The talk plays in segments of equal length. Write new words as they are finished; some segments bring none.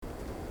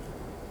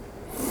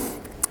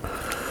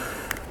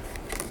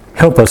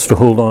Help us to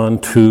hold on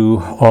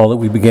to all that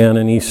we began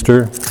in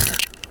Easter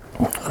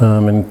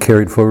and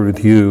carried forward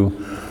with you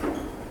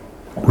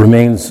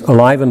remains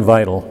alive and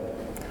vital,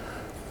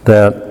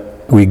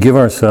 that we give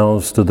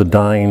ourselves to the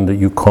dying that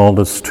you called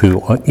us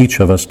to, each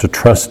of us, to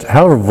trust,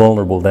 however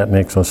vulnerable that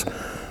makes us,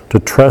 to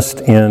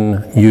trust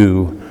in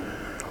you,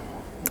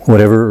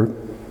 whatever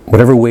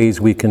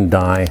ways we can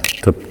die,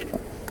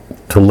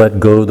 to let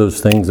go of those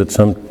things that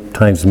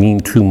sometimes mean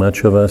too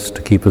much of us,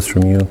 to keep us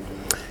from you.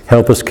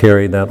 Help us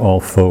carry that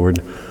all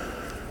forward,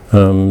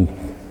 to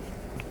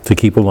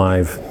keep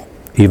alive,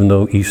 even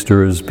though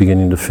Easter is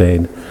beginning to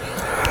fade.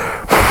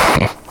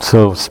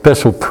 So,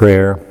 special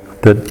prayer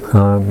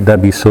that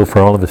be so for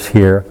all of us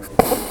here.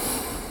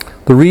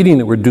 The reading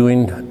that we're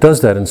doing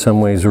does that in some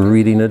ways. We're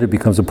reading it, it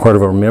becomes a part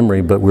of our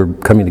memory, but we're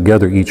coming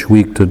together each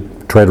week to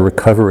try to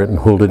recover it and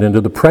hold it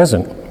into the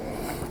present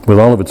with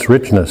all of its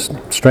richness,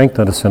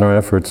 strengthen us in our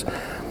efforts.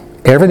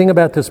 Everything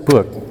about this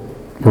book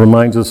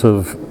reminds us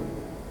of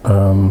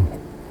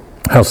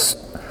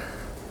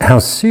how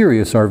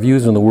serious our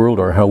views in the world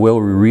are, how well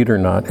we read or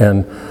not,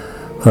 and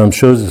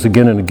shows us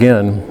again and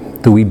again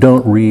that we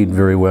don't read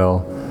very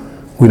well,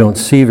 we don't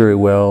see very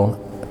well,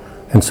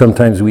 and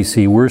sometimes we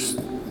see worse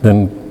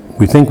than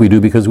we think we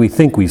do because we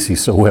think we see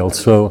so well.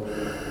 So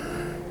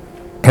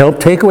help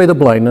take away the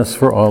blindness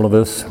for all of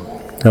us.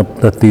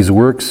 Help let these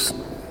works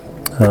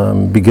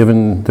be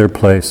given their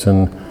place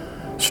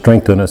and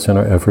strengthen us in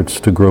our efforts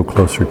to grow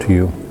closer to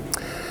you.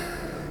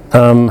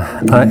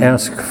 I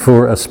ask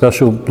for a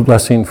special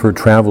blessing for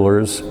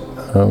travelers,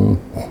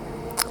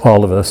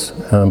 all of us,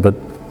 but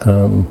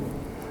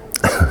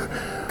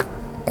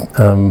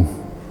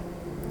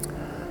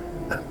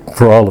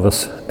for all of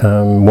us,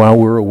 while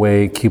we're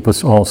away, keep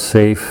us all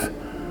safe.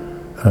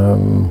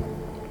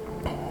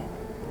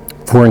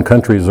 Foreign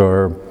countries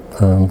are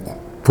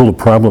full of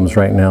problems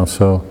right now,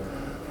 so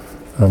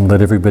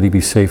let everybody be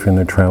safe in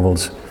their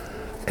travels.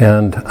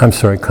 And I'm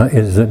sorry,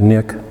 is it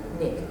Nick?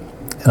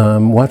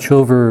 Watch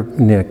over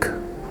Nick.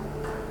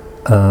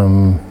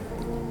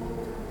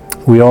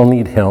 We all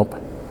need help.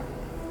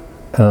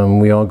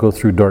 We all go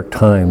through dark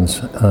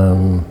times.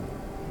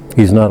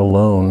 He's not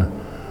alone.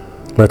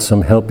 Let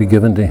some help be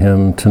given to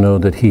him to know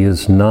that he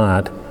is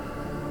not,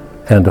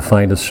 and to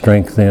find a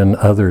strength in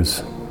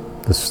others,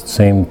 the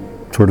same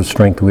sort of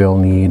strength we all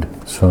need.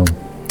 So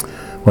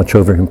watch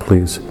over him,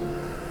 please.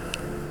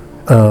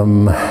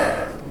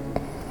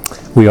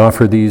 We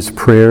offer these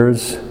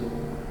prayers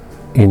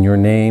in your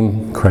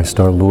name, Christ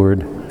our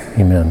Lord.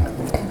 Amen.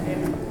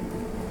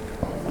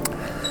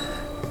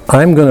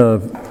 I'm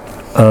going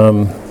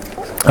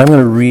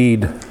to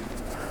read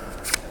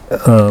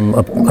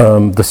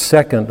the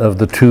second of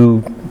the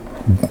two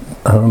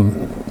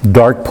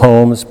dark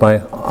poems by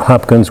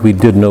Hopkins. We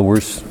did No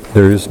Worse,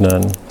 There Is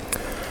None.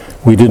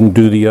 We didn't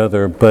do the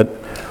other, but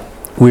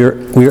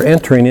we're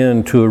entering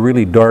into a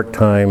really dark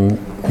time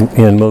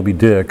in Moby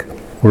Dick.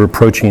 We're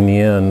approaching the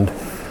end.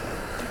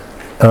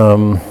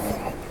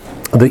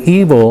 The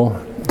evil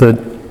that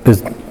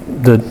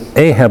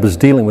Ahab is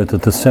dealing with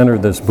at the center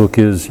of this book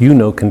is,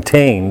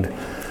 contained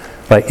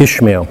by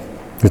Ishmael.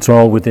 It's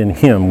all within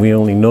him. We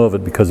only know of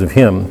it because of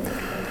him.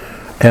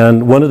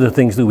 And one of the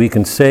things that we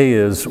can say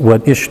is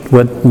what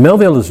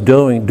Melville is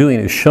doing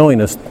is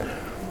showing us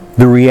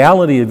the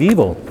reality of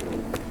evil,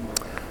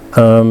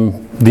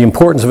 the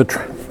importance of a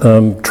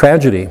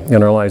tragedy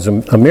in our lives.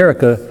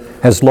 America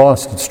has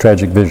lost its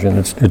tragic vision.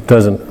 It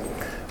doesn't.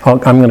 I'm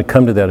going to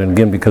come to that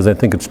again because I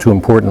think it's too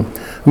important.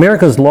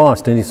 America's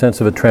lost any sense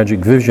of a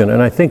tragic vision,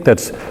 and I think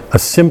that's a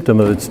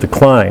symptom of its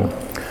decline.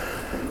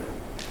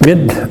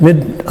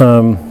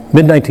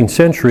 Mid-19th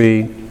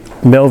century,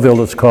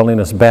 Melville is calling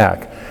us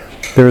back.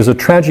 There is a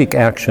tragic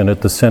action at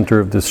the center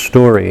of this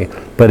story,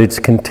 but it's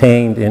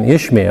contained in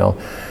Ishmael,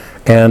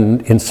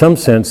 and in some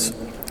sense,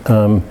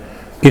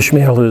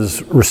 Ishmael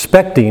is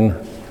respecting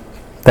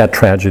that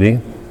tragedy,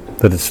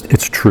 that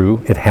it's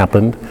true, it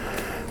happened.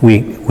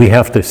 We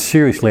have to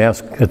seriously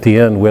ask at the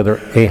end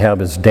whether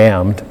Ahab is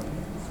damned,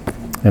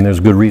 and there's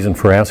good reason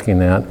for asking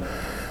that.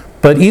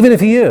 But even if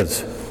he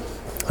is,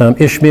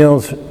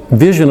 Ishmael's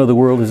vision of the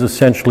world is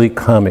essentially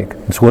comic.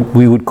 It's what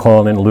we would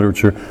call in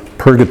literature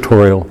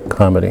purgatorial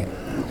comedy.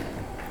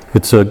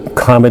 It's a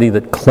comedy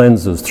that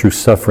cleanses through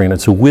suffering.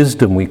 It's a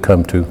wisdom we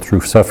come to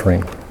through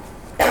suffering.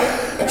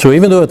 So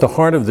even though at the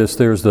heart of this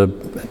there's the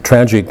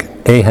tragic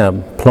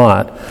Ahab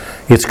plot,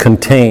 it's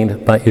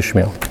contained by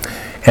Ishmael.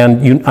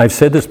 And I've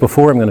said this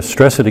before, I'm going to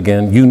stress it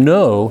again.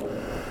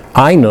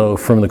 I know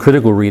from the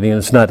critical reading,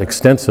 it's not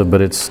extensive,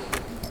 but it's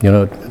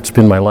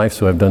been my life,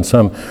 so I've done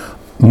some.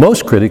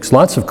 Most critics,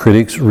 lots of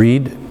critics,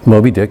 read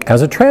Moby Dick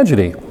as a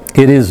tragedy.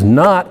 It is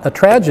not a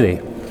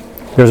tragedy.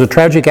 There's a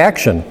tragic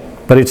action,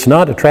 but it's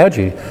not a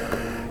tragedy.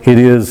 It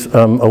is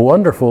a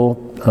wonderful,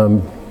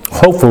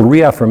 hopeful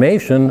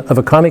reaffirmation of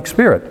a comic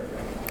spirit.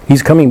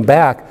 He's coming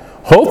back,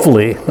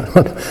 hopefully,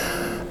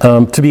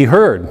 to be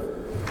heard.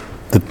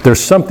 That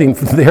there's something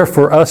there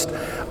for us,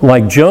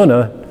 like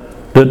Jonah,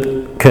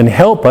 that can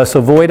help us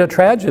avoid a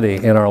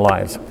tragedy in our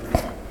lives.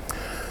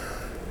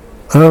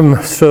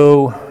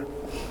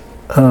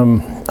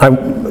 I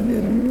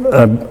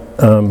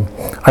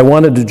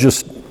wanted to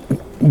just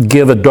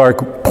give a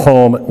dark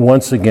poem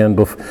once again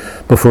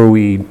before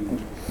we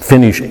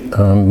finish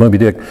Moby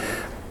Dick.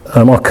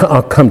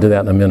 I'll come to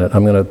that in a minute.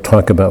 I'm going to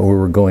talk about where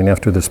we're going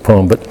after this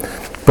poem.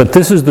 But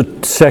this is the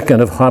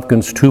second of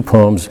Hopkins' two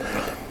poems.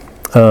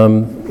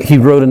 He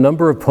wrote a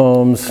number of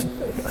poems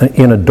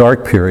in a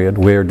dark period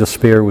where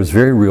despair was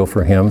very real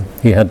for him.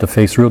 He had to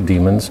face real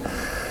demons.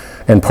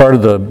 And part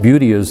of the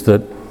beauty is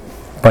that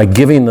by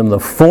giving them the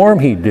form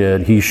he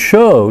did, he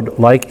showed,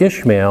 like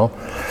Ishmael,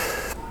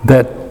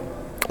 that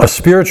a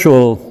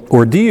spiritual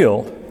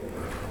ordeal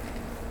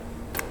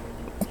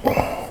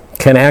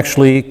can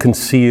actually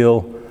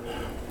conceal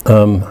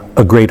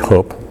a great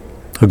hope,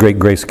 a great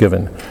grace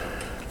given.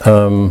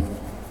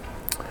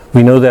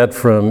 We know that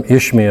from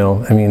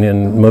Ishmael,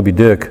 in Moby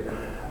Dick.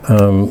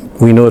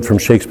 We know it from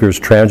Shakespeare's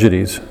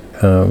tragedies.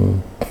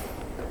 And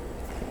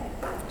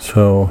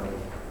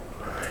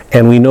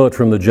we know it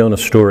from the Jonah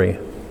story.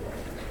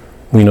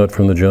 We know it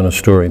from the Jonah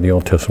story, the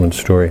Old Testament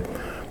story.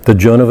 That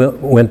Jonah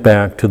went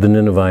back to the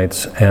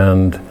Ninevites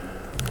and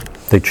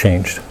they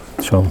changed.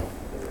 So,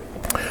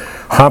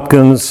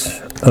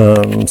 Hopkins'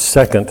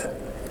 second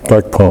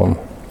dark poem,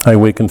 I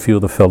wake and feel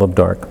the fell of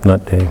dark,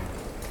 not day.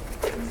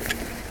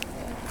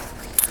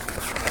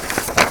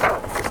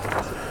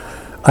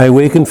 I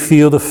wake and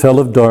feel the fell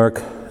of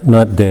dark,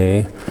 not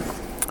day.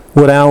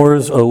 What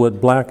hours, oh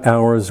what black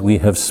hours we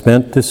have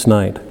spent this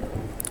night.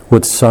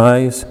 What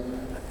sighs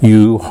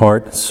you,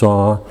 heart,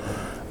 saw,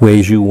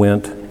 ways you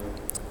went,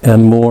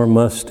 and more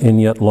must in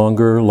yet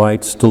longer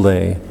lights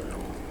delay.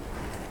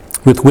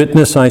 With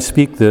witness I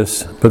speak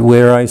this, but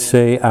where I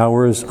say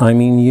hours, I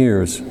mean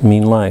years,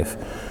 mean life.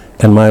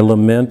 And my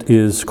lament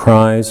is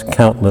cries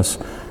countless,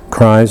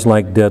 cries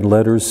like dead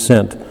letters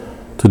sent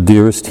to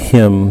dearest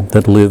him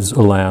that lives,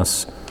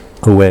 alas,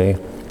 away.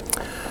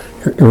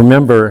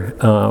 Remember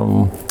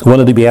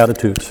one of the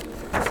Beatitudes,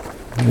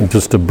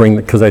 just to bring,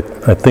 because I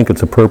think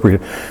it's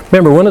appropriate.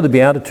 Remember, one of the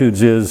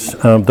Beatitudes is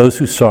those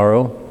who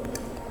sorrow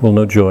will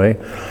know joy.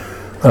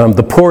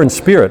 The poor in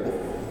spirit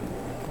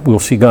will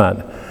see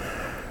God.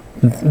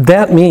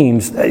 That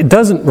means, it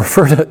doesn't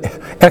refer to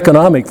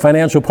economic,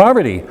 financial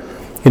poverty.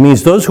 It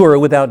means those who are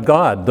without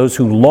God, those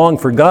who long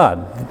for God,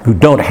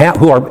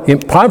 who are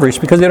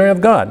impoverished because they don't have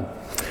God.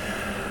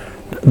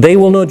 They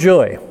will know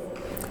joy.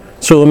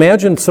 So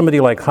imagine somebody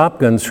like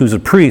Hopkins, who's a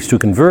priest who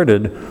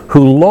converted,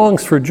 who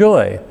longs for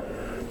joy,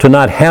 to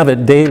not have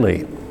it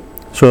daily.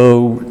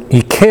 So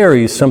he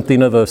carries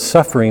something of a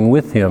suffering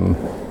with him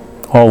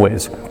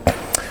always.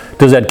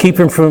 Does that keep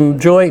him from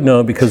joy?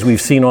 No, because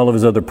we've seen all of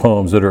his other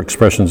poems that are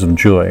expressions of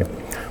joy.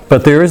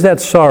 But there is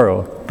that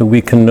sorrow that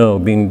we can know,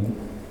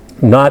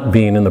 not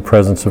being in the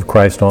presence of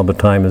Christ all the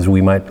time as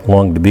we might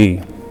long to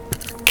be.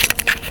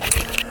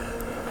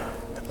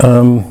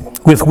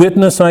 With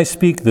witness I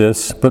speak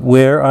this, but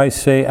where I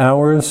say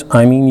hours,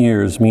 I mean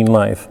years, mean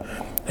life.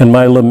 And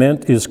my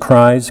lament is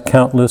cries,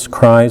 countless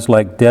cries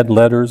like dead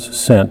letters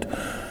sent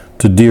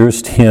to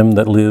dearest him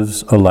that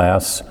lives,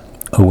 alas,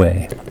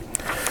 away.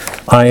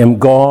 I am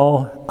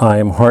gall, I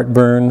am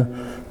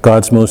heartburn,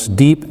 God's most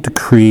deep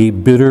decree,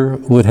 bitter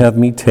would have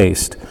me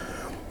taste.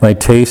 My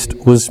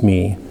taste was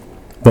me,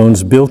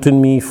 bones built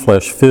in me,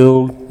 flesh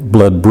filled,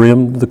 blood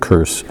brimmed the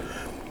curse.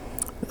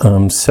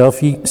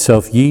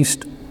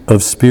 Self-yeast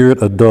of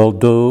spirit a dull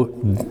dough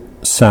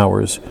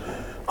sours.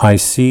 I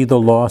see the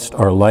lost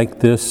are like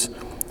this,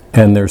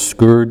 and their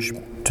scourge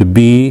to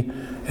be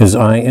as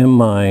I am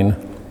mine,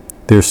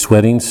 their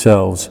sweating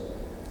selves,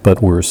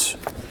 but worse.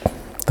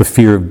 The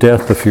fear of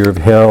death, the fear of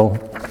hell,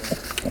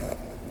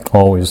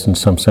 always in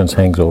some sense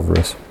hangs over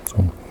us.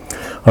 So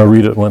I'll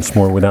read it once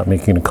more without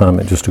making a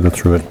comment, just to go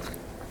through it.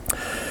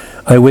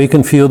 I wake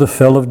and feel the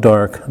fell of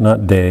dark,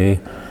 not day.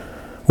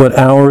 What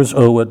hours,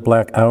 oh what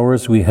black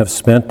hours we have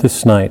spent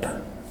this night.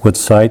 What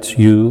sights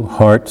you,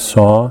 heart,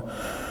 saw,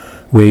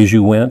 ways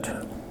you went,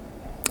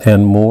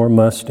 and more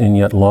must in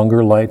yet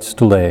longer lights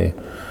delay.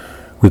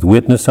 With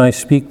witness I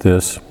speak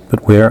this,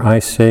 but where I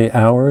say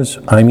hours,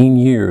 I mean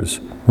years,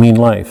 mean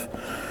life.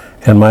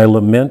 And my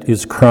lament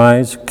is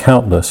cries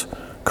countless,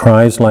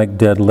 cries like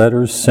dead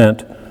letters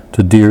sent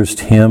to dearest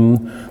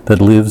him that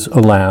lives,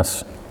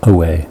 alas,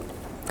 away.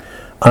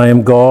 I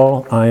am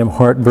gall, I am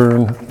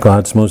heartburn,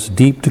 God's most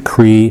deep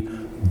decree,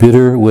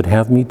 bitter would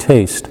have me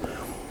taste.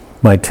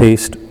 My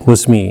taste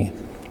was me,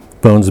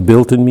 bones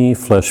built in me,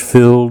 flesh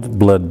filled,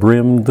 blood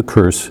brimmed the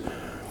curse.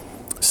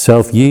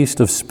 Self-yeast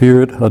of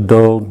spirit, a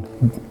dull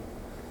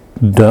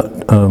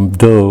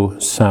dough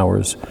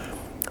sours.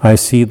 I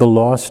see the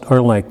lost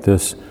are like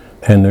this,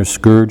 and their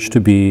scourge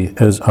to be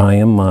as I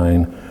am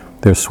mine,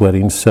 their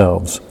sweating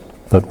selves,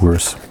 but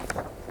worse.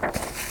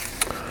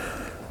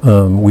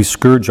 We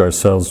scourge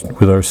ourselves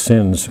with our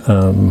sins.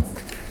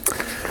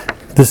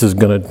 This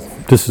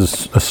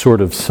is a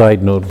sort of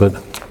side note, but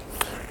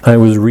I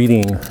was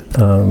reading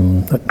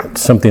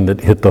something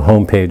that hit the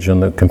homepage on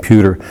the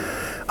computer.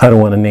 I don't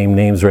want to name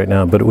names right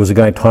now, but it was a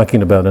guy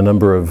talking about a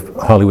number of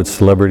Hollywood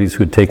celebrities who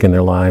had taken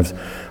their lives.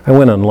 I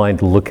went online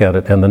to look at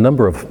it, and the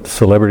number of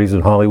celebrities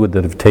in Hollywood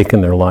that have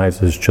taken their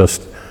lives is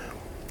just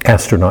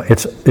astronomical.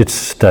 It's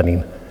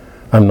stunning.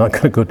 I'm not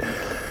going to go.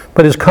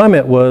 But his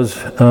comment was,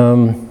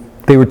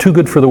 they were too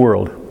good for the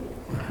world.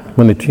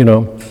 When they,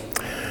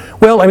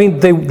 well, I mean,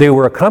 they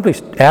were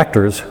accomplished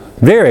actors,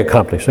 very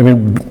accomplished. I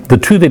mean, the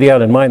two that he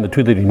had in mind, the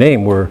two that he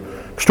named, were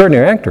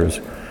extraordinary actors,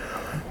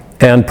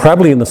 and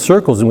probably in the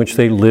circles in which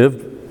they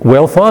lived,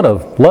 well thought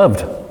of,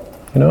 loved,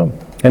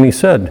 And he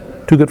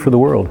said, too good for the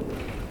world,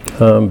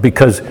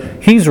 because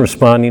he's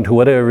responding to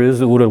whatever it is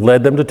that would have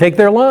led them to take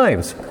their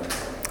lives.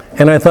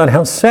 And I thought,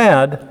 how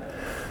sad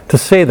to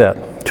say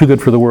that, too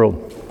good for the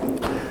world.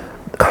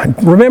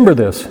 Remember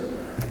this.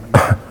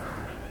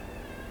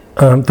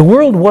 The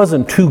world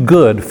wasn't too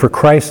good for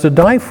Christ to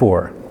die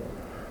for.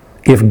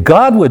 If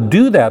God would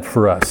do that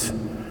for us,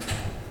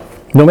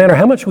 no matter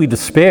how much we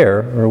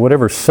despair or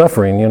whatever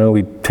suffering,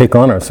 we take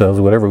on ourselves,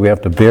 whatever we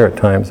have to bear at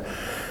times,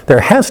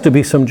 there has to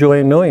be some joy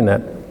in knowing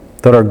that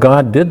our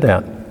God did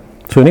that.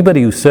 So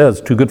anybody who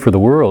says too good for the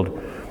world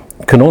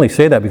can only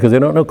say that because they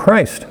don't know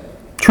Christ.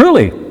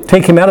 Truly,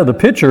 take him out of the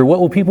picture, what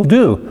will people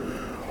do?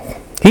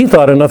 He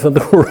thought enough of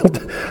the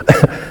world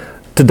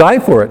to die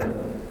for it.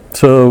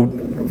 So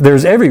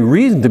there's every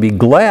reason to be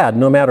glad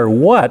no matter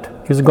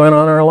what is going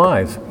on in our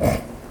lives.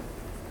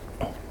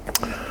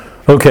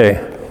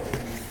 Okay.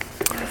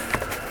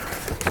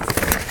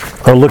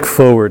 I'll look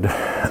forward.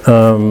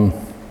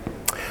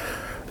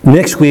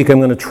 Next week I'm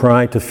going to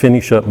try to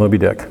finish up Moby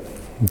Dick.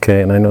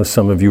 Okay, and I know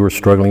some of you are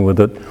struggling with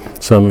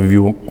it. Some of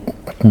you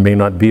may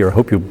not be, or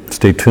hope you'll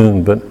stay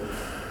tuned, but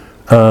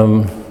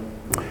I'm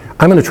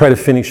going to try to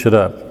finish it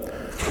up.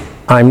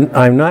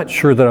 I'm not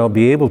sure that I'll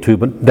be able to,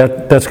 but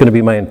that's going to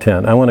be my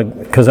intent. I want to,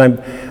 because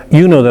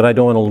that I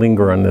don't want to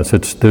linger on this.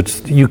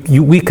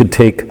 We could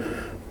take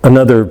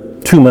another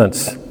 2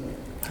 months.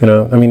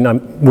 I mean,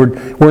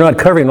 we're not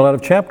covering a lot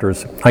of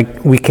chapters.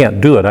 We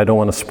can't do it. I don't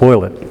want to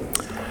spoil it.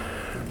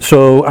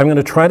 So I'm going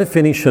to try to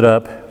finish it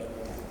up.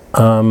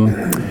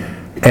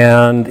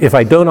 And if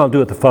I don't, I'll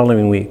do it the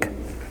following week.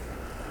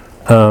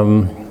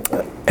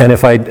 And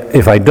if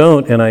I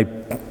don't, and I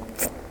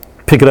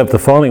pick it up the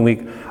following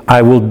week,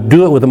 I will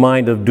do it with the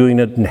mind of doing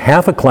it in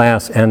half a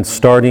class and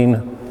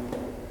starting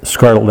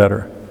Scarlet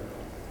Letter.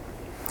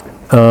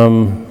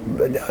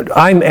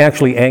 I'm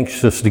actually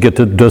anxious to get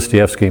to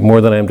Dostoevsky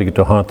more than I am to get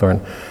to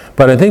Hawthorne.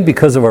 But I think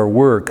because of our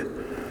work,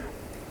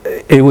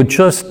 it would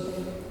just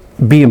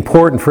be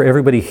important for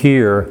everybody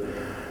here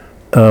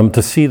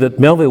to see that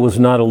Melville was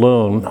not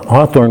alone.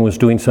 Hawthorne was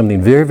doing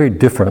something very, very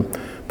different.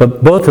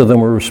 But both of them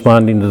were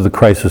responding to the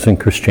crisis in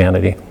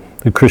Christianity.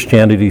 The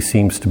Christianity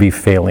seems to be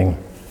failing.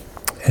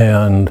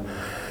 And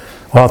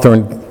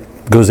Hawthorne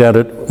goes at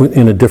it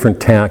in a different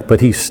tack,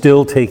 but he's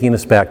still taking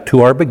us back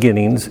to our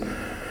beginnings.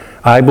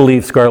 I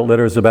believe Scarlet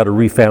Letter is about a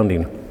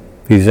refounding.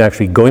 He's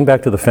actually going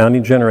back to the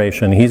founding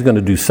generation. He's going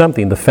to do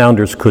something the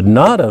founders could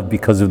not have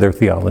because of their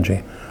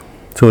theology.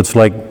 So it's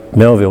like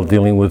Melville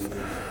dealing with,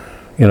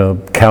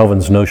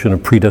 Calvin's notion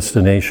of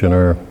predestination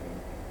or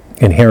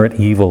inherent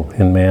evil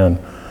in man.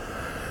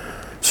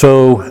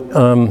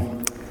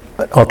 So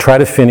I'll try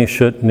to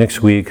finish it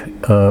next week.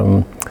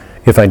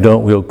 If I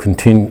don't, we'll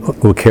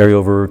carry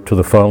over to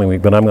the following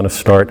week, but I'm going to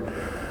start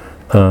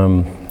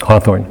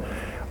Hawthorne.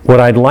 What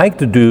I'd like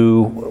to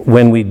do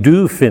when we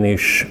do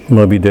finish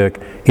Moby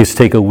Dick is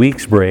take a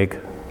week's break,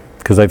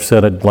 because I've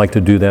said I'd like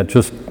to do that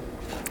just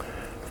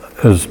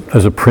as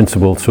a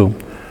principle. So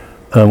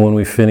when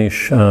we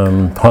finish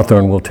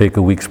Hawthorne, we'll take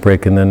a week's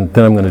break, and then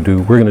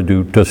we're going to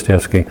do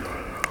Dostoevsky,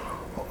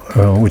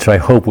 which I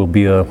hope will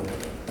be a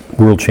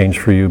world change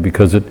for you,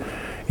 because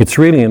it's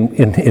really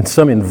in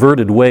some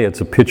inverted way,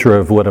 it's a picture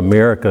of what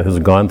America has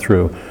gone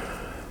through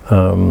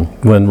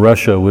when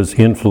Russia was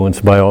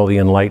influenced by all the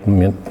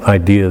Enlightenment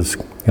ideas,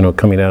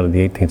 coming out of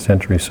the 18th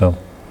century. So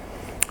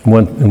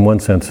in one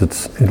sense,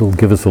 it'll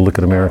give us a look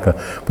at America.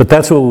 But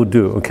that's what we'll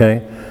do,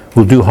 okay?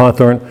 We'll do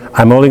Hawthorne.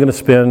 I'm only going to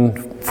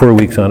spend 4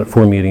 weeks on it,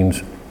 4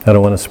 meetings. I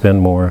don't want to spend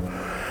more.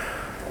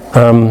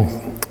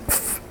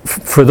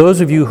 For those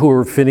of you who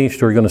are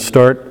finished or are going to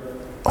start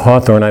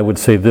Hawthorne, I would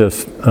say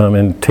this,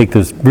 and take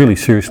this really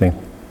seriously.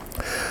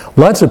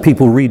 Lots of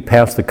people read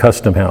past the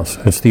Custom House.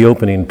 It's the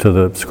opening to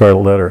the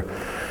Scarlet Letter.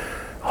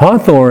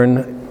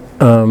 Hawthorne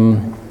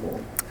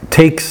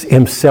takes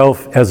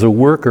himself as a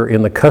worker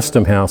in the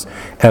Custom House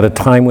at a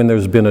time when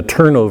there's been a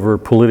turnover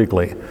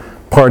politically.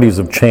 Parties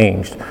have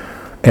changed.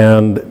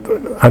 And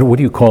what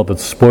do you call it, the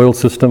spoil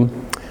system?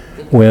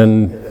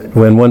 When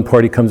one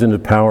party comes into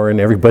power and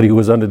everybody who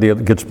was under the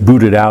other gets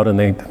booted out and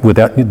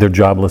they're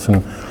jobless.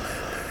 And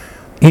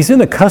he's in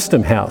the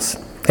Custom House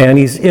and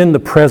he's in the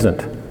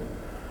present.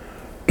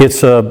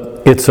 It's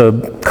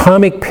a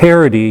comic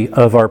parody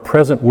of our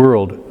present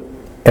world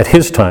at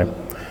his time.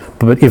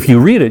 But if you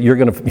read it, you're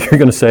going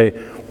to say,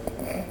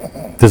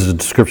 this is a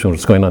description of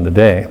what's going on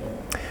today.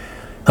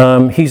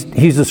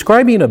 He's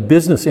describing a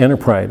business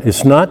enterprise.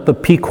 It's not the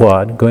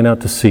Pequod going out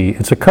to sea.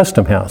 It's a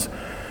custom house.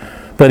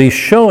 But he's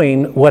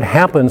showing what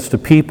happens to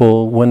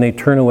people when they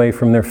turn away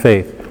from their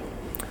faith.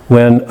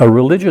 When a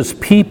religious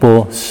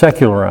people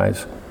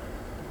secularize.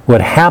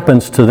 what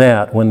happens to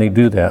that when they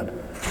do that.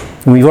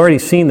 And we've already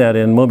seen that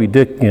in Moby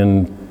Dick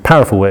in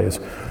powerful ways.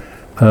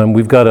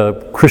 We've got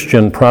a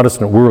Christian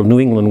Protestant world, New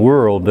England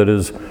world, that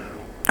is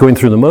going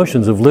through the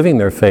motions of living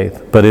their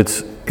faith, but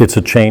it's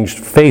a changed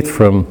faith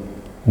from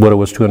what it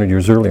was 200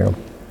 years earlier.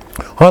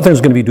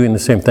 Hawthorne's going to be doing the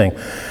same thing.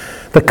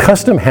 The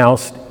Custom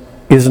House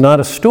is not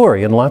a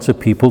story, and lots of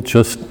people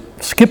just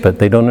skip it.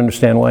 They don't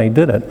understand why he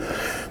did it.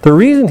 The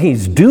reason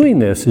he's doing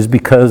this is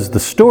because the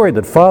story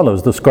that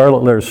follows, the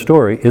Scarlet Letter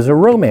story, is a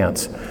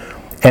romance,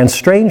 and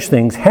strange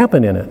things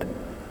happen in it.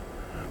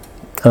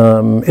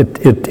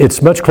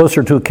 It's much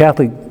closer to a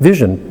Catholic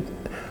vision.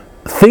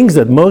 Things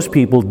that most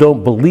people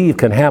don't believe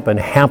can happen,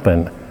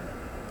 happen.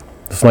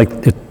 It's like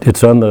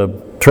it's on the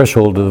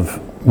threshold of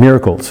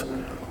miracles.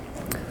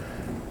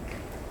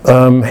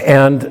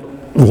 And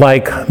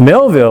like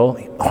Melville,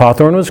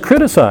 Hawthorne was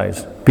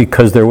criticized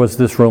because there was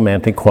this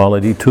romantic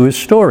quality to his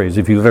stories.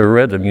 If you've ever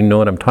read them, you know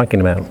what I'm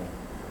talking about.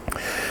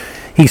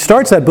 He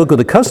starts that book with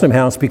the Custom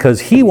House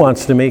because he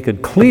wants to make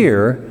it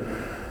clear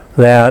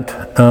that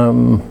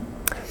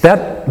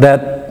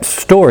that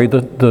story,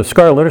 the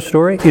Scarlet Letter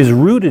story, is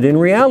rooted in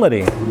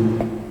reality.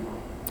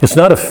 It's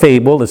not a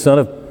fable. It's not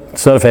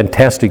a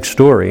fantastic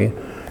story.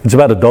 It's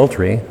about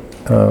adultery.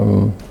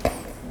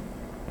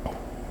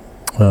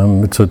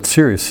 It's a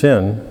serious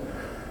sin.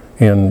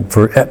 And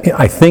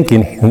I think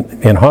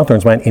in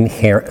Hawthorne's mind,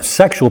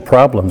 sexual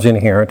problems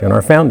inherent in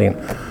our founding.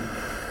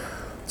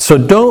 So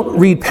don't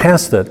read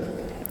past it,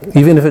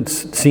 even if it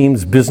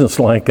seems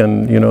businesslike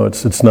and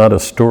it's not a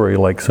story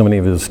like so many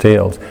of his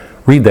tales.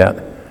 Read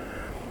that.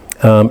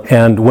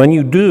 And when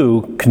you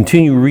do,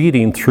 continue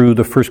reading through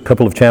the first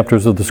couple of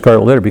chapters of the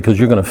Scarlet Letter, because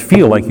you're going to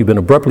feel like you've been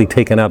abruptly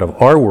taken out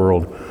of our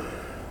world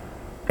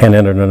and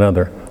entered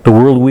another. The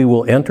world we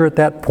will enter at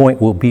that point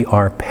will be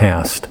our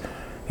past.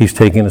 He's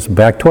taking us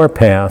back to our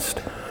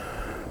past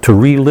to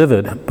relive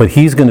it, but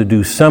he's going to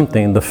do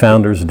something the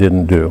founders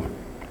didn't do.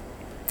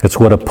 It's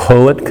what a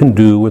poet can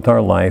do with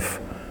our life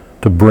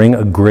to bring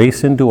a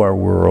grace into our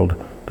world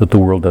that the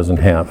world doesn't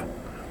have.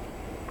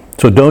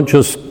 So don't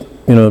just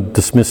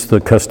dismiss the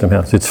Custom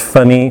House. It's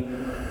funny.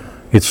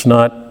 It's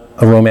not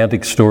a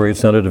romantic story.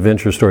 It's not an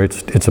adventure story.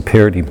 It's a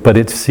parody, but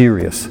it's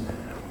serious.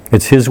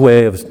 It's his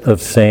way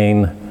of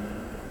saying,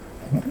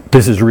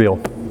 this is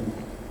real.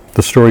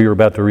 The story you're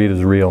about to read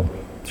is real.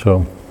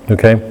 So,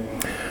 okay.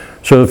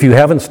 So if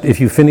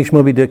you finish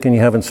Moby Dick and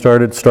you haven't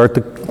started, start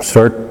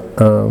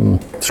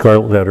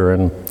Scarlet Letter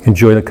and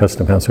enjoy the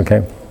Custom House.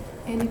 Okay.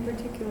 Any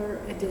particular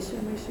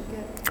edition we should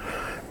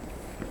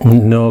get?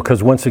 No,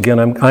 because once again,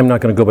 I'm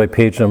not going to go by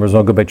page numbers.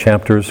 I'll go by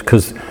chapters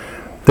because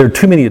there are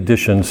too many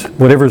editions.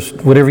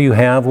 Whatever you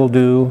have will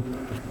do.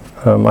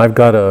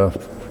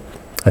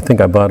 I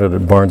think I bought it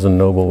at Barnes &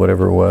 Noble,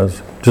 whatever it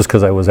was, just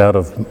because I was out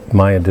of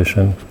my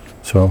edition.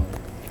 So,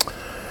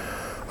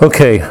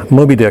 okay,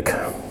 Moby Dick.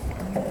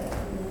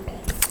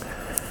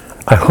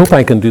 I hope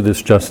I can do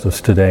this justice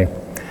today.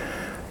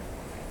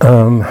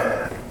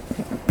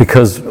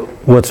 Because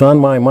what's on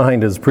my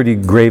mind is pretty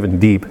grave and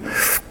deep.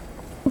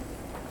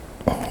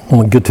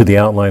 We'll get to the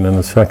outline in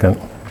a second.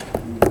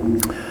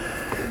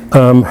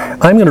 I'm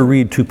going to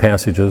read two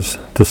passages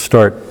to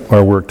start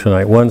our work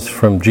tonight. One's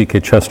from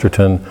G.K.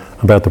 Chesterton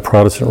about the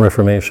Protestant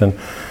Reformation,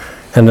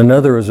 and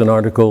another is an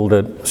article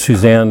that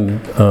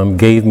Suzanne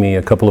gave me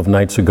a couple of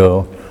nights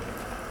ago.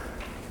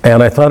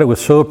 And I thought it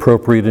was so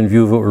appropriate in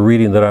view of what we're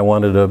reading that I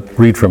wanted to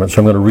read from it, so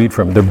I'm going to read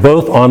from it. They're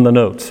both on the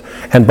notes.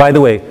 And by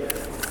the way,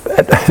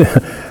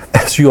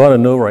 as you ought to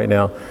know right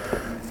now,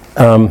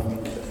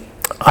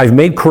 I've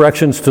made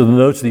corrections to the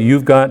notes that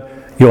you've got.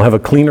 You'll have a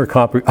cleaner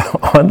copy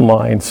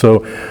online.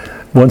 So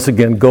once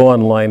again, go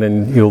online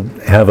and you'll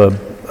have a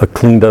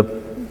cleaned up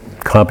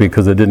copy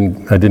because I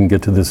didn't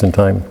get to this in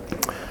time.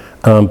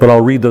 But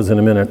I'll read those in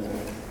a minute.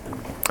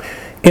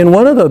 In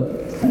one of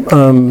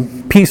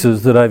the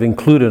pieces that I've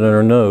included in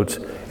our notes,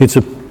 it's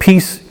a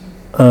piece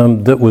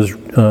that was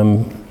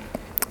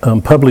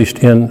published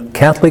in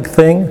Catholic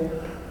Thing,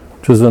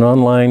 which is an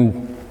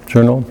online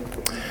journal.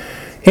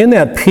 In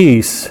that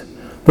piece,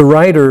 the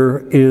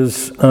writer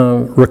is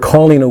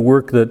recalling a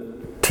work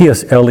that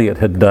T.S. Eliot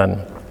had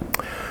done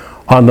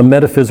on the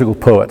metaphysical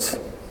poets.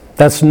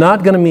 That's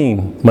not going to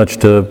mean much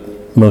to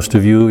most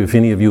of you, if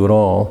any of you at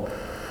all.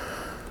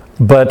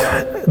 But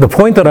the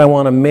point that I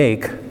want to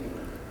make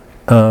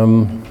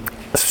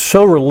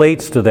so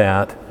relates to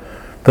that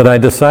I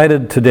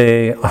decided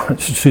today,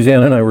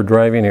 Suzanne and I were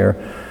driving here,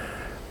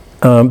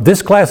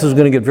 this class is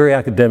going to get very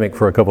academic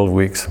for a couple of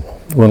weeks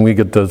when we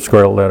get to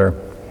Scarlet Letter.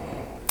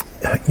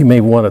 You may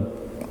want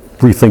to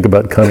rethink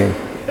about coming.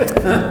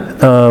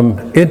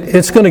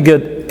 It's going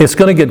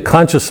to get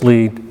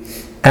consciously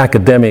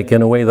academic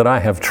in a way that I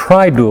have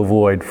tried to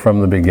avoid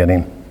from the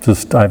beginning.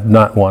 I've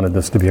not wanted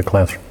this to be a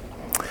classroom.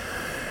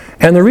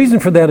 And the reason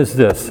for that is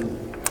this.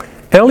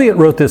 Eliot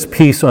wrote this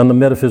piece on the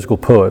metaphysical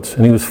poets,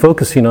 and he was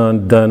focusing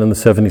on Donne and the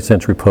 17th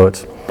century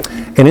poets.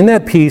 And in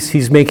that piece,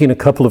 he's making a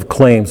couple of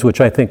claims,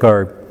 which I think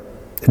are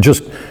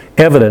just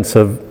evidence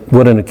of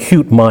what an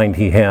acute mind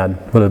he had,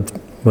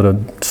 what a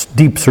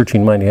deep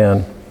searching mind he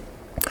had.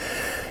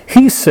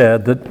 He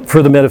said that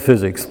for the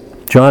metaphysics,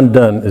 John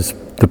Donne is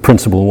the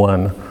principal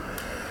one,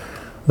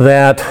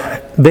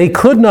 that they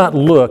could not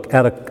look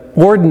at an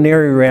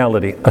ordinary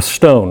reality, a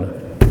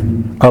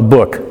stone, a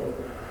book,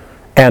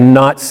 and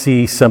not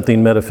see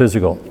something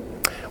metaphysical.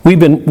 We've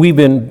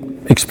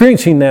been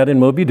experiencing that in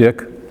Moby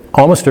Dick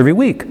almost every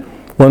week.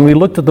 When we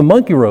looked at the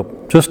monkey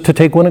rope, just to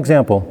take one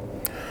example,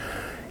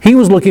 he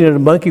was looking at a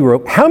monkey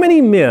rope. How many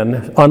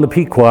men on the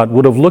Pequod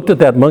would have looked at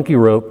that monkey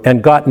rope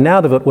and gotten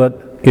out of it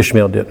what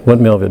Ishmael did, what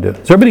Melville did?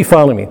 Is everybody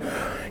following me?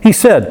 He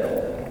said,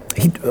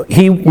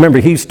 remember,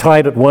 he's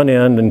tied at one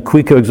end and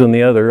Queequeg's on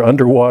the other,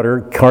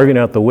 underwater, carving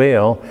out the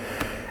whale,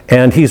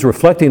 and he's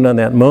reflecting on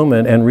that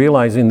moment and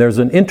realizing there's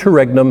an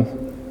interregnum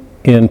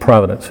in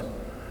Providence,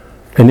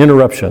 an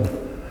interruption,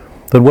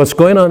 that what's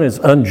going on is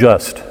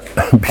unjust,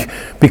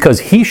 because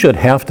he should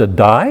have to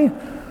die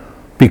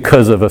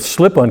because of a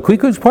slip on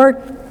Queequeg's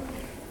part.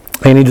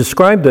 And he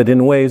described it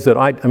in ways that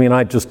I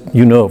just,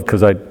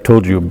 because I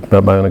told you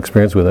about my own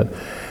experience with it.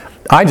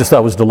 I just thought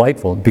it was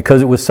delightful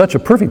because it was such a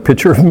perfect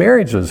picture of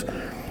marriages.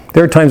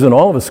 There are times when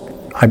all of us,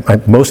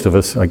 most of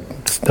us, I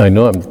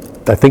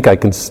think I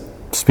can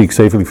speak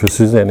safely for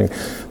Suzanne.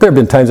 There have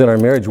been times in our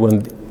marriage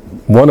when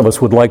one of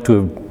us would like to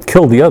have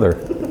killed the other,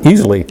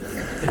 easily.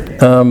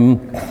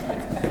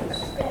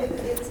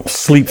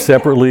 Sleep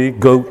separately,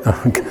 go,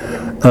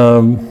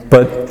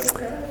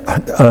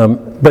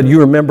 but you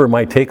remember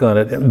my take on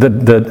it,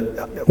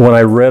 that when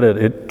I read it,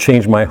 it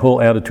changed my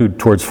whole attitude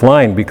towards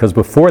flying, because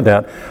before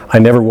that, I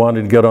never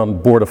wanted to get on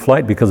board a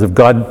flight, because if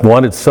God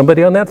wanted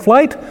somebody on that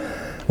flight,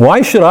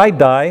 why should I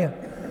die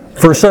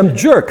for some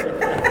jerk?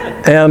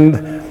 And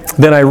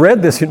then I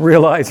read this and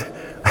realized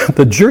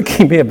the jerk,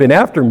 he may have been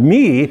after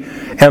me,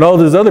 and all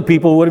those other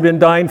people would have been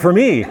dying for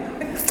me.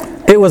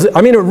 It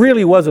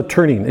really was a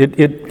turning.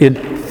 It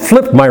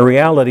flipped my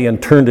reality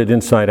and turned it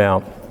inside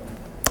out.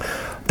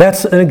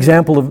 That's an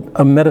example of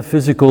a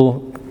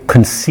metaphysical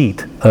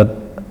conceit,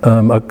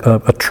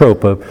 a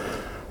trope,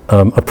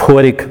 a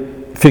poetic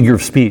figure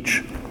of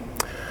speech.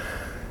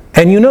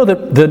 And you know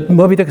that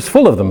Moby Dick is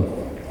full of them.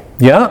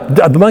 Yeah?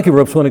 The monkey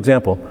rope's one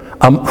example.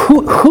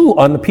 Who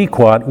on the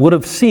Pequod would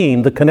have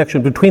seen the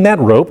connection between that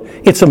rope?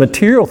 It's a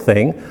material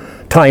thing,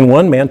 tying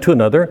one man to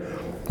another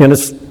in a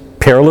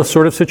perilous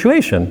sort of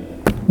situation.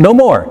 No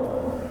more.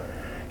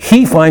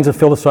 He finds a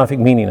philosophic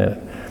meaning in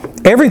it.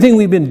 Everything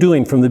we've been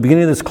doing from the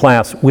beginning of this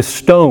class with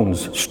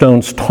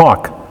stones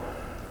talk.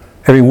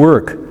 Every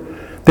work.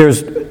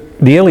 There's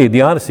the Iliad,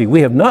 the Odyssey.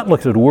 We have not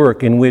looked at a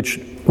work in which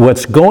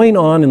what's going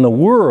on in the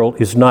world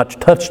is not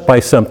touched by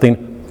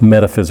something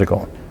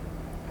metaphysical.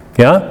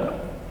 Yeah?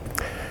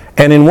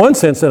 And in one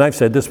sense, and I've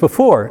said this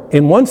before,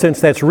 in one sense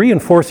that's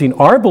reinforcing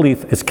our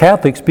belief as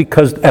Catholics,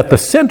 because at the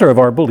center of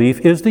our belief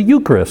is the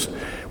Eucharist.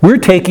 We're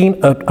taking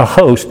a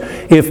host.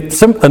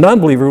 If a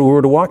non-believer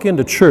were to walk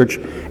into church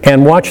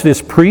and watch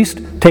this priest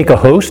take a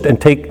host and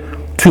take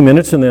 2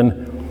 minutes, and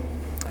then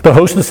the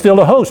host is still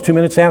a host 2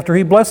 minutes after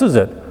he blesses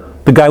it,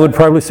 the guy would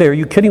probably say, "Are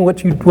you kidding?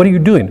 What are you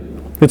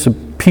doing? It's a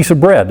piece of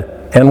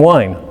bread and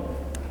wine."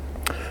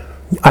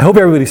 I hope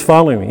everybody's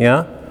following me,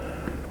 yeah?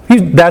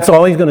 That's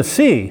all he's going to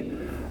see.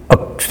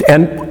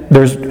 And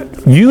there's,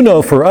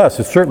 for us,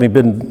 it's certainly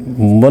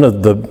been one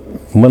of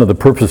the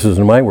purposes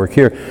in my work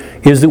here,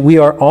 is that we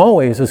are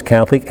always, as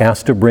Catholic,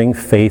 asked to bring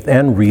faith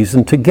and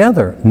reason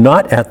together,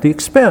 not at the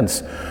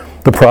expense.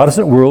 The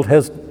Protestant world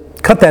has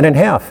cut that in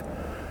half.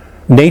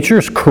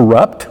 Nature's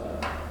corrupt.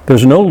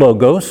 There's no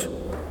logos.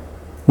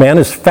 Man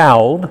is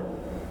fouled.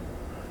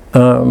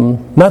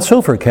 Not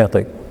so for a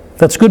Catholic.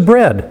 That's good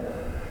bread.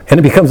 And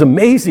it becomes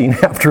amazing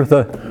after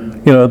the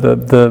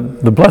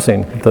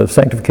blessing, the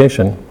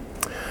sanctification.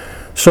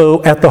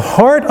 So at the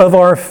heart of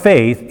our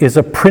faith is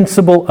a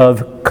principle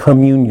of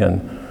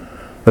communion.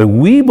 That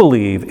we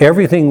believe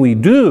everything we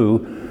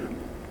do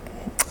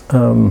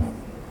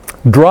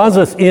draws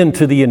us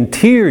into the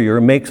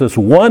interior, makes us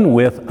one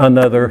with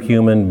another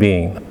human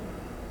being.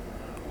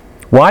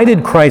 Why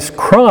did Christ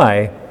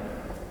cry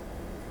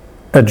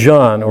at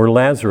John or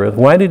Lazarus?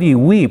 Why did he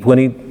weep when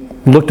he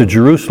looked at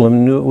Jerusalem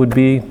and knew it would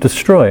be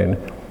destroyed,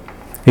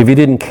 if he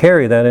didn't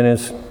carry that in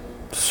his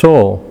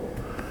soul?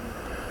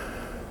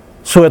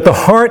 So at the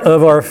heart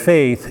of our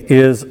faith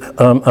is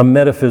a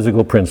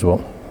metaphysical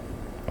principle.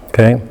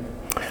 Okay?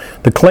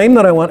 The claim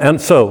that I want, and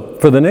so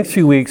for the next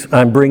few weeks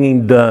I'm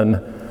bringing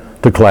Donne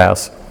to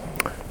class.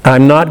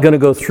 I'm not going to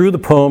go through the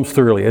poems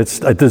thoroughly.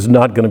 This is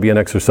not going to be an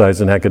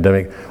exercise in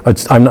academic.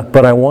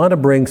 But I want to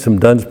bring some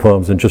Donne's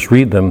poems and just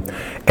read them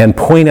and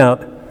point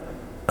out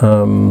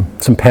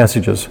some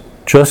passages,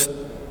 just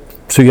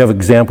so you have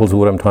examples of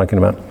what I'm talking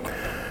about.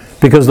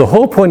 Because the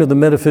whole point of the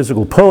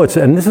metaphysical poets,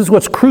 and this is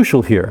what's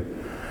crucial here,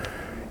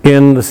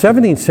 in the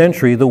 17th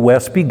century, the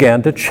West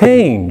began to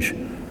change.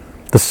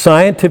 The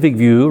scientific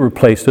view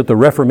replaced it. The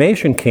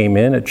Reformation came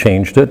in, it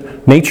changed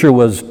it. Nature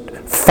was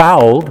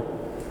fouled.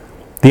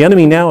 The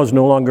enemy now is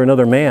no longer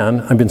another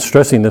man. I've been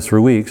stressing this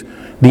for weeks.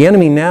 The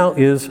enemy now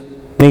is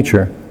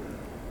nature.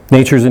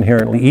 Nature is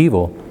inherently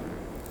evil.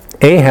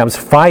 Ahab's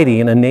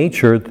fighting a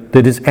nature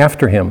that is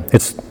after him.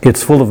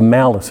 It's full of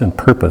malice and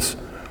purpose.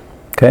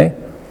 Okay?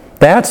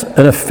 That's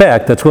an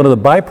effect, that's one of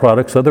the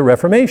byproducts of the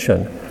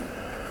Reformation.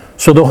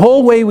 So the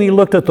whole way we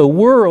looked at the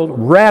world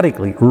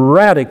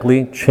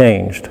radically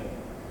changed.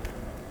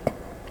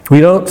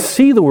 We don't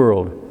see the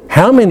world.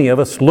 How many of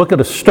us look at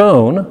a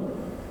stone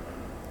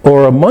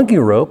or a monkey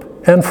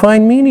rope and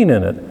find meaning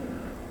in it?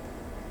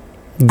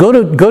 Go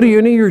to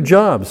any of your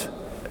jobs.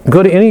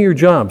 Go to any of your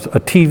jobs,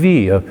 a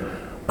TV,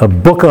 a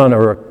book on,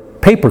 or a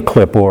paper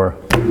clip, or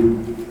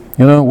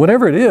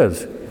whatever it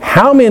is.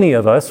 How many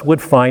of us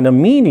would find a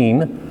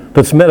meaning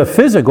that's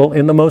metaphysical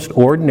in the most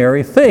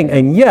ordinary thing?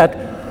 And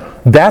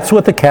yet, that's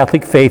what the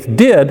Catholic faith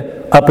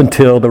did up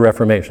until the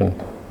Reformation,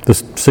 the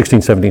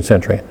 16th, 17th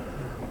century.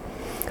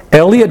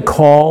 Eliot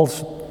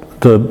calls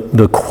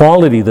the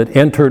quality that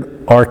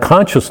entered our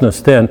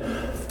consciousness then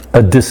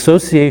a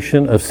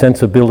dissociation of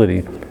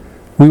sensibility.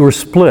 We were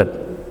split.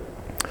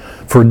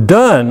 For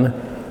Donne,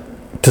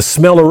 to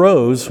smell a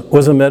rose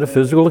was a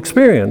metaphysical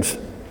experience.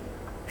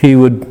 He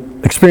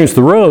would experience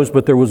the rose,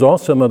 but there was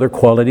also some other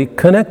quality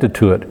connected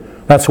to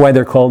it. That's why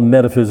they're called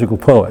metaphysical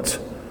poets.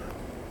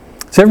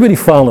 Is everybody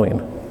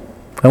following?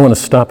 I want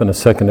to stop in a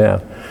second to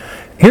ask.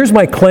 Here's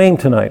my claim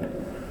tonight.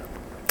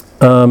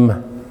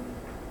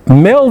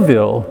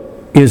 Melville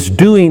is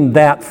doing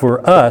that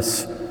for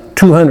us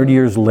 200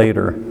 years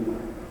later.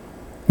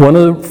 One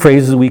of the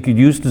phrases we could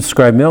use to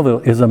describe Melville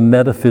is a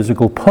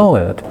metaphysical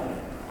poet.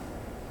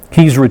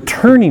 He's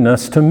returning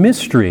us to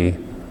mystery.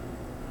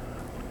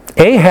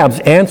 Ahab's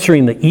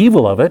answering the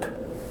evil of it.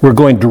 We're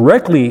going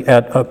directly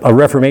at a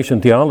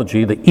Reformation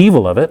theology, the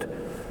evil of it.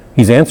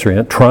 He's answering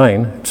it,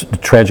 trying. It's a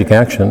tragic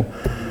action.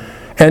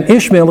 And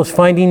Ishmael is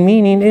finding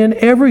meaning in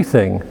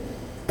everything.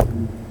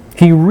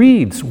 He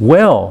reads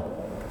well.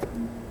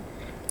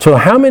 So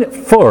how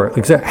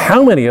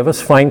many of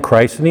us find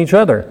Christ in each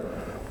other?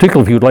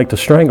 Particularly if you'd like to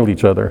strangle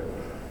each other.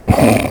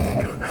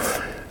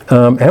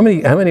 How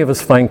many of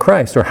us find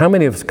Christ? Or how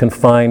many of us can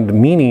find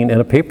meaning in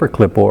a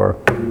paperclip? Or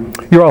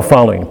you're all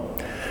following.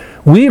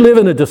 We live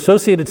in a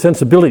dissociated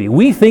sensibility.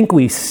 We think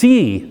we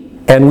see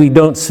and we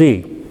don't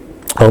see.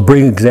 I'll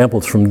bring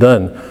examples from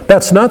Donne.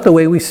 That's not the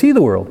way we see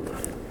the world.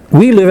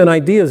 We live in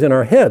ideas in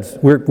our heads.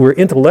 We're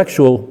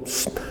intellectual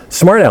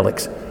smart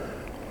alecks.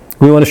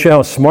 We want to show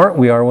how smart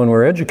we are when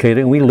we're educated,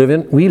 and we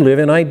live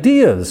in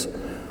ideas.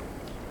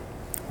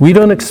 We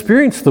don't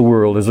experience the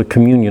world as a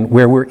communion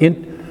where we're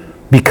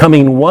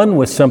becoming one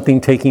with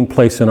something taking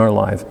place in our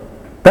lives.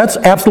 That's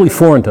absolutely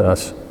foreign to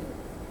us.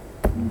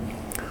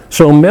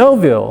 So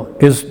Melville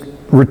is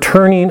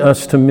returning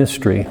us to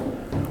mystery.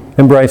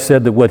 Remember I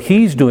said that what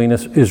he's doing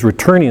is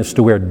returning us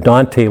to where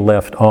Dante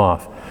left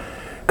off.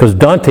 Because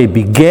Dante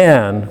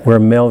began where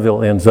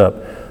Melville ends up.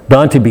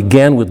 Dante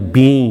began with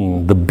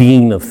being, the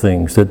being of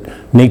things,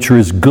 that nature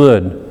is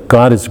good,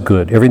 God is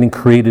good, everything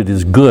created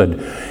is good.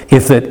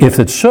 If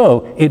it's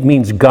so, it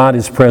means God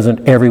is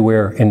present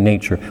everywhere in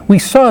nature. We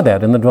saw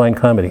that in the Divine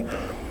Comedy.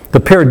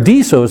 The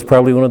Paradiso is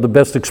probably one of the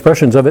best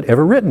expressions of it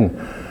ever written.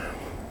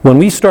 When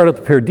we start at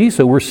the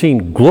Paradiso, we're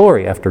seeing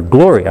glory after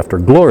glory after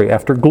glory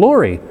after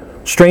glory.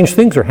 Strange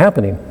things are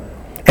happening.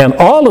 And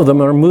all of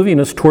them are moving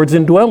us towards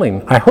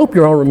indwelling. I hope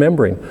you're all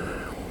remembering.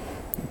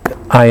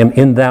 I am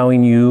in thou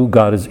in you,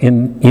 God is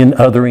in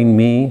othering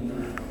me.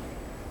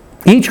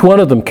 Each one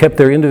of them kept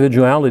their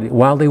individuality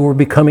while they were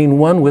becoming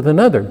one with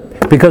another.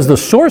 Because the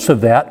source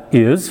of that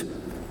is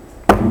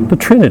the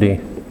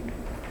Trinity.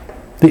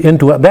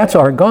 That's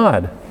our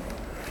God.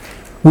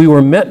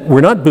 We're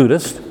not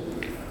Buddhist.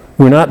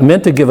 We're not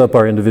meant to give up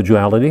our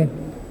individuality.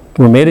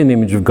 We're made in the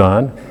image of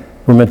God.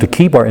 We're meant to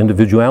keep our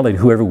individuality,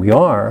 whoever we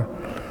are,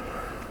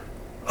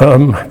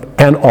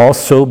 and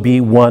also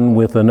be one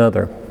with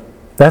another.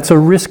 That's a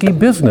risky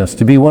business.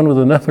 To be one with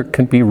another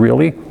can be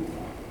really,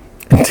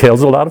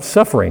 entails a lot of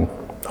suffering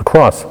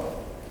across.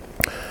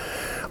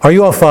 Are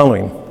you all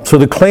following? So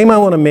the claim I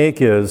want to make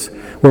is,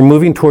 we're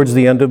moving towards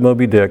the end of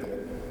Moby Dick.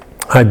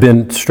 I've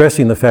been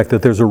stressing the fact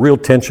that there's a real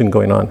tension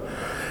going on.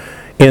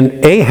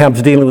 And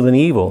Ahab's dealing with an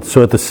evil.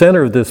 So at the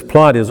center of this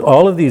plot is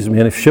all of these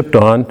men have shipped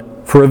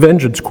on for a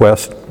vengeance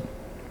quest.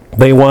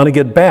 They want to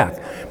get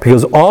back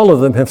because all of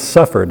them have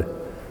suffered.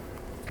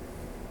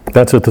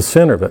 That's at the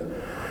center of it.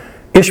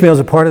 Ishmael's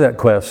a part of that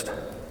quest.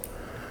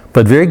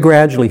 But very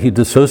gradually he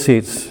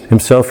dissociates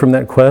himself from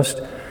that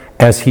quest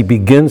as he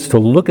begins to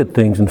look at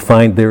things and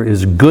find there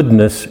is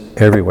goodness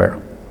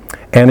everywhere.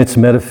 And it's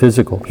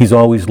metaphysical. He's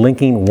always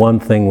linking one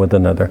thing with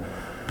another.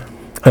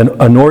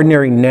 An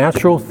ordinary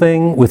natural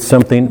thing with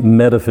something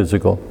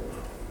metaphysical.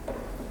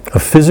 A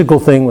physical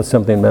thing with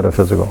something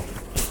metaphysical.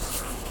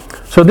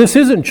 So this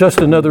isn't just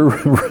another,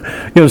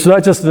 it's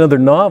not just another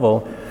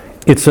novel.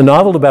 It's a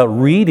novel about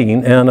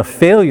reading and a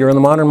failure in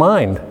the modern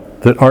mind.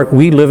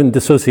 We live in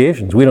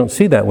dissociations. We don't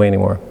see that way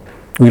anymore.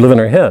 We live in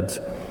our heads.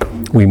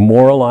 We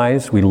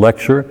moralize, we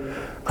lecture.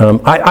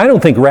 I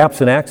don't think rap's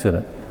an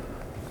accident.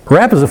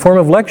 Rap is a form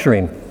of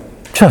lecturing.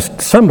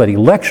 Just somebody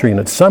lecturing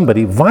at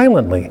somebody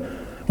violently.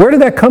 Where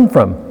did that come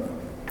from?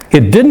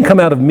 It didn't come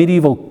out of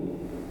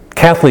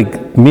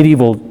Catholic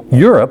medieval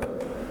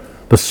Europe,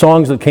 the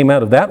songs that came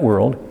out of that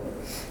world.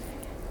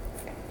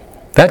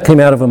 That came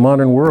out of a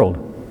modern world,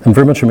 and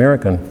very much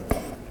American.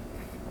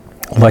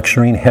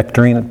 lecturing,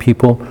 hectoring at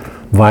people,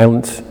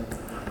 violence.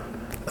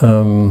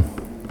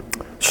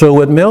 So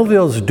what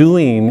Melville's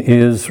doing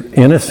is,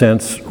 in a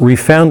sense,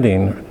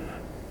 refounding,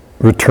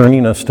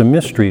 returning us to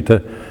mystery,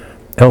 to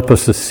help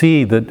us to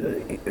see that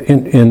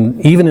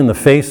even in the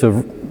face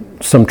of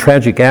some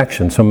tragic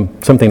action,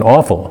 something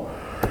awful,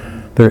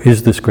 there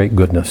is this great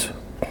goodness.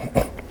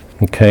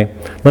 Okay,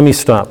 let me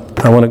stop.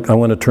 I want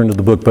to turn to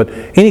the book. But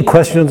any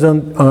questions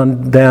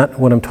on that?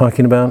 What I'm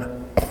talking about?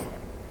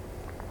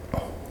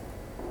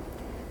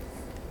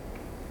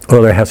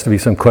 Oh, there has to be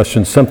some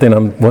questions. What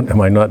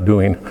am I not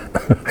doing?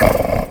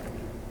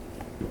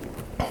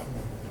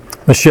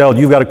 Michelle,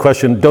 you've got a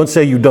question. Don't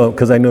say you don't,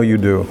 because I know you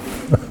do.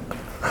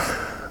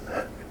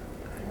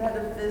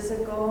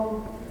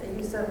 Metaphysical,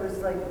 you said was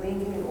like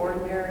linking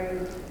ordinary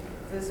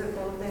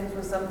physical things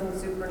with something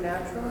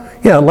supernatural?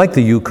 Yeah, like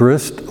the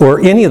Eucharist,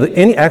 or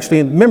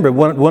actually, remember,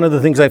 one of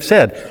the things I've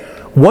said,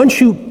 once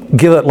you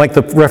give up, like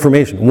the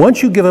Reformation,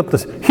 once you give up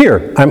this,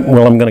 I'm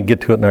going to get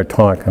to it in our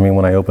talk,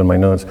 when I open my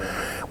notes.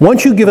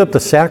 Once you give up the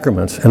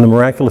sacraments and the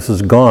miraculous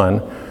is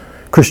gone,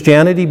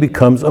 Christianity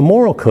becomes a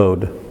moral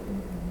code.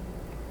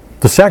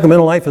 The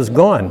sacramental life is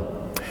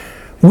gone.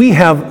 We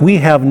have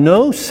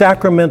no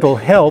sacramental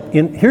help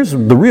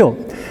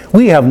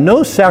we have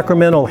no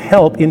sacramental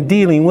help in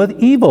dealing with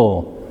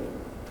evil.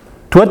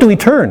 To what do we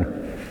turn?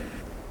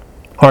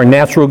 Our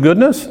natural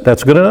goodness,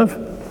 that's good enough?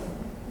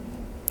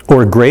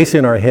 Or grace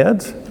in our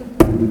heads?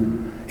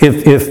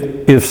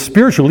 If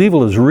spiritual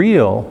evil is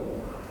real,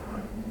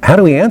 how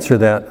do we answer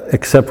that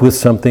except with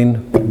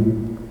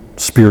something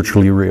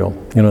spiritually real?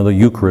 The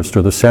Eucharist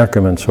or the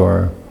sacraments,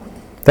 or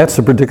that's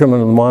the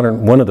predicament of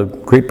one of the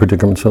great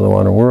predicaments of the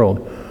modern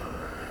world.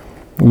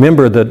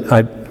 Remember that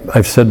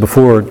I've said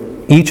before,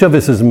 each of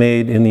us is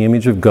made in the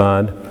image of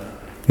God.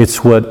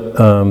 It's what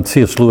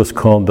C.S. Lewis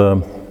called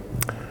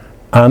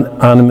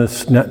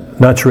animus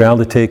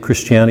naturalite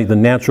Christianity, the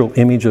natural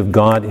image of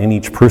God in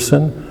each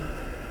person.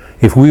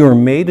 If we were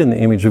made in the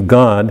image of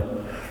God,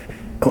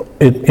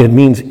 it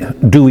means,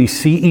 do we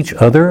see each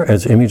other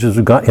as images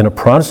of God? In a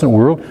Protestant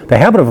world, the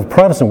habit of a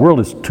Protestant world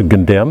is to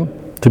condemn,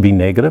 to be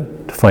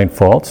negative, to find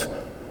faults,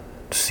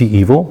 to see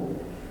evil.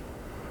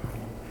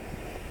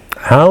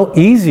 How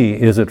easy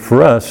is it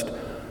for us,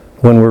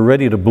 when we're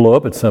ready to blow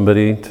up at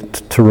somebody,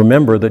 to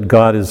remember that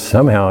God is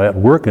somehow at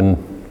work and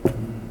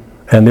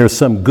there's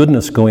some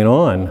goodness going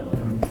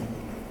on?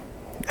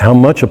 How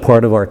much a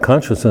part of our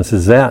consciousness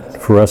is that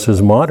for us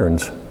as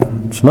moderns?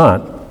 It's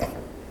not.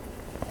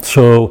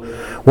 So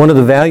one of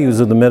the values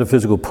of the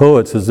metaphysical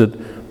poets is that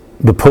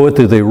the poet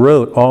that they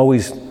wrote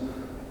always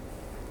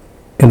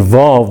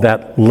involved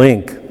that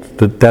link,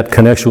 that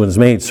connection was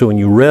made. So when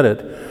you read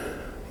it,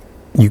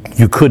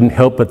 you couldn't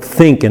help but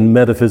think in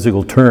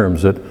metaphysical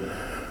terms. That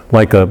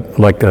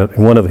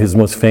one of his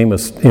most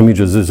famous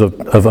images is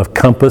of a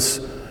compass,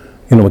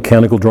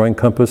 mechanical drawing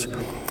compass,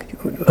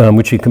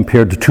 which he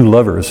compared to two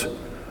lovers.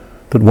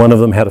 That one of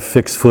them had a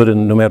fixed foot,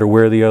 and no matter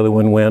where the other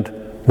one went,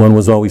 one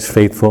was always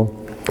faithful.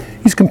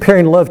 He's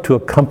comparing love to a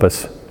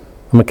compass,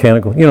 a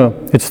mechanical.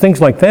 It's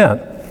things like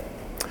that.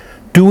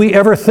 Do we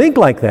ever think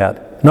like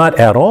that? Not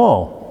at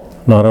all.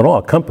 Not at all.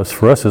 A compass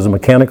for us is a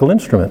mechanical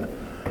instrument.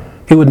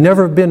 It would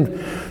never have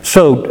been.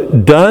 So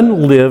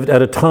Donne lived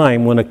at a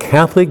time when a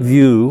Catholic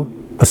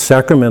view, a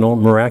sacramental,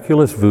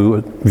 miraculous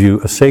view,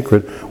 a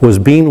sacred, was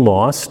being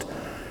lost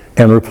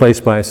and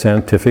replaced by a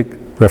scientific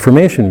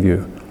Reformation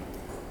view.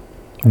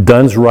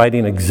 Donne's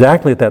writing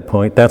exactly at that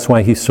point. That's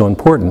why he's so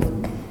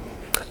important.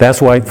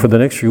 That's why for the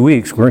next few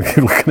weeks we're going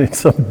to be looking at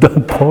some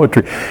Donne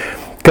poetry.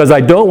 Because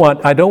I don't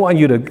want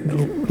you to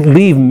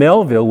leave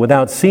Melville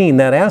without seeing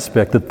that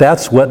aspect,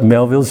 that's what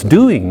Melville's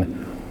doing.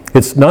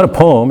 It's not a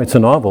poem, it's a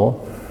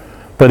novel,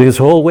 but his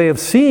whole way of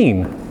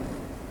seeing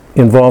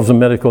involves a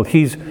medical.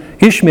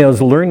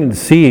 Ishmael's learning to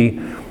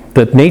see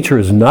that nature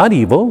is not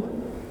evil,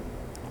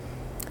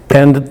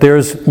 and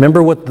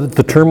remember what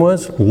the term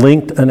was?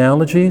 Linked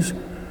analogies?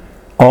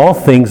 All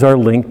things are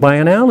linked by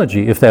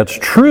analogy. If that's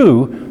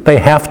true, they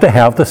have to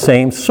have the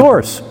same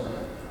source.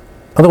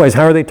 Otherwise,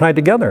 how are they tied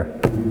together?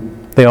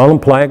 They all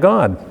imply a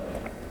God.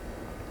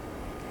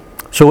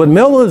 So what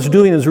Melville is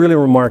doing is really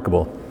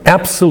remarkable.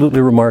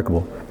 Absolutely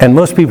remarkable. And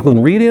most people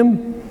can read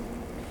him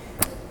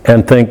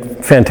and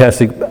think,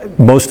 fantastic.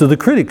 Most of the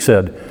critics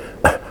said,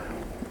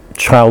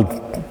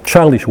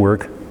 childish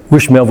work.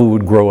 Wish Melville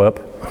would grow up.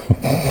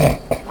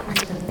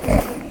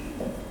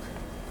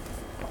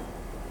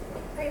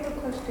 I have a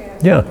question.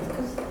 Yeah.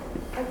 Because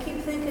I keep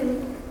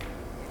thinking,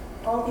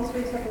 all these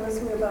weeks I've been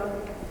listening about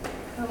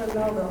Herman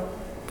Melville.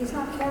 He's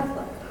not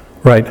Catholic.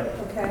 Right.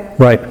 Okay?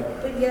 Right.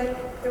 But yet,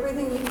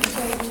 everything you're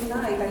saying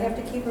tonight, I have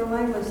to keep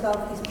reminding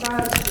myself he's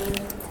Protestant,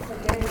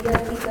 and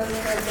yet he does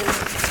have this,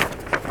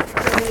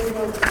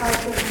 tie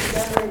things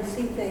together and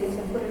see things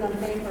and put it on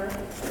paper,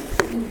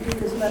 and do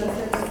this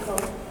metaphysical.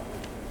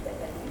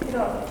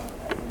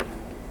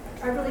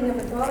 I really never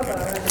thought about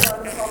it. I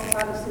thought all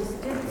Protestants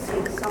did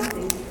see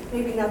something,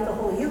 maybe not the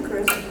whole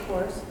Eucharist, of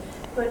course,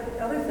 but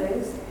other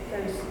things,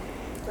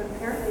 but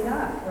apparently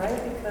not,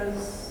 right?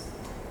 Because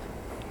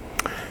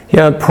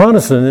Yeah,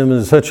 Protestantism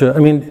is such a,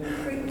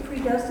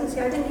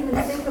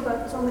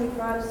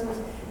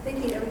 Protestants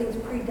thinking everything's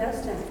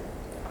predestined.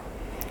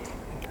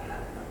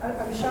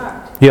 I'm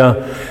shocked.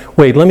 Yeah.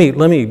 Wait, let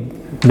me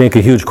make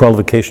a huge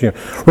qualification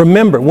here.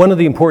 Remember, one of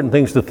the important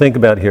things to think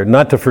about here,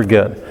 not to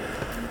forget,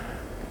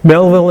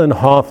 Melville and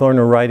Hawthorne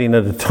are writing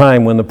at a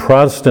time when the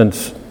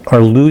Protestants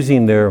are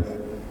losing their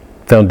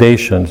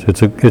foundations.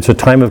 It's a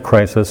time of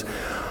crisis.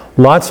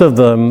 Lots of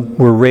them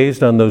were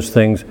raised on those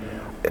things.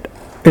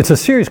 It's a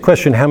serious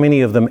question how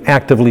many of them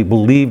actively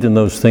believed in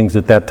those things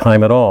at that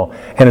time at all.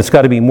 And it's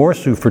got to be more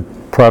so for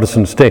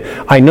Protestants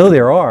today. I know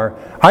there are.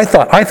 I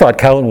thought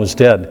Calvin was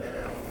dead.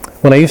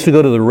 When I used to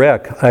go to the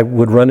Rec, I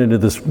would run into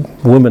this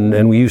woman,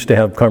 and we used to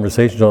have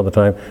conversations all the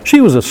time. She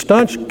was a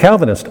staunch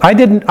Calvinist. I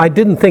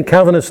didn't think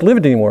Calvinists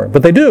lived anymore,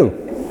 but they do.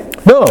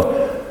 No,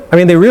 I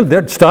mean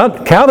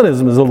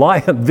Calvinism is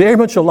alive, very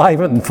much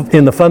alive in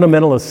the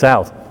fundamentalist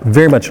South,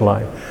 very much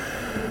alive.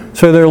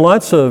 So there are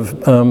lots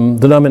of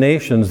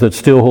denominations that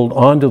still hold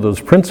on to those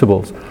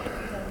principles,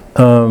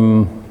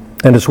 and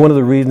it's one of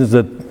the reasons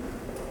that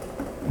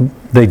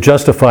they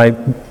justify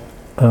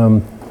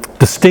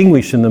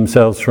distinguishing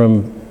themselves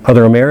from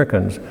other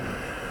Americans.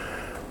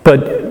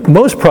 But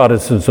most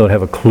Protestants don't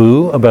have a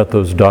clue about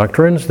those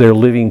doctrines. They're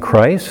living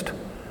Christ,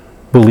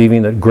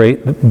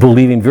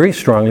 believing very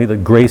strongly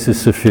that grace is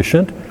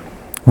sufficient.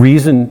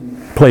 Reason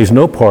plays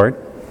no part.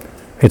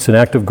 It's an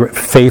act of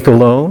faith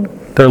alone.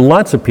 There are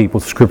lots of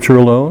people, Scripture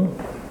alone,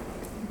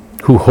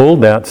 who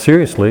hold that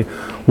seriously.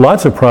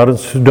 Lots of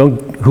Protestants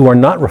who are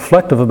not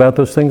reflective about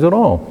those things at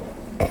all.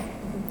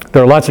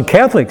 There are lots of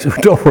Catholics who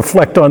don't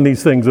reflect on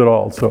these things at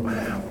all. So.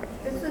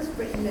 This was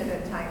written at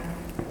a time,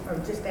 or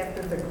just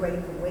after the Great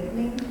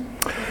Awakening.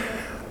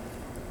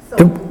 So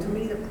to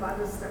me, the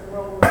Protestant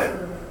world was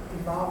sort of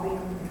evolving,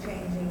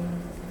 changing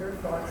their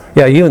thoughts.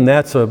 Yeah, even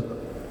that's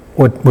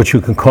what you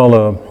can call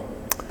a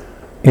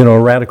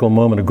radical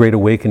moment, a Great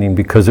Awakening,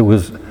 because it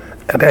was.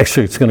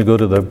 Actually, it's going to go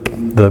to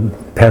the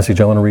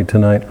passage I want to read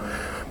tonight.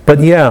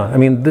 But yeah, I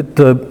mean,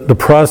 the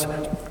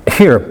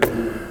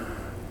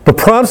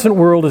Protestant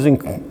world is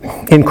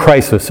in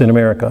crisis in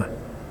America.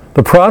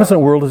 The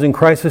Protestant world is in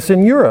crisis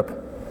in Europe.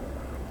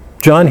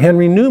 John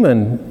Henry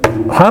Newman,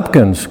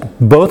 Hopkins,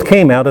 both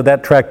came out of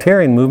that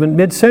Tractarian movement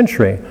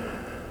mid-century.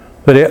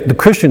 But the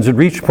Christians had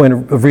reached a point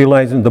of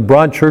realizing the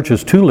broad church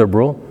is too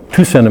liberal,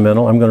 too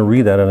sentimental, I'm going to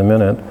read that in a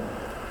minute,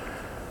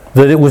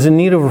 that it was in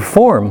need of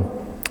reform.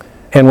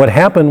 And what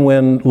happened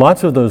when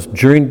lots of those,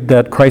 during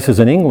that crisis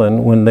in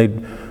England, when they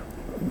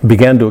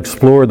began to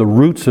explore the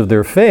roots of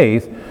their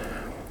faith,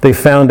 they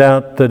found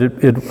out that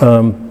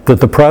that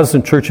the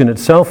Protestant church in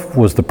itself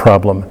was the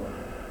problem.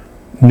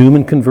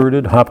 Newman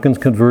converted, Hopkins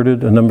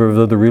converted, a number of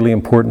other really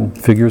important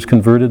figures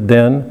converted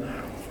then,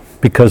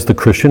 because the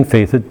Christian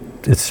faith had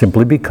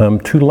simply become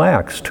too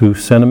lax, too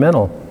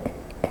sentimental.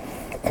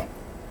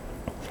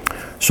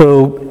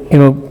 So,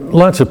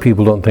 lots of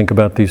people don't think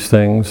about these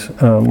things.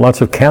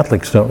 Lots of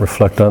Catholics don't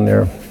reflect on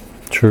their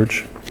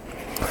church.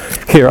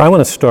 Here, I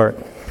want to start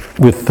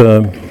with,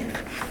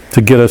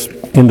 to get us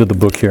into the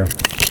book here.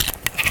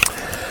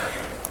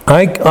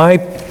 I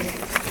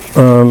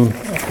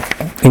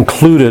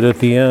included at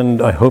the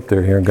end, I hope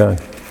they're here,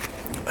 God.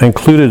 I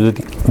included at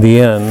the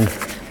end,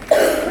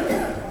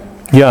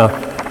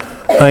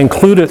 I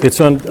included,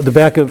 it's on the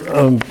back of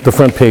the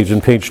front page,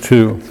 on page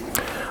 2.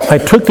 I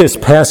took this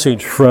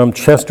passage from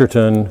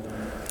Chesterton.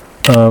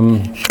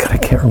 I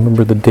can't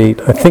remember the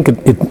date. I think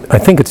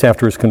it's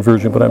after his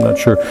conversion, but I'm not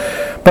sure.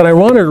 But I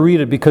wanted to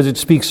read it because it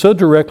speaks so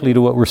directly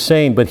to what we're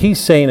saying. But he's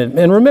saying it,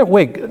 and remember,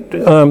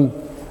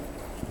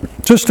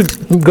 just to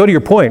go to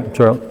your point,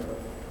 Cheryl,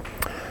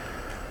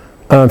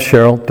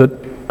 that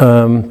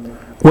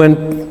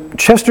when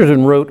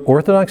Chesterton wrote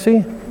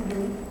Orthodoxy,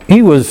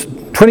 he was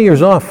 20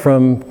 years off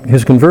from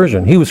his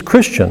conversion. He was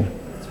Christian.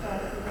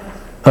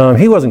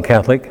 He wasn't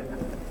Catholic.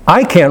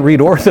 I can't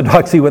read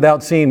Orthodoxy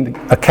without seeing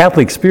a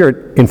Catholic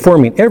spirit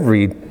informing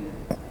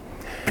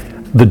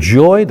the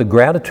joy, the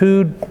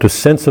gratitude, the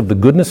sense of the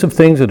goodness of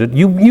things.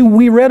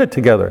 We read it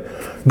together.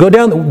 Go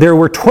down, there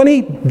were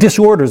 20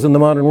 disorders in the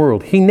modern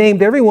world. He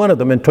named every one of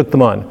them and took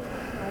them on.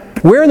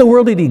 Where in the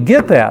world did he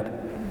get that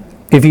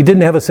if he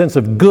didn't have a sense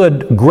of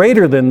good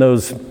greater than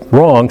those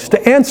wrongs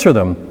to answer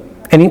them?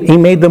 And he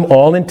made them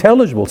all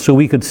intelligible so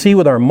we could see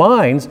with our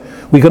minds,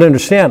 we could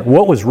understand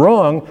what was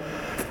wrong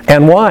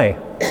and why.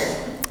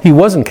 He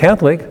wasn't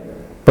Catholic,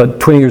 but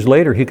 20 years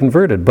later he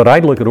converted. But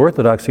I'd look at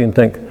Orthodoxy and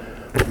think,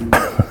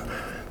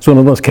 it's one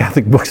of the most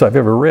Catholic books I've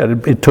ever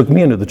read. It took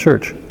me into the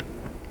church.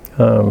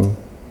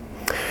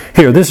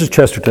 Here, this is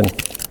Chesterton.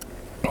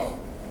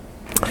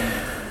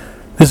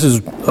 This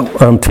is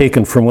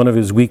taken from one of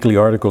his weekly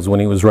articles when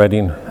he was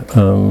writing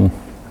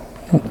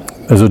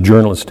as a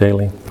journalist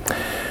daily.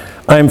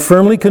 I am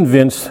firmly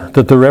convinced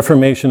that the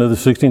Reformation of the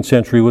 16th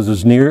century was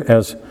as near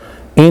as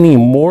any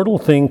mortal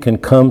thing can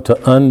come to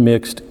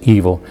unmixed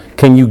evil.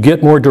 Can you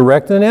get more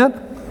direct than that?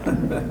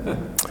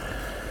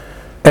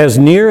 as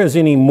near as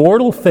any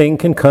mortal thing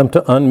can come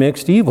to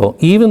unmixed evil.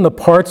 Even the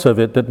parts of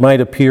it that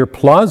might appear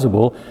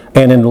plausible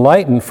and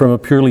enlightened from a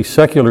purely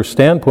secular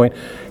standpoint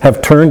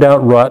have turned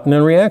out rotten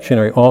and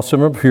reactionary, also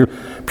from a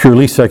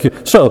purely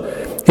secular. So,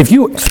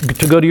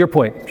 to go to your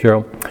point,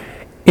 Cheryl,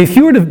 if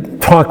you were to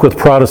talk with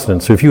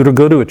Protestants, or if you were to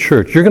go to a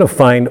church, you're going to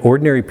find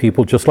ordinary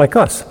people just like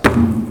us.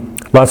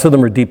 Lots of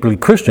them are deeply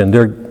Christian.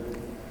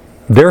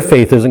 Their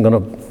faith isn't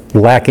going to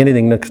lack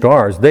anything next to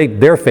ours.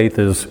 Their faith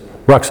is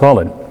rock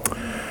solid.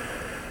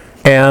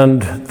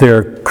 And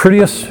they're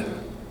courteous,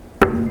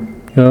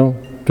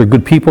 they're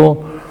good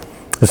people.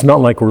 It's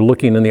not like we're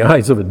looking in the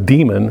eyes of a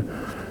demon.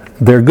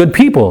 They're good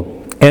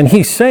people. And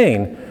he's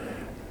saying,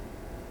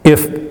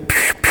 if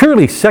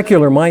purely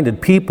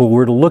secular-minded people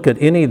were to look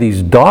at any of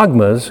these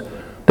dogmas,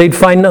 they'd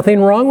find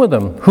nothing wrong with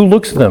them. Who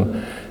looks at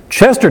them?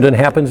 Chesterton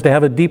happens to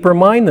have a deeper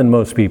mind than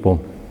most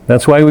people.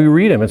 That's why we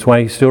read him. It's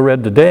why he's still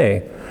read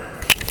today.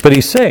 But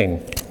he's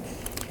saying,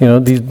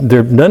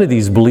 none of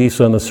these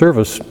beliefs on the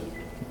surface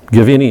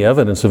give any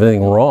evidence of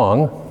anything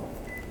wrong.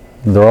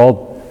 They're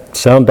all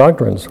sound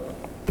doctrines.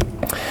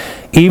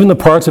 Even the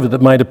parts of it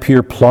that might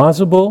appear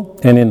plausible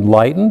and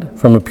enlightened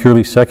from a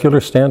purely secular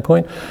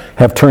standpoint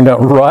have turned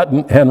out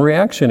rotten and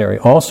reactionary,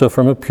 also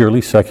from a purely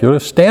secular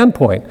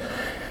standpoint.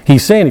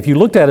 He's saying if you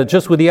looked at it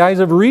just with the eyes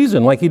of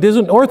reason, like he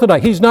isn't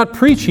orthodox, he's not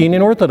preaching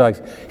in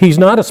orthodox, he's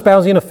not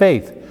espousing a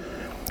faith.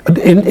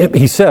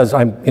 He says,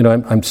 I'm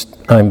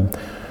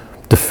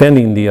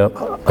defending the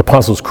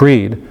Apostles'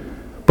 Creed,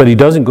 but he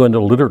doesn't go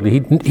into literally.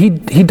 He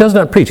does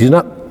not preach. He's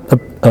not.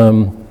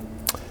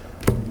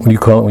 What do you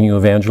call it when you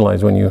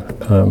evangelize? When you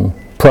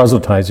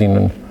proselytizing,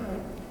 and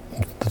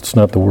that's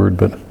not the word,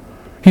 but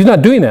he's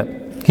not doing that.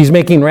 He's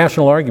making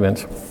rational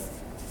arguments.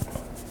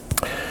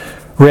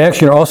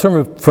 Reaction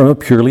also from a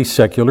purely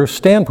secular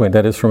standpoint.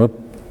 That is, from a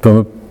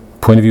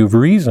point of view of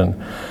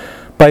reason.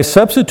 By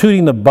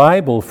substituting the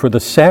Bible for the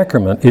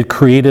sacrament, it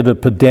created a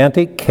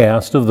pedantic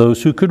caste of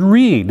those who could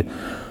read,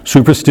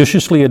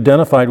 superstitiously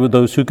identified with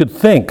those who could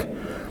think.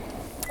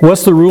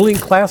 What's the ruling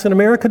class in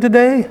America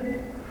today?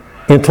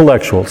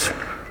 Intellectuals,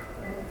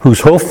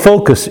 whose whole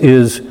focus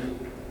is,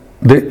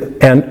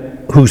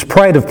 and whose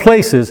pride of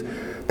place is,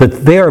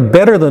 that they are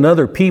better than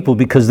other people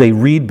because they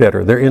read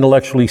better, they're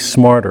intellectually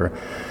smarter.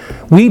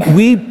 We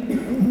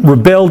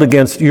rebelled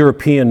against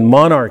European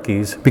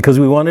monarchies because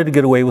we wanted to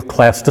get away with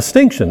class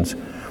distinctions.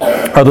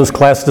 Are those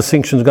class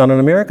distinctions gone in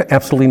America?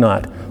 Absolutely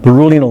not. The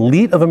ruling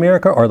elite of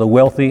America are the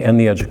wealthy and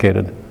the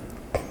educated.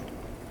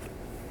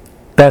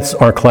 That's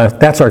our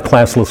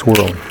classless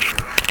world.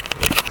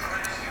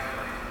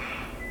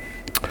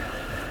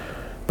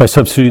 By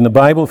substituting the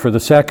Bible for the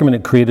sacrament,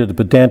 it created a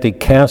pedantic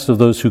caste of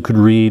those who could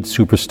read,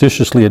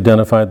 superstitiously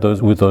identified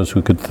with those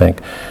who could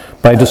think.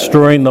 By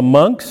destroying the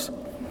monks,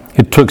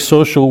 it took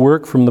social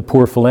work from the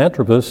poor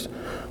philanthropists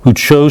who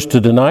chose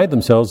to deny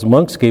themselves.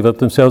 Monks gave up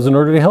themselves in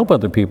order to help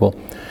other people,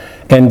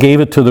 and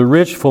gave it to the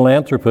rich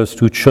philanthropists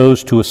who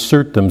chose to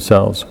assert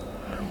themselves,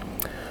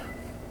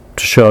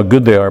 to show how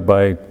good they are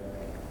by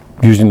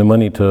using the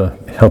money to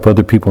help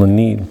other people in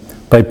need.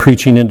 By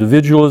preaching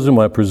individualism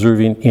while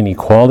preserving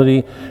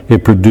inequality,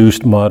 it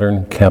produced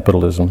modern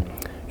capitalism.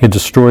 It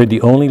destroyed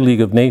the only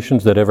League of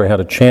Nations that ever had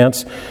a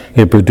chance.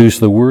 It produced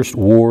the worst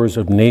wars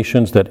of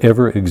nations that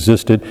ever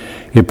existed.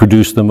 It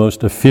produced the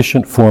most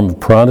efficient form of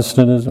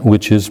Protestantism,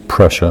 which is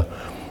Prussia.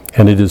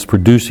 And it is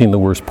producing the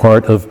worst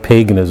part of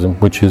paganism,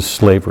 which is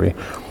slavery.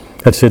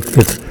 That's it.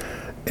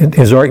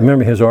 His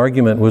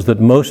argument was that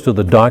most of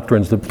the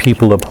doctrines that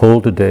people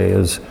uphold today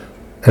as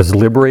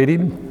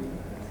liberating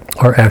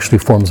are actually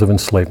forms of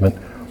enslavement.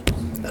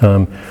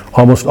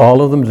 Almost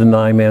all of them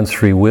deny man's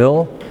free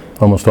will.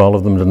 Almost all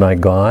of them deny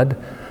God.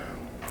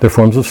 They're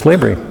forms of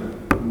slavery.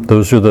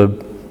 Those are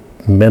the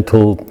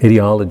mental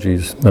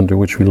ideologies under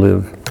which we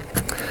live.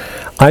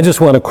 I just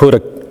want to quote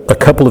a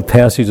couple of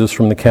passages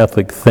from the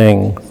Catholic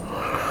Thing.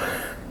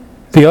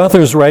 The author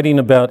is writing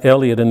about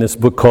Eliot in this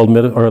book called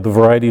The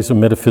Varieties of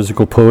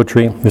Metaphysical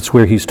Poetry. It's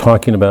where he's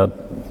talking about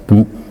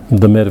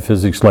the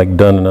metaphysics like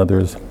Donne and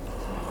others.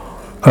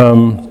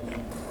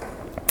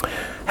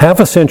 Half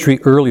a century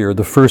earlier,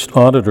 the first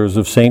auditors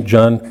of St.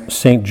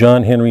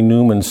 John Henry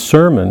Newman's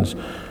sermons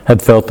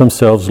had felt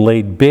themselves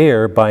laid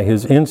bare by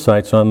his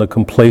insights on the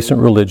complacent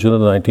religion of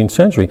the 19th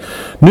century.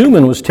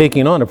 Newman was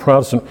taking on a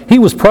Protestant. He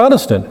was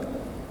Protestant,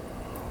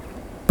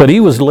 but he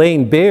was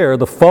laying bare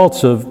the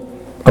faults of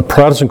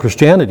Protestant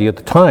Christianity at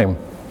the time.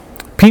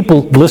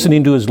 People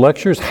listening to his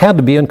lectures had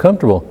to be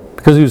uncomfortable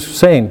because he was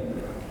saying,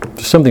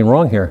 there's something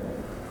wrong here.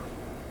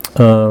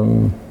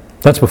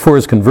 That's before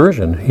his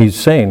conversion. He's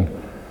saying,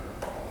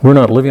 we're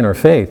not living our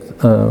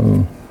faith.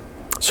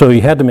 So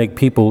he had to make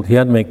people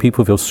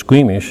feel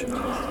squeamish.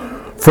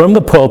 From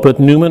the pulpit,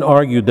 Newman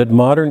argued that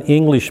modern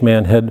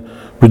Englishmen had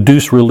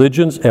reduced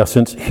religion's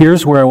essence.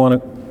 Here's where I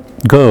want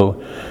to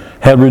go.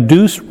 Had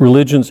reduced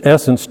religion's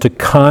essence to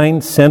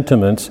kind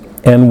sentiments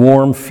and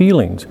warm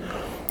feelings,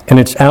 and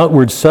its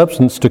outward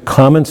substance to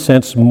common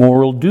sense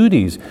moral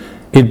duties.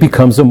 It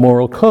becomes a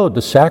moral code.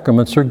 The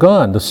sacraments are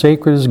gone. The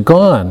sacred is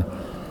gone.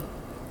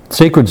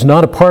 Sacred's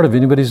not a part of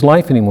anybody's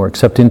life anymore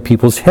except in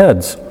people's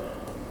heads.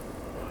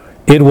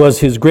 It was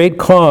his great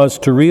cause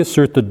to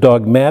reassert the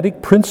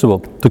dogmatic principle.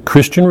 The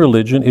Christian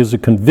religion is a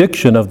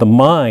conviction of the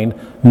mind,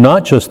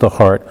 not just the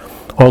heart,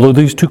 although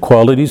these two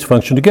qualities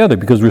function together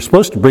because we're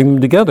supposed to bring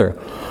them together.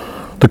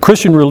 The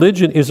Christian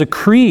religion is a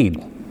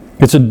creed.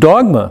 It's a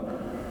dogma.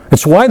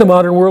 It's why the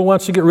modern world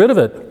wants to get rid of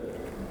it.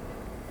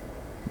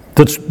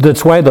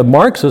 That's why the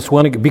Marxists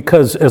want to,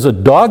 because as a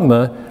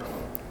dogma,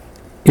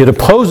 it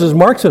opposes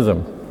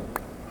Marxism.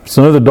 It's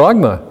another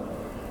dogma.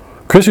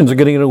 Christians are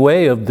getting in the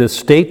way of this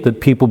state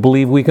that people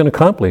believe we can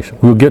accomplish.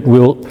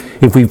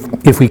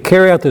 If we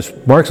carry out this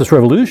Marxist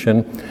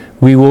revolution,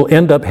 we will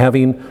end up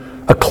having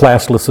a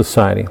classless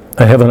society,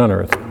 a heaven on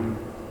earth.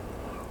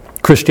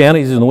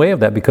 Christianity is in the way of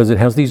that because it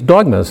has these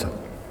dogmas.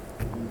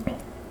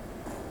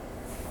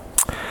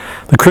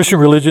 The Christian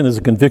religion is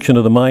a conviction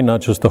of the mind,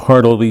 not just the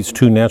heart. All these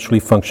two naturally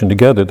function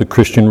together. The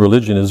Christian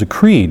religion is a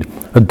creed,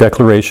 a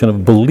declaration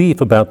of belief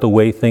about the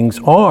way things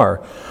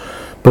are.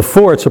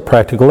 Before it's a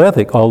practical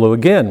ethic, although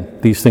again,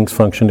 these things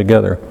function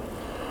together.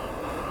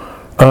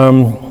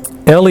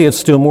 Eliot,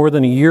 still more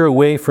than a year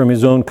away from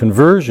his own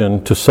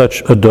conversion to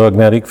such a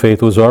dogmatic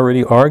faith, was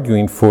already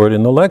arguing for it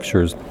in the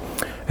lectures.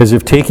 As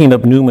if taking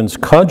up Newman's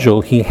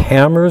cudgel, he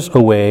hammers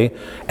away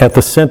at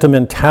the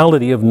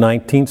sentimentality of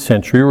 19th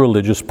century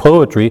religious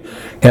poetry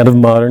and of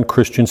modern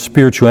Christian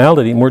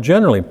spirituality more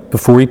generally,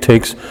 before he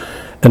takes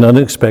an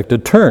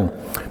unexpected turn.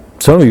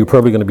 Some of you are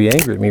probably going to be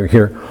angry at me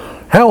here.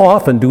 How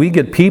often do we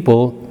get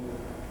people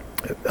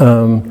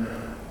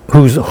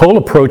whose whole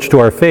approach to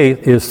our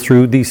faith is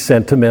through these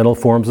sentimental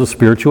forms of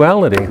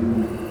spirituality?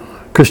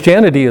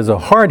 Christianity is a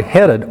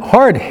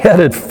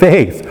hard-headed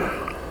faith.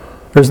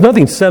 There's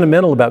nothing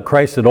sentimental about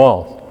Christ at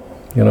all,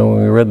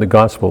 when we read the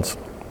Gospels.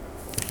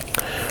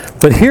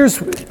 But here's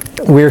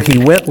where he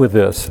went with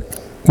this.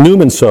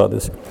 Newman saw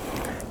this.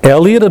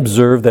 Eliot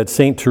observed that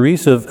St.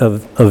 Teresa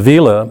of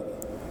Avila,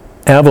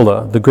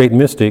 the great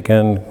mystic,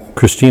 and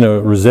Christina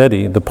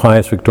Rossetti, the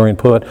pious Victorian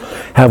poet,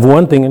 have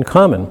one thing in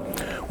common.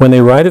 When they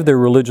write of their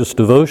religious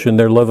devotion,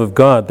 their love of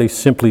God, they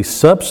simply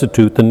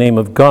substitute the name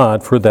of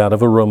God for that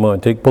of a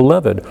romantic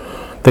beloved.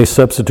 They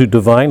substitute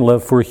divine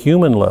love for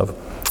human love,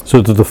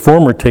 so that the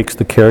former takes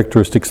the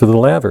characteristics of the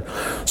latter.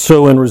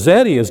 So when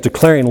Rossetti is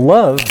declaring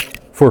love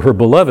for her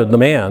beloved, the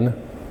man,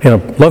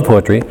 in love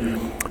poetry,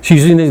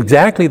 she's using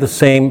exactly the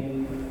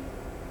same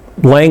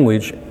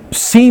language,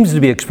 seems to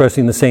be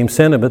expressing the same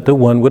sentiment that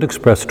one would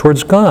express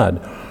towards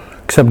God.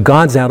 Except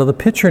God's out of the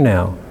picture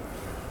now.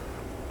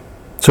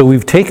 So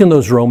we've taken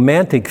those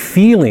romantic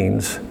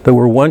feelings that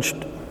were once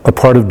a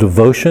part of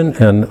devotion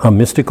and a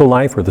mystical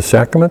life or the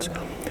sacraments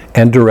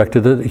and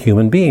directed it at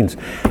human beings.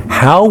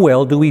 How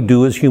well do we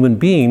do as human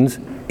beings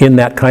in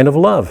that kind of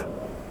love?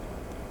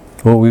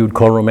 What we would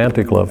call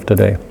romantic love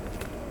today.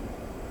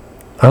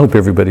 I hope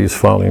everybody is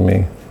following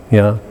me.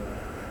 Yeah?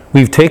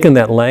 We've taken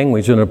that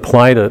language and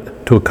applied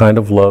it to a kind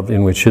of love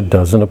in which it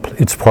doesn't,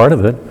 it's part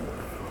of it.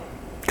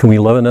 Can we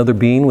love another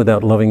being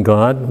without loving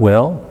God?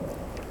 Well,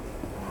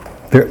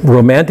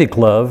 romantic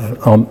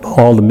love,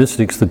 all the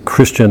mystics,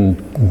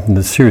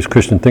 the serious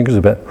Christian thinkers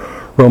about,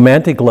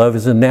 romantic love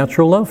is a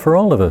natural love for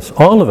all of us.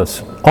 All of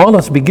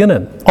us begin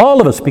in it. All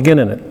of us begin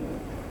in it.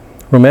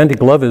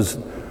 Romantic love is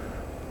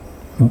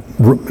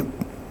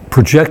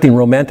projecting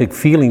romantic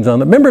feelings on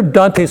them. Remember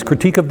Dante's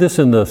critique of this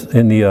in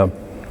the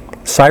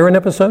Siren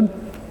episode?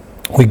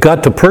 We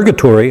got to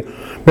purgatory.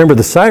 Remember,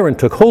 the siren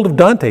took hold of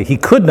Dante. He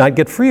could not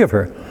get free of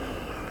her.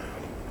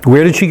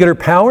 Where did she get her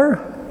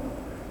power?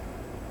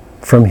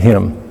 From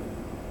him.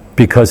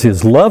 Because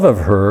his love of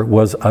her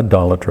was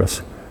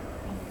idolatrous.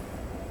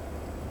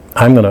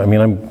 I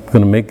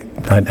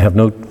have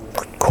no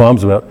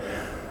qualms about.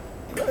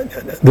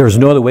 There's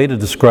no other way to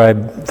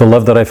describe the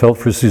love that I felt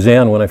for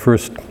Suzanne when I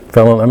first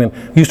fell in.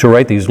 We used to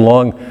write these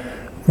long,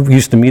 we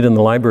used to meet in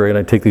the library and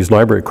I'd take these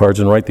library cards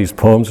and write these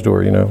poems to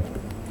her,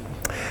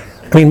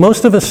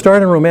 most of us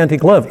start in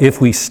romantic love.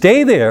 If we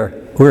stay there,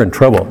 we're in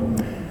trouble.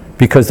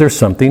 Because there's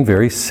something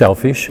very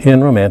selfish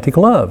in romantic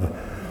love.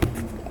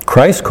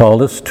 Christ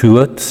called us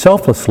to a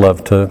selfless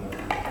love, to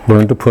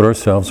learn to put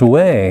ourselves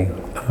away.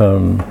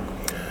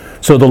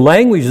 So the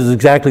language is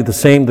exactly the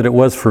same that it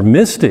was for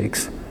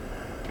mystics,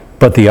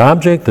 but the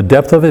object, the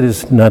depth of it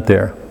is not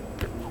there.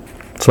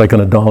 It's like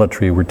an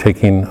idolatry. We're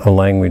taking a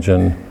language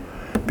and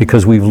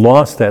because we've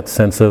lost that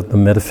sense of the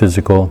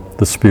metaphysical,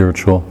 the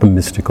spiritual, the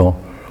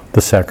mystical,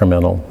 the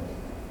sacramental.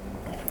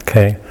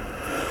 Okay?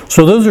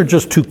 So those are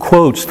just two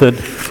quotes that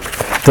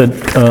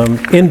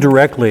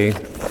indirectly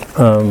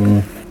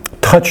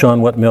touch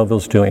on what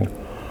Melville's doing.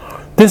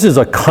 This is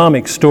a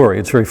comic story.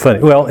 It's very funny.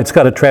 Well, it's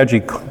got a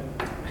tragic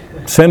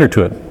center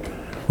to it.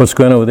 What's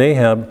going on with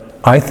Ahab,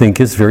 I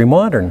think, is very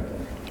modern.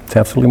 It's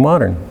absolutely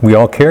modern. We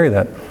all carry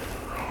that.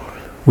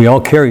 We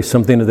all carry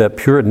something of that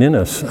Puritan in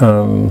us.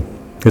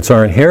 It's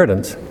our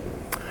inheritance.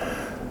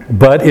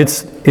 But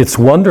it's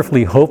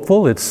wonderfully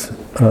hopeful. It's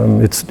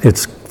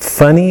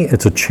funny.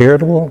 It's a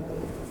charitable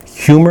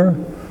humor.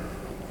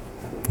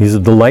 He's a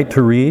delight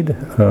to read.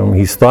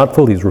 He's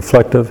thoughtful. He's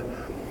reflective.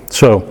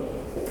 So,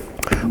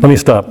 Let me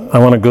stop. I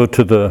want to go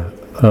to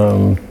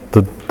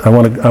I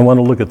want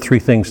to look at three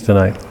things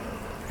tonight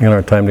in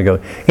our time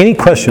together. Any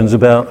questions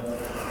about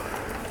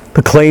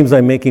the claims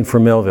I'm making for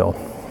Melville?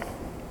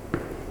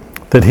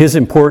 That his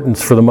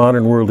importance for the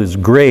modern world is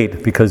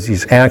great because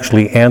he's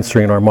actually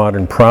answering our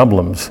modern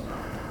problems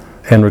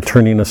and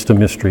returning us to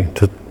mystery,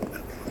 to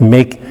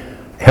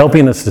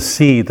helping us to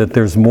see that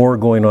there's more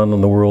going on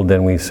in the world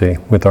than we see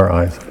with our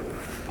eyes.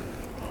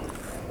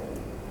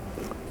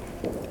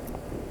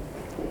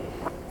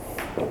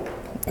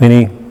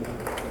 Any?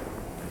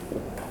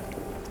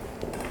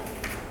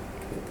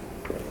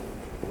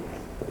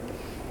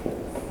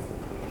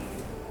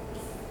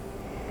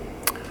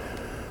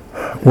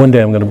 One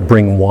day I'm going to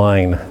bring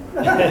wine.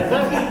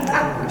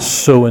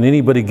 So when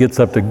anybody gets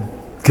up to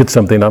get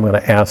something, I'm going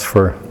to ask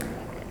for.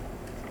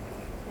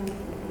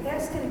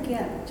 Ask it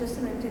again, just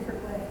in a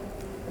different way.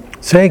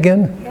 Say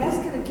again?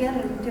 Ask it again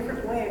in a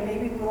different way, and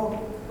maybe we'll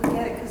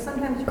get it, because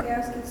sometimes you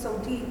ask it so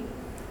deep,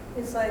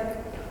 it's like,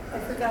 I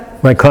forgot the...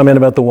 My comment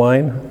about the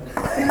wine?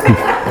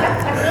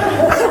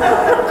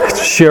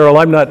 Cheryl,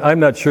 I'm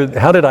not sure.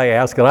 How did I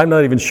ask it? I'm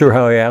not even sure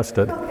how I asked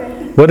it.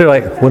 Okay. What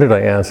did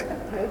I ask?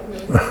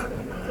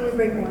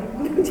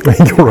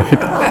 You're right. You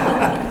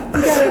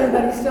got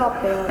everybody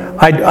stop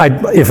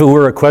there. If it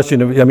were a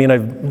question, I mean,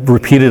 I've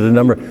repeated a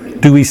number.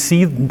 Do we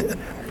see...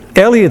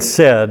 Eliot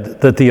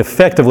said that the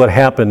effect of what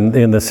happened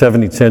in the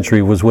 17th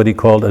century was what he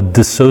called a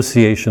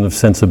dissociation of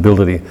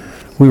sensibility.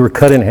 We were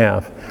cut in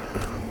half.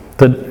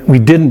 That we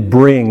didn't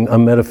bring a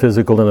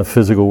metaphysical and a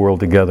physical world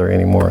together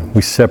anymore.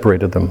 We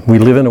separated them. We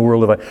live in a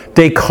world of...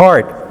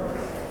 Descartes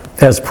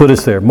has put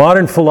us there.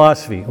 Modern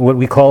philosophy, what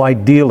we call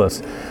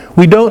idealists.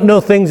 We don't know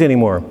things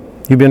anymore.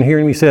 You've been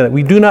hearing me say that.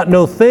 We do not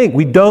know things.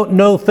 We don't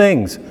know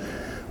things.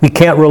 We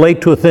can't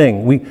relate to a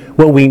thing.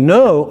 What we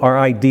know are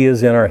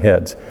ideas in our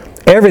heads.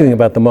 Everything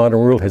about the modern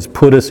world has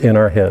put us in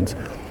our heads.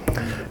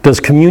 Does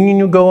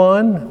communion go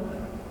on?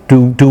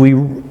 Do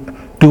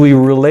we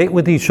relate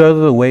with each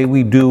other the way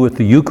we do with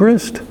the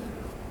Eucharist?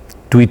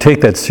 Do we take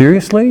that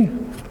seriously?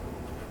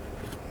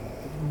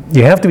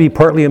 You have to be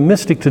partly a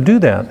mystic to do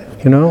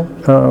that, you know?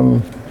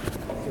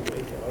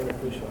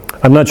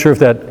 I'm not sure if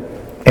that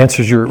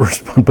answers your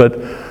response, but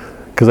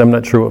because I'm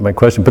not sure what my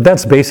question, but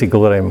that's basically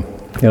what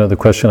the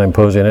question I'm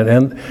posing,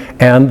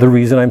 and the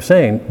reason I'm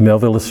saying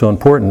Melville is so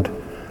important,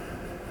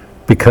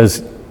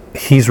 because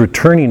he's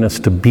returning us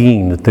to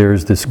being, that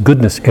there's this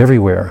goodness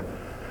everywhere.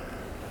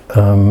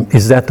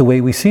 Is that the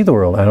way we see the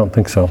world? I don't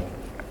think so.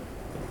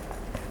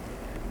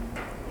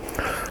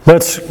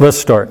 Let's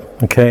start,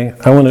 okay?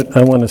 I want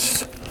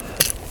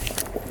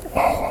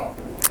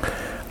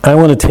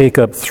to take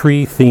up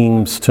three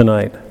themes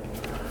tonight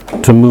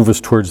to move us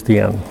towards the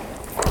end.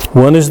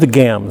 One is the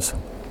GAMS,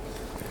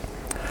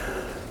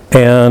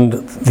 and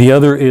the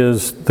other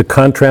is the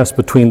contrast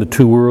between the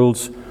two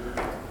worlds,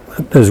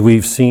 as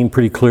we've seen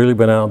pretty clearly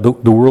by now, the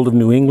world of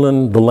New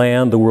England, the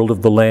land, the world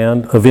of the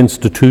land, of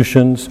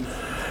institutions,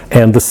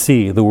 and the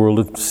sea, the world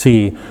of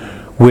sea,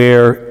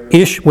 where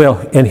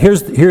and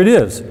here it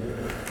is.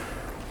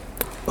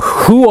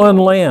 Who on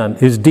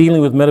land is dealing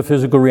with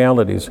metaphysical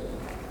realities?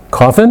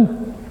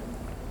 Coffin?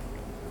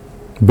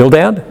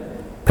 Bildad?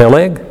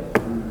 Peleg?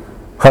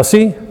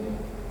 Hussey?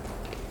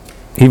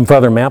 Even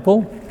Father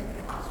Mapple?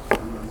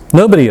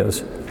 Nobody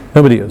is.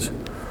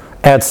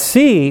 At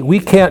sea, we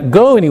can't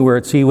go anywhere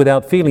at sea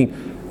without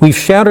feeling. We've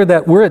shattered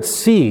that. We're at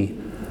sea.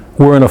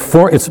 We're in a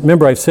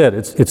remember I said,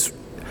 it's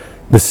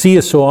the sea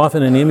is so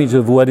often an image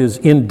of what is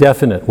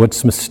indefinite,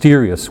 what's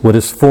mysterious, what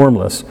is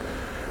formless.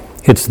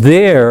 It's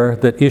there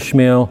that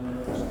Ishmael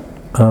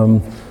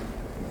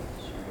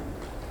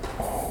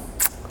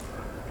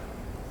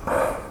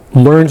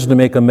learns to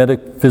make a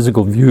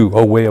metaphysical view,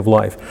 a way of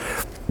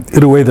life,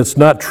 in a way that's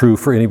not true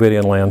for anybody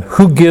on land.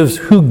 Who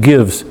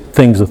gives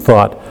things a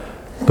thought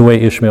the way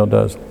Ishmael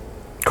does?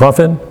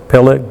 Coffin,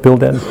 Peleg,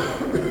 Bildad.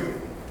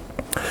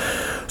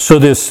 So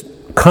this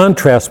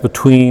contrast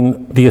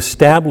between the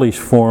established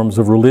forms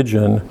of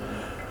religion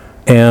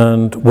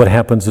and what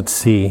happens at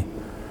sea,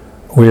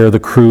 where the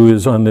crew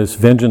is on this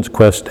vengeance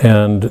quest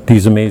and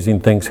these amazing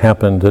things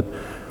happen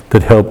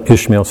that help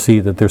Ishmael see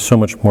that there's so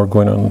much more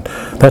going on.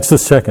 That's the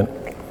second.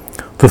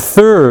 The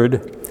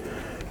third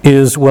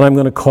is what I'm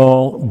going to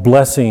call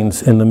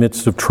blessings in the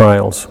midst of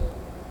trials.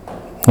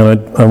 And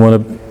I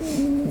want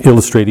to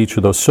illustrate each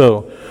of those.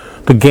 So,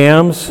 the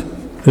GAMS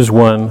is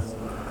one.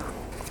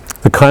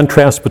 The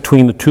contrast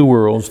between the two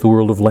worlds, the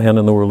world of land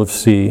and the world of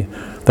sea,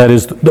 that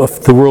is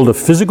the world of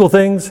physical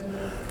things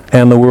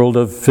and the world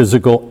of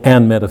physical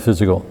and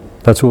metaphysical.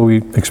 That's what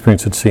we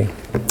experience at sea.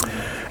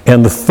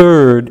 And the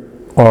third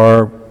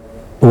are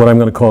what I'm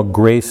going to call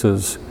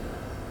graces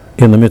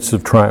in the midst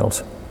of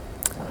trials.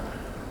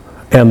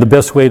 And the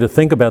best way to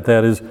think about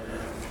that is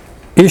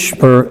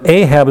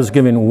Ahab is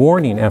giving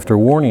warning after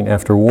warning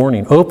after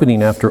warning,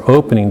 opening after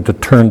opening to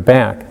turn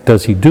back.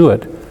 Does he do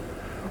it?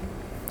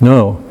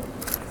 No.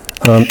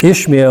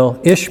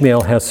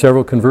 Ishmael has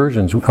several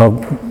conversions.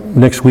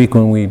 Next week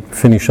when we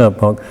finish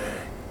up,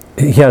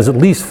 he has at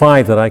least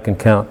 5 that I can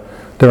count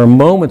There are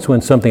moments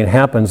when something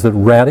happens that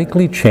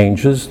radically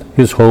changes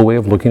his whole way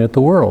of looking at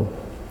the world.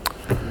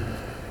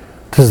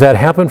 Does that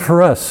happen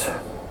for us?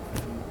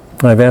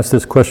 I've asked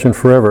this question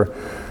forever.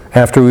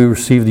 After we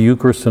receive the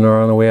Eucharist and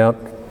are on the way out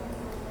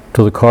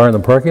to the car in the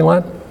parking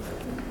lot,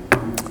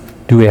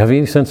 do we have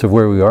any sense of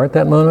where we are at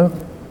that moment?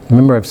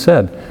 Remember, I've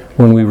said,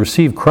 when we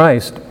receive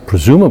Christ,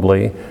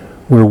 presumably,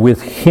 we're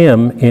with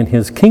Him in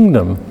His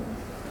kingdom.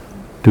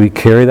 Do we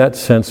carry that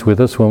sense with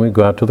us when we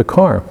go out to the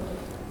car?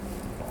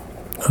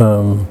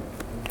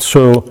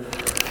 So,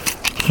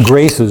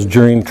 graces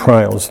during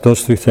trials,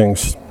 those three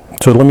things.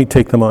 So let me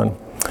take them on.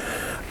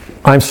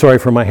 I'm sorry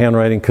for my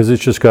handwriting because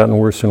it's just gotten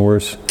worse and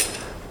worse.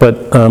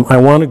 But I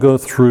want to go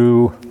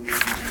through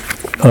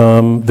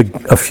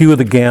a few of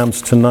the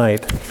GAMs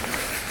tonight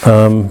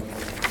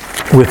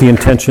with the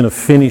intention of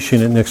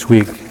finishing it next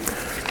week.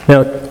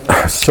 Now,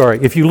 sorry,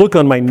 if you look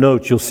on my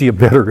notes, you'll see a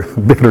better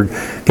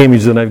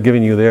image than I've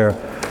given you there.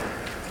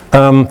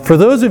 For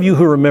those of you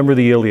who remember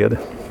the Iliad,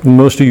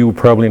 most of you will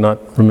probably not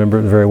remember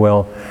it very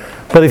well,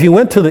 but if you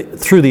went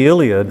through the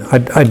Iliad,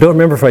 I don't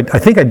remember if I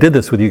think I did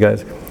this with you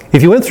guys.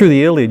 If you went through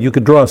the Iliad, you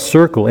could draw a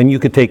circle and you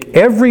could take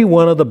every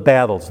one of the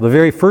battles. The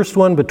very first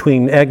one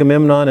between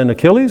Agamemnon and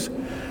Achilles,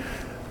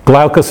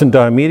 Glaucus and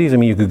Diomedes,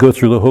 you could go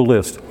through the whole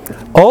list.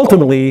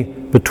 Ultimately,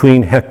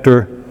 between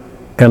Hector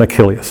and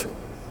Achilles,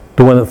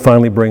 the one that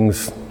finally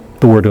brings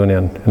the war to an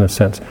end, in a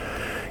sense.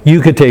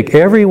 You could take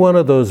every one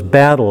of those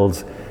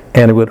battles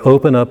and it would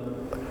open up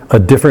a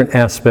different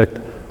aspect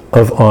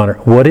of honor.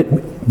 What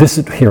is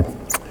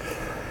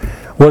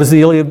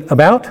the Iliad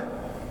about?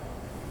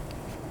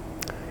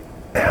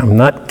 I'm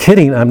not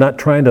kidding. I'm not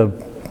trying to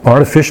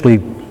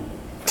artificially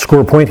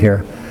score a point here.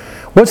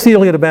 What's the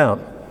Iliad about?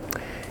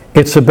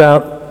 It's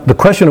about the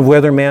question of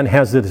whether man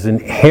has his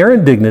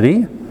inherent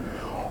dignity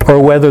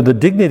or whether the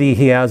dignity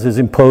he has is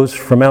imposed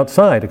from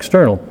outside,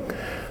 external.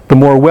 The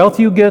more wealth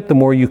you get, the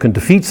more you can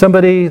defeat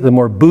somebody, the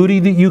more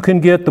booty that you can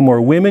get, the more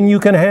women you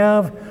can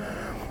have,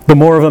 the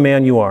more of a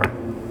man you are.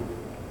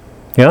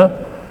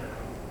 Yeah?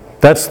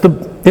 That's the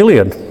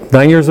Iliad.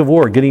 9 years of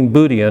war, getting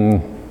booty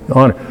and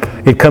honor.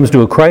 It comes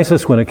to a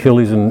crisis when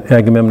Achilles and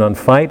Agamemnon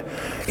fight.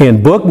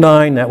 In Book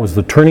 9, that was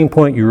the turning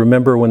point. You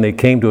remember when they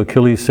came to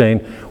Achilles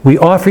saying, "We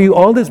offer you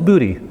all this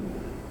booty.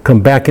 Come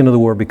back into the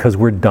war because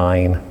we're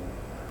dying."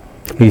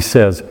 He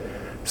says,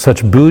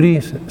 "Such booty,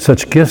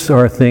 such gifts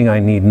are a thing I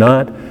need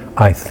not.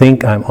 I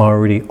think I'm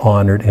already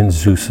honored in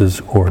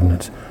Zeus's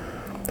ordinance."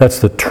 That's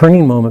the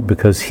turning moment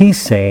because he's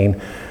saying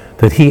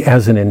that he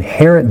has an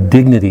inherent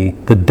dignity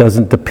that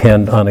doesn't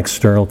depend on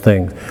external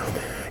things.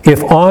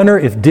 If honor,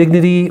 if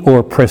dignity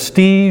or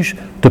prestige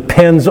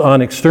depends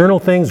on external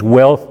things,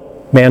 wealth,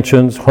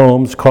 mansions,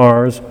 homes,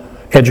 cars,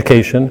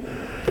 education,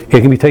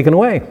 it can be taken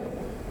away.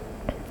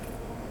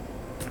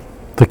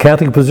 The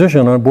Catholic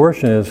position on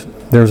abortion is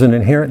there's an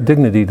inherent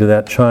dignity to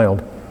that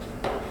child.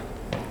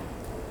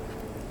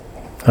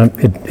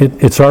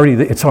 It's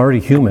already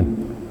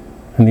human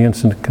in the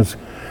instant because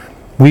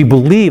we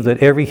believe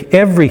that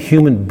every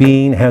human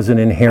being has an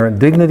inherent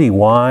dignity.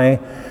 Why?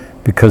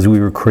 Because we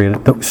were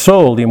created. The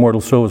soul, the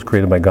immortal soul, was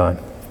created by God.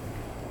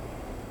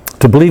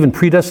 To believe in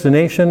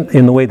predestination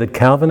in the way that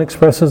Calvin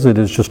expresses it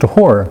is just a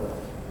horror.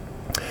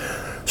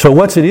 So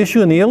what's at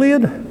issue in the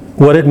Iliad?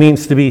 What it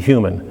means to be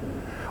human.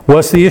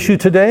 What's the issue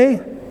today?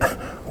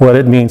 What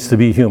it means to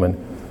be human.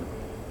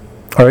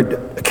 All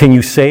right, can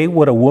you say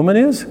what a woman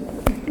is?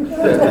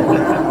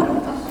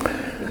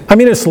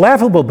 It's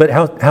laughable, but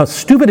how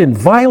stupid and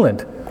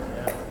violent.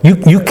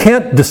 You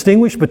can't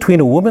distinguish between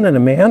a woman and a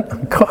man?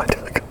 God.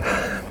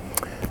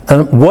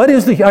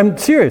 I'm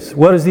serious,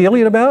 what is the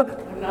Iliad about?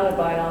 I'm not a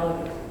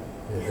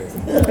biologist.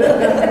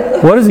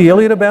 What is the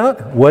Iliad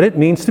about? What it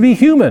means to be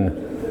human.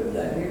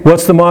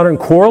 What's the modern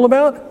quarrel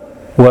about?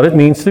 What it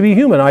means to be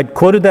human. I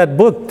quoted that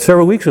book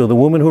several weeks ago, the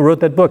woman who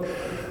wrote that book.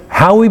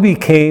 How we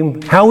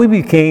became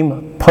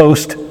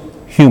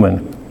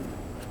post-human.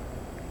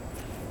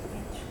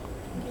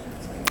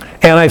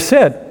 And I've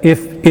said,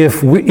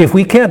 if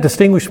we can't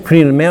distinguish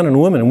between a man and a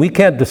woman, and we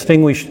can't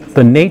distinguish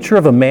the nature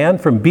of a man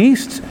from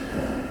beasts,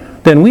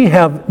 then we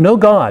have no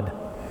God.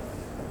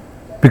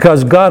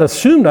 Because God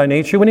assumed our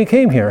nature when He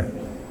came here.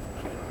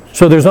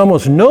 So there's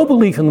almost no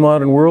belief in the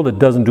modern world that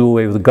doesn't do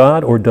away with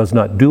God or does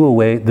not do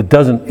away, that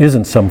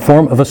isn't some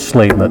form of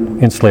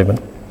enslavement.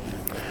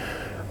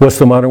 What's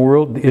the modern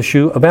world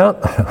issue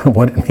about?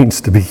 What it means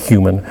to be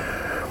human.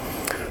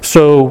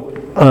 So,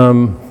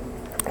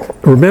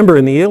 remember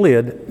in the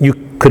Iliad, you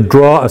could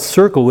draw a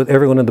circle with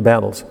every one of the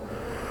battles.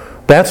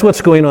 That's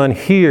what's going on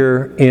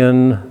here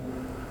in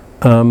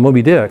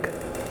Moby Dick.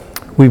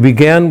 We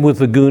began with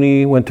the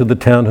Goonie, went to the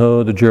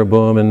Townho, the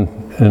Jeroboam,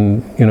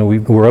 and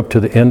we're up to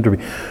the end.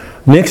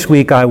 Next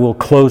week I will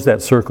close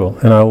that circle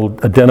and I will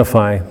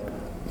identify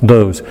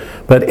those.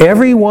 But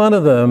every one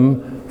of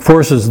them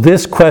forces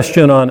this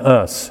question on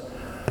us.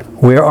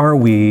 Where are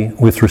we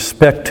with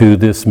respect to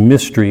this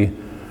mystery?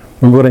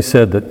 Remember what I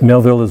said, that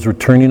Melville is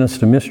returning us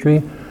to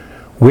mystery?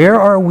 Where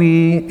are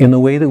we in the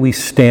way that we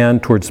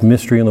stand towards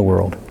mystery in the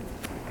world?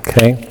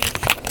 Okay?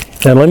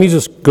 And let me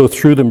just go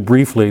through them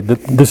briefly.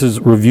 This is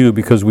review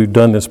because we've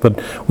done this,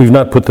 but we've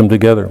not put them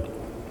together.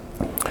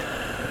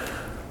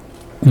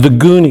 The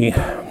Goonie.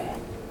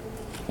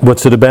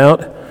 What's it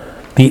about?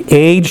 The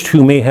aged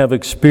who may have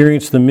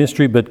experienced the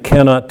mystery but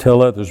cannot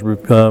tell others.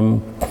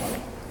 The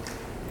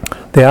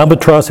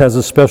albatross has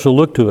a special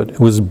look to it. It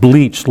was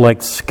bleached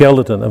like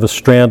skeleton of a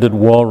stranded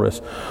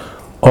walrus.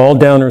 All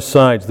down her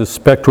sides, the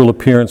spectral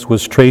appearance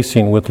was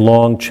tracing with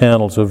long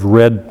channels of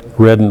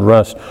reddened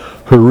rust,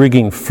 her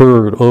rigging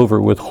furred over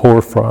with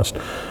hoarfrost.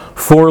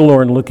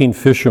 Forlorn-looking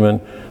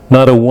fishermen,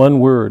 not a one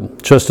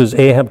word, just as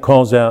Ahab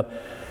calls out,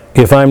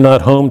 "If I'm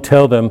not home,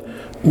 tell them,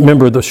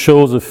 remember the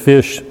shoals of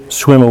fish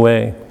swim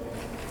away."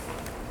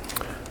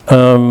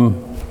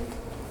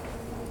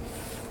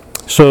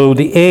 So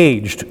the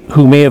aged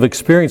who may have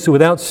experienced it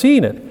without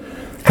seeing it.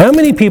 How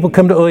many people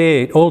come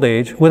to old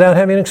age without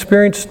having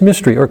experienced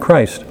mystery or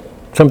Christ?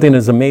 Something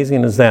as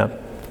amazing as that.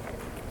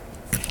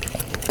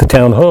 The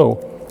town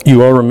ho.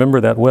 You all remember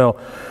that well.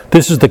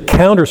 This is the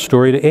counter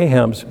story to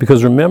Ahab's,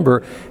 because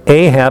remember,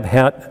 Ahab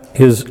had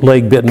his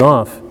leg bitten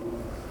off.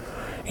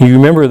 You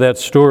remember that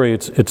story.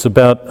 It's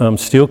about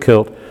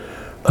Steelkilt,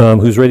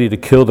 who's ready to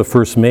kill the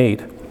first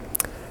mate.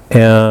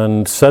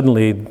 And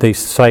suddenly they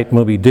sight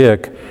Moby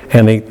Dick,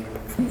 and they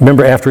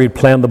remember after he'd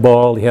planned the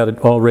ball, he had it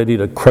all ready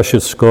to crush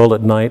his skull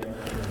at night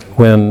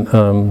when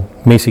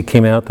Macy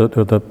came out,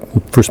 the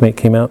first mate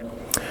came out.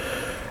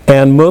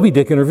 And Moby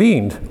Dick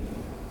intervened,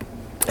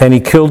 and he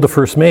killed the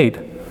first mate.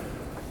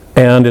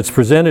 And it's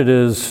presented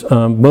as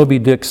Moby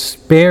Dick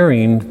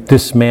sparing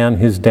this man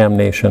his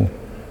damnation.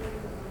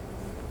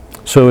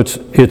 So it's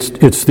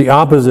the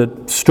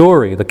opposite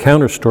story, the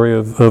counter story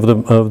of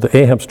the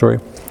Ahab story.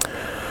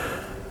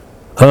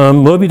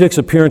 Moby Dick's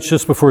appearance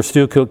just before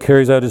Steelkilt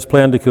carries out his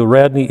plan to kill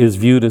Radney is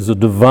viewed as a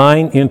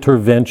divine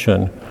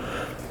intervention.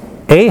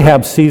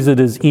 Ahab sees it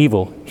as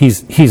evil.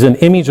 He's an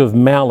image of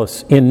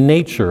malice in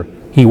nature.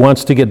 He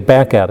wants to get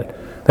back at it.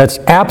 That's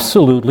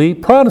absolutely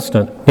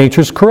Protestant.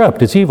 Nature's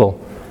corrupt. It's evil.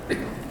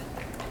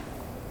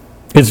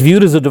 It's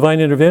viewed as a divine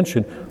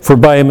intervention, for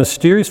by a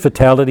mysterious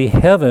fatality,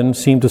 heaven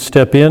seemed to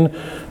step in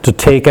to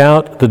take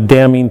out the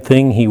damning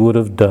thing he would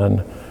have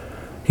done.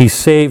 He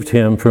saved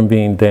him from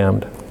being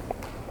damned.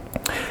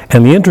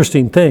 And the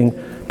interesting thing,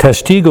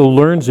 Testigo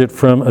learns it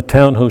from a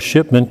town ho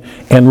shipment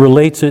and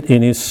relates it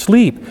in his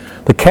sleep.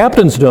 The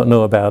captains don't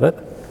know about it,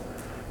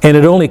 and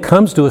it only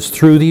comes to us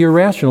through the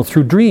irrational,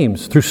 through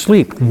dreams, through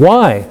sleep.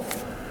 Why?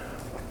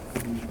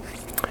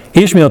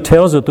 Ishmael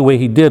tells it the way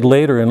he did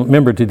later, and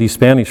remember, to these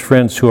Spanish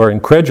friends who are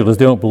incredulous,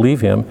 they don't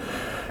believe him.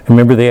 And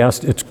remember, they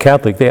asked, it's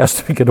Catholic, they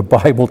asked him to get a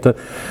Bible to...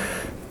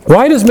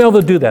 Why does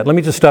Melville do that? Let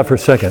me just stop for a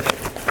second.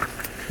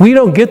 We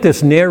don't get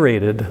this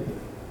narrated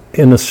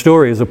in the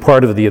story as a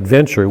part of the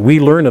adventure. We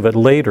learn of it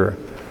later.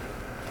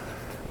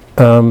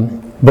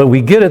 But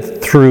we get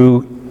it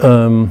through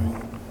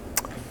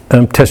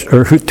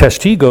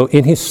Testigo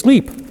in his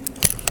sleep.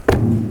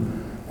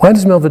 Why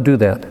does Melville do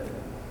that?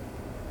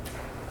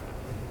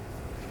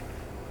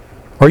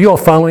 Are you all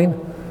following?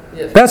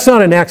 Yes. That's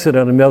not an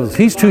accident on Melville.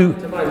 He's too...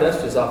 Divine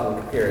messages often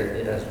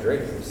appear as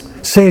dreams.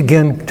 Say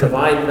again.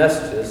 Divine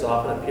messages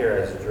often appear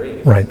as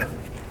dreams. Right.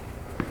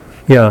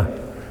 Yeah.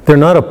 They're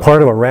not a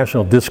part of a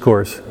rational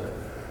discourse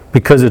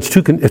because it's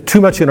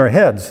too much in our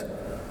heads,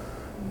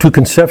 too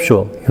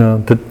conceptual. You know,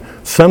 that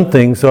some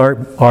things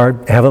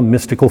have a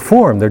mystical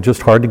form. They're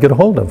just hard to get a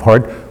hold of,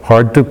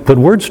 hard to put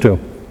words to.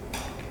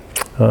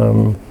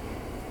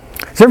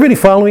 Is everybody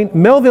following?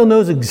 Melville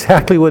knows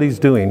exactly what he's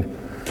doing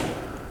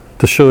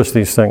to show us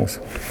these things.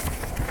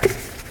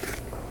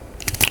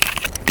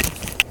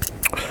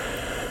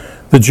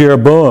 The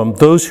Jeroboam,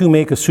 those who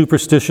make a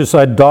superstitious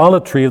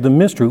idolatry of the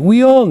mystery.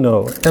 We all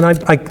know, and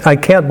I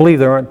can't believe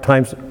there aren't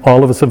times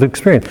all of us have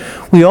experienced.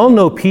 We all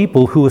know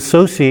people who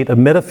associate a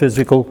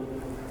metaphysical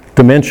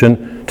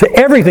dimension to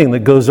everything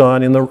that goes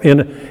on in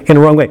a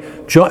wrong way.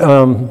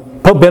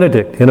 Pope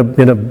Benedict,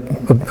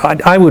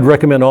 I would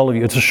recommend all of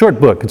you. It's a short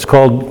book. It's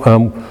called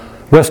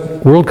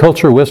World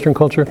Culture, Western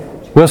Culture?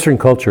 Western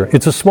Culture.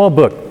 It's a small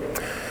book.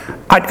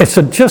 It's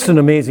just an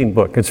amazing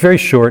book. It's very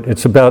short.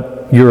 It's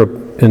about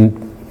Europe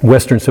and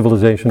Western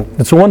civilization.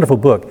 It's a wonderful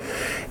book.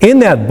 In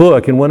that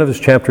book, in one of his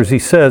chapters, he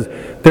says,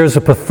 there's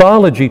a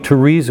pathology to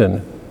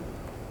reason.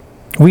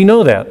 We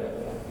know that.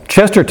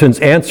 Chesterton's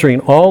answering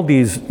all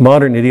these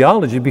modern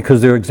ideology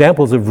because they're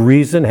examples of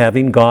reason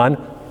having gone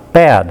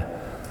bad.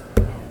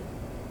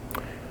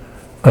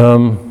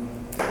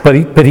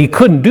 But he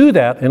couldn't do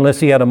that unless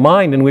he had a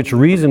mind in which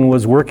reason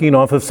was working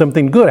off of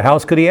something good. How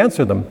else could he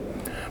answer them?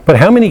 But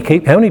how many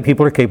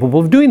people are capable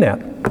of doing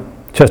that?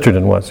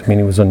 Chesterton was. I mean,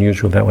 he was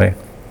unusual that way.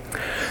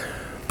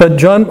 But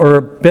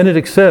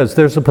Benedict says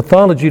there's a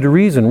pathology to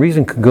reason.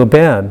 Reason could go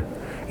bad.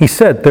 He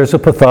said there's a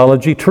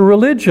pathology to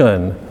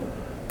religion.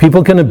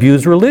 People can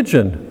abuse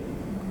religion.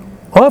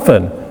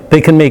 Often.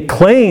 They can make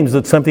claims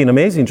that something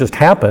amazing just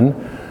happened.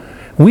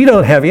 We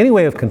don't have any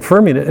way of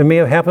confirming it. It may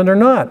have happened or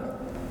not.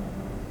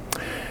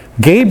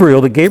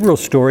 The Gabriel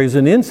story is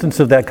an instance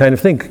of that kind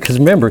of thing. Because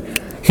remember,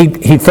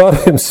 he thought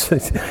of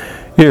himself,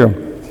 here,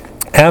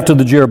 After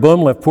the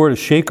Jeroboam left port, a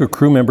Shaker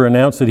crew member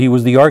announced that he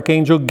was the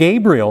Archangel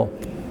Gabriel.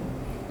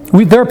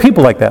 There are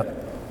people like that.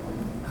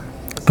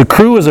 The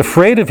crew is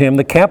afraid of him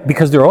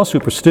because they're all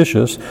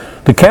superstitious.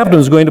 The captain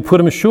is going to put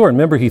him ashore.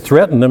 Remember, he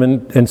threatened them,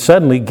 and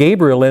suddenly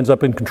Gabriel ends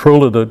up in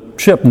control of the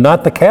ship,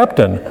 not the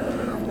captain.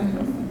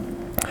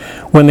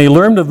 When they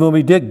learned of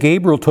Moby Dick,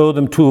 Gabriel told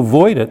them to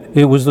avoid it.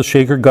 It was the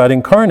Shaker God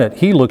incarnate.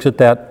 He looks at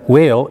that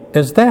whale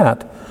as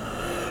that.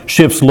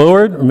 Ship's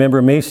lowered.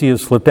 Remember, Macy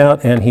has flipped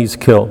out, and he's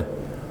killed.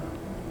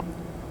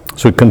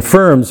 So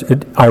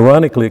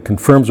ironically, it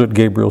confirms what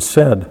Gabriel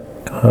said.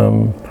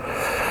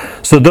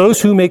 So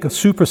those who make a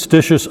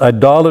superstitious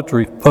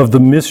idolatry of the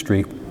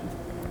mystery,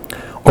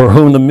 or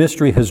whom the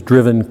mystery has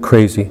driven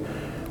crazy,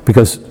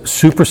 because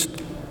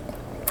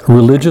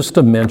religious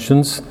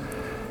dimensions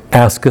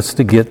ask us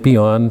to get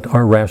beyond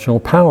our rational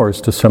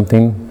powers to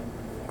something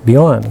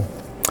beyond.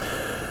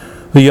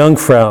 The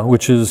Jungfrau,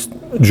 which is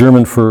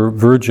German for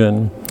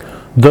virgin,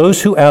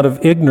 those who out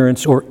of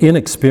ignorance or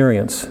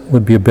inexperience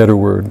would be a better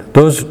word.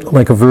 Those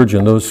like a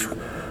virgin, those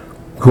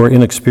who are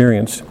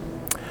inexperienced,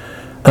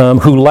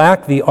 who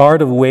lack the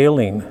art of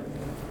wailing,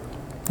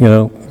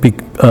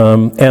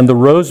 and the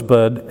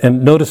rosebud,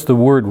 and notice the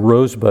word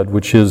rosebud,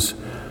 which is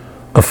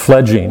a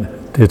fledgling.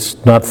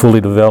 It's not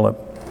fully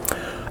developed.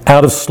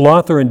 Out of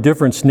sloth or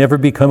indifference never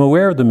become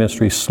aware of the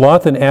mystery.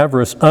 Sloth and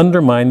avarice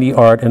undermine the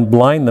art and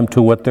blind them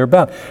to what they're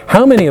about.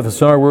 How many of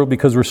us in our world,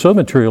 because we're so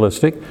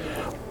materialistic,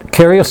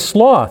 carry a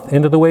sloth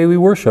into the way we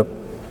worship?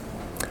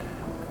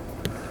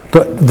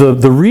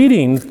 The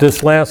reading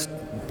this last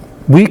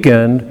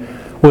weekend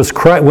was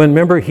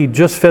remember, he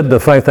just fed the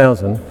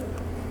 5,000,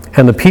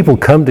 and the people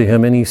come to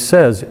him, and he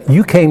says,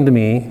 you came to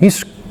me,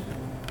 he's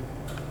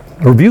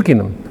rebuking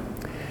them.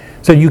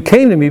 So you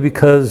came to me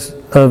because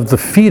of the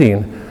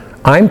feeding.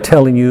 I'm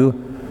telling you,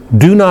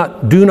 do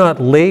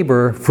not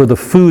labor for the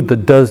food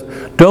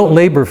don't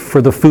labor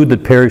for the food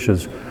that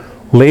perishes.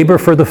 Labor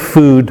for the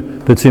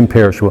food that's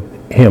imperishable,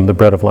 him, the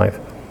bread of life.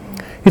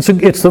 It's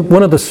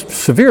one of the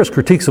severest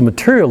critiques of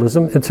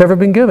materialism that's ever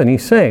been given.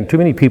 He's saying too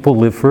many people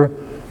live for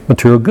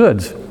material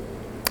goods.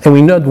 And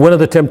we know one of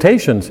the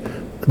temptations,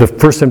 the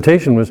first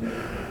temptation was,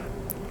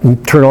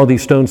 turn all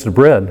these stones to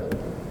bread.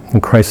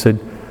 And Christ said,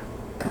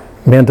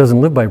 man doesn't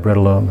live by bread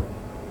alone.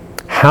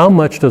 How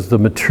much does the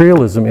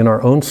materialism in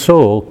our own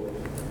soul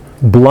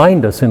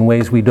blind us in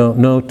ways we don't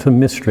know to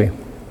mystery?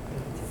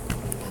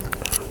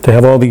 To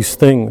have all these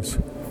things.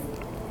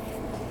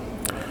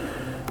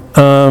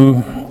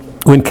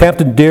 When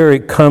Captain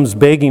Derrick comes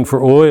begging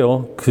for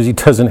oil, because he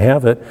doesn't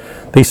have it,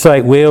 they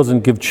sight whales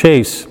and give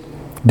chase.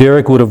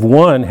 Derrick would have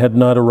won had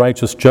not a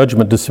righteous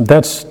judgment.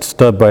 That's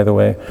Stubb, by the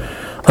way.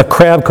 A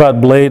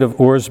crab-caught blade of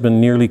oarsmen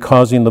nearly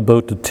causing the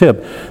boat to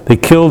tip. They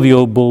kill the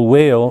old bull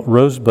whale,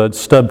 Rosebud.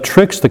 Stubb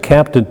tricks the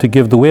captain to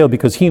give the whale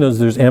because he knows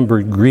there's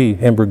ambergris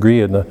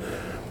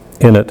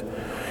in it.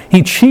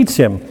 He cheats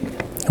him.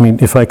 I mean,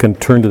 if I can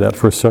turn to that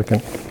for a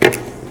second.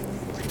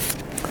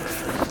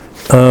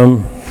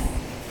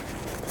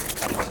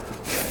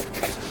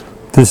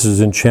 This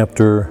is in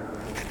chapter,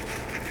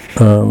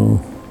 I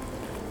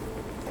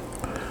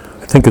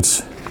think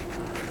it's,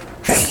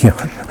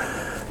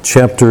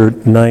 chapter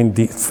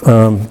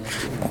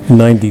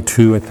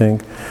 92, I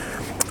think.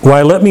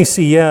 Why, let me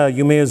see,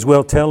 you may as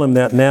well tell him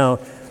that now,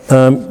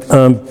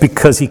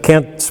 because he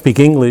can't speak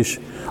English.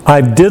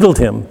 I've diddled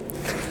him.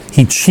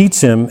 He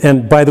cheats him.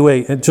 And by the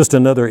way, just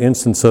another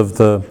instance of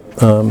the,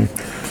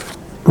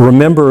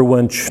 remember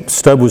when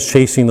Stubb was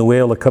chasing the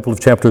whale a couple of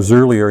chapters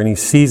earlier, and he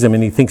sees him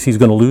and he thinks he's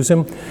going to lose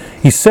him?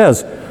 He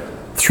says,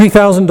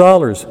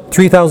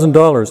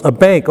 $3,000, a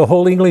bank, a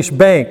whole English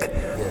bank.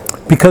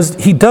 Because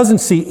he doesn't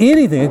see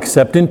anything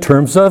except in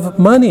terms of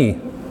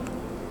money,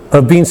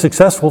 of being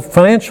successful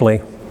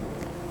financially.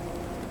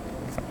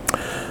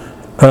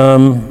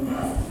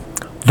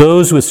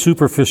 Those with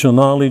superficial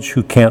knowledge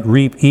who can't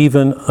reap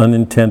even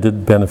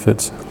unintended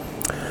benefits.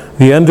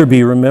 The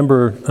Enderby,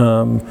 remember,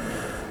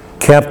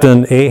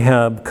 Captain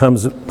Ahab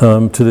comes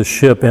to the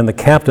ship, and the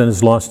captain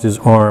has lost his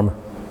arm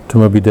to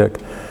Moby Dick.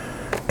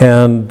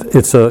 And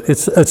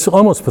it's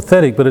almost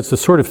pathetic, but it's the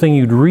sort of thing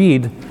you'd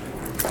read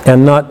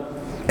and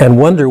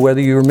wonder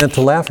whether you were meant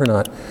to laugh or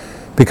not.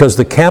 Because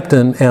the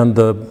captain and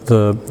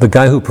the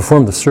guy who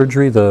performed the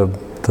surgery,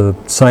 the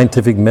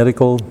scientific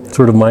medical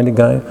sort of minded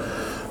guy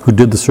who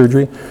did the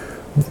surgery,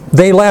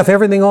 they laugh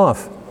everything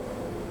off.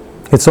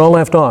 It's all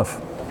laughed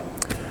off.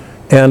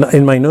 And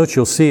in my notes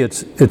you'll see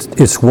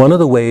it's one of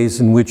the ways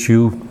in which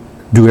you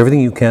do everything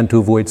you can to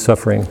avoid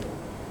suffering.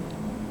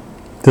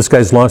 This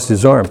guy's lost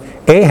his arm.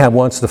 Ahab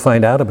wants to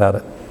find out about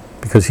it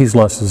because he's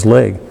lost his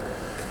leg.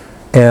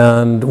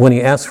 And when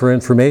he asks for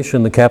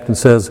information, the captain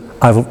says,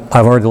 I've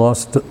already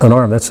lost an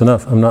arm, that's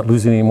enough, I'm not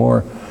losing any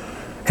more.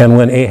 And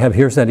when Ahab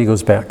hears that, he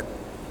goes back.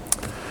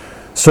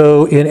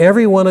 So in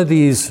every one of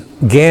these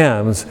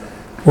gams,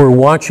 we're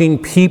watching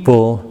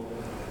people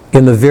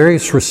in the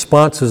various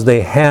responses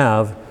they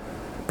have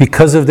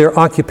because of their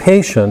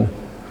occupation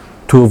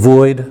to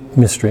avoid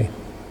mystery.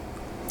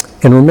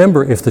 And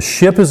remember, if the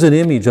ship is an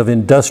image of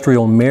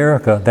industrial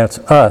America, that's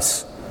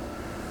us,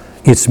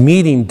 it's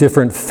meeting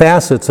different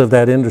facets of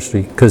that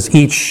industry, because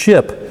each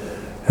ship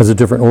has a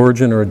different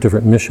origin or a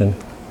different mission,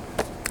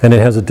 and it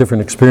has a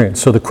different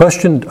experience. So the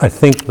question I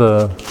think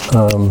the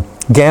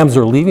GAMS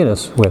are leaving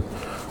us with,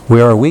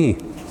 where are we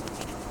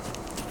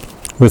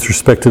with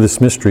respect to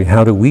this mystery?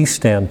 How do we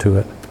stand to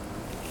it?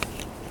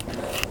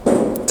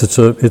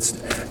 So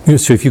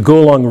if you go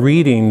along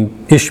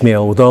reading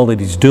Ishmael with all that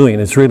he's doing,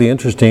 it's really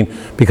interesting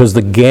because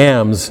the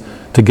GAMS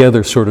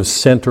together sort of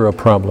center a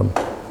problem.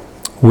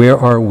 Where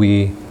are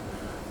we?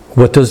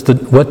 What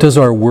does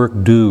our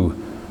work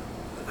do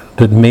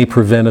that may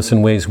prevent us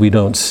in ways we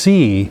don't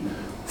see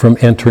from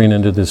entering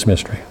into this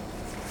mystery?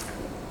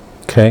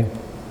 Okay?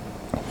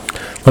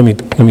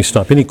 Let me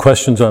stop. Any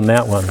questions on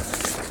that one?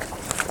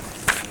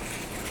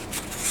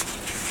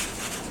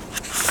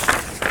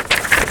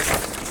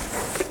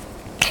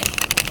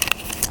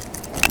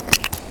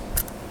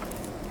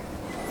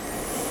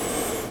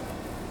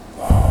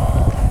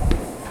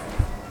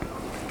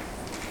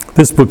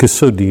 This book is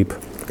so deep.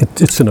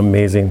 It's an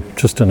amazing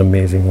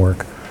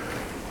work.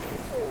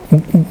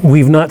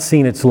 We've not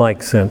seen its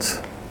like since.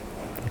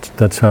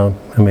 That's how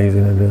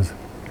amazing it is.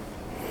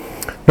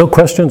 No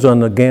questions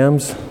on the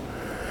GAMS?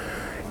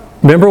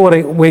 Remember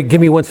wait, give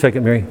me 1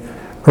 second, Mary.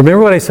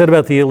 Remember what I said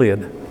about the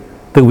Iliad?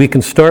 That we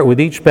can start with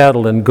each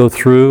battle and go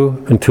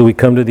through until we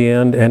come to the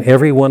end, and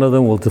every one of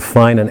them will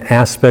define an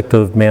aspect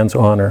of man's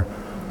honor.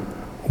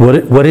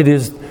 What it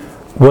is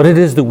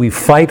that we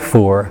fight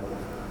for,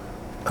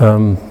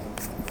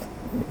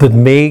 that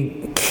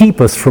may keep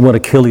us from what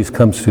Achilles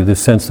comes to,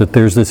 this sense that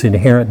there's this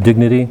inherent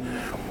dignity.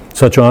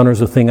 Such honor is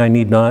a thing I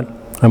need not.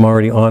 I'm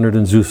already honored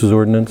in Zeus's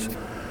ordinance.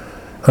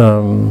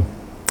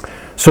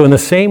 So in the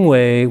same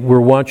way, we're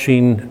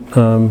watching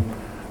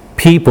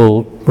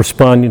people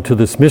responding to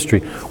this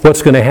mystery.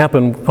 What's going to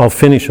happen, I'll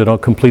finish it, I'll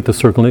complete the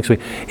circle next week,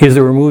 is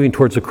that we're moving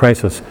towards a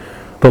crisis.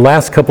 The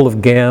last couple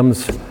of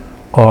GAMS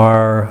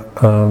are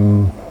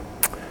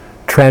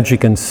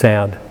tragic and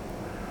sad.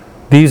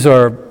 These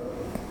are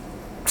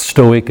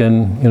stoic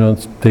and,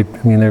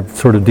 they're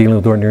sort of dealing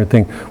with ordinary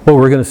things. What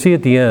we're going to see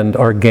at the end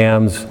are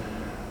GAMS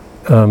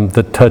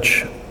that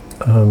touch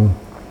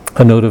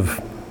a note of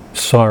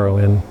sorrow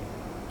and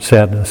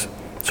sadness.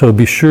 So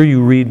be sure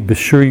you read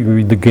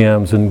the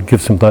GAMS and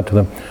give some thought to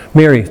them.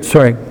 Mary,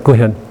 sorry, go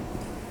ahead.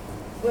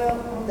 Well,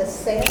 on the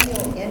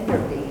Samuel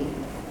Enderby,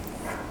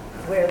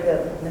 where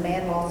the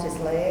man lost his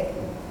leg,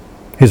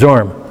 His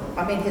arm.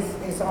 I mean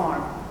his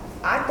arm,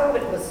 I thought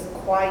it was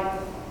quite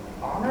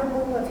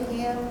honorable of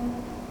him.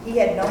 He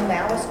had no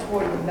malice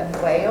toward the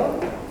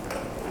whale.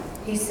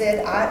 He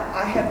said,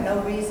 I have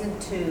no reason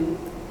to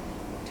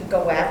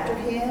go after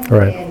him.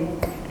 Right.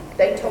 And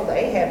they told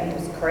Ahab he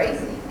was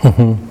crazy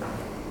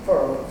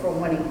for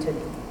wanting to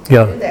do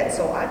that.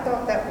 So I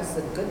thought that was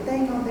a good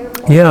thing on their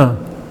part. Yeah.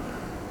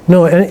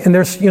 No, and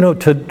there's,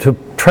 to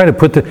try to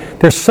put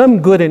there's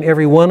some good in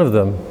every one of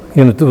them.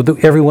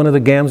 Every one of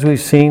the GAMS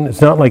we've seen, it's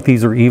not like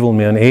these are evil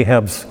men.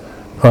 Ahab's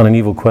on an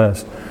evil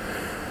quest.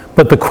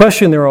 But the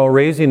question they're all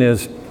raising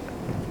is,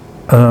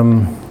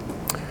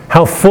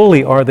 how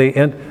fully are they?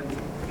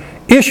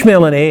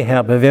 Ishmael and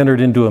Ahab have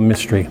entered into a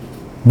mystery,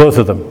 both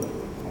of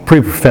them,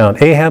 pretty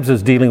profound. Ahab's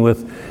is dealing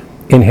with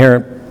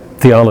inherent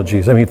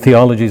theologies.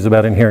 Theologies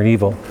about inherent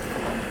evil.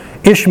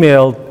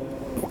 Ishmael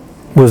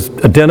was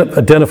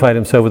identified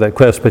himself with that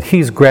quest, but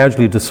he's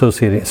gradually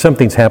dissociating.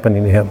 Something's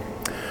happening to him.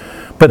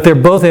 But they're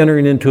both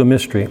entering into a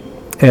mystery.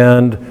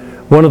 And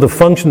one of the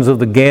functions of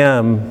the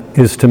GAM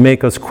is to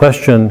make us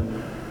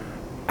question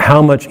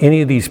how much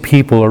any of these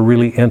people are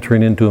really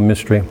entering into a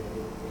mystery.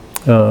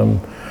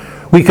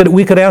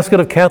 We could ask it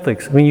of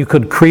Catholics. You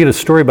could create a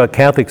story about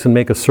Catholics and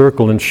make a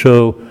circle and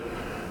show,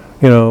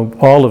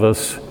 all of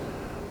us,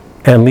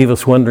 and leave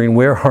us wondering,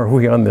 where are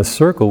we on this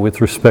circle with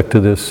respect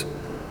to this?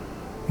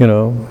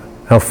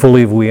 How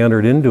fully have we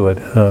entered into it?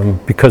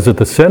 Because at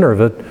the center of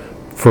it,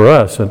 for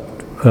us, at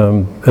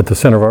the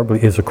center of our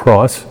belief is a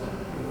cross.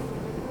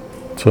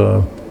 It's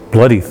a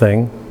bloody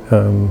thing.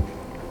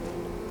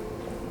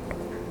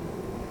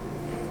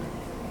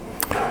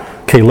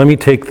 Okay, let me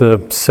take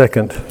the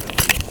second.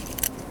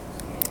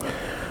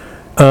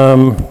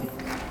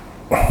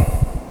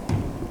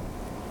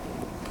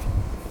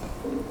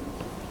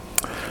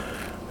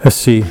 Let's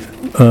see.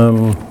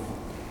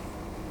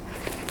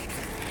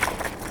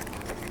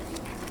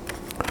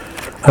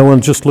 I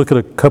want to just look at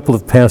a couple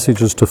of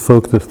passages to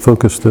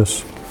focus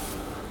this.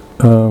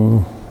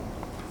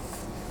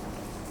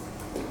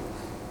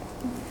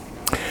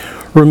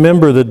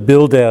 Remember that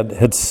Bildad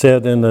had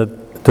said in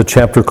the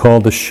chapter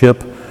called The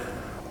Ship,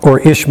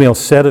 or Ishmael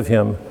said of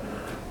him,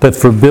 that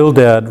for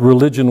Bildad,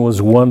 religion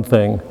was one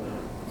thing,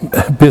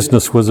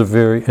 business was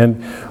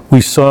and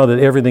we saw that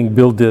everything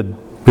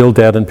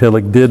Bildad and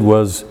Peleg did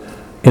was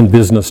in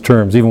business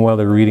terms, even while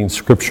they were reading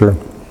scripture.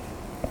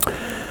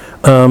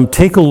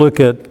 Take a look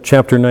at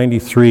chapter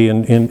 93,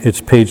 and it's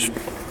page,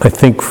 I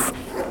think,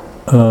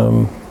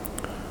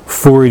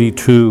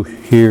 482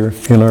 here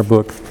in our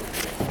book.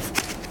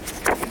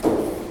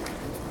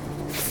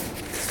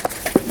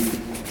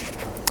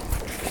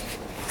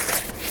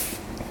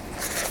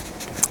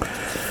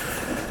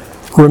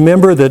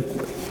 remember that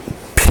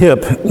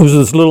Pip, who's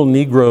this little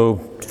Negro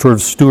sort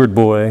of steward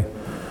boy,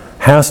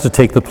 has to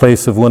take the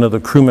place of one of the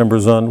crew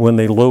members on when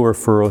they lower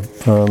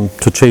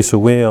to chase a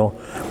whale.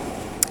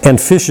 And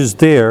Fish is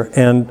there,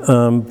 and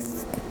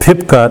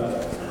Pip got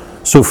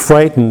so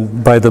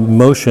frightened by the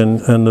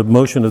motion and the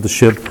motion of the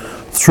ship,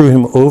 threw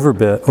him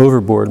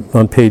overboard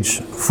on page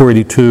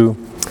 482.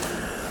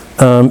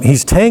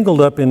 He's tangled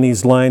up in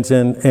these lines,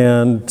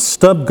 and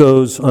Stubb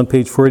goes on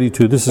page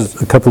 482. This is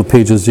a couple of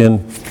pages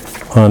in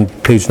on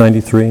page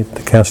 93,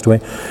 the castaway.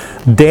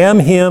 "Damn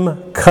him,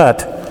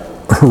 cut,"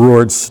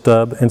 roared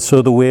Stubb, and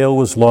so the whale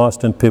was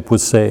lost and Pip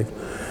was saved.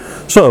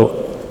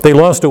 So, they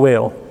lost a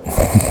whale.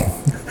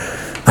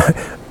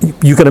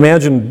 You can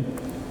imagine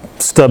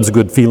Stubb's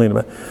good feeling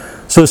about it.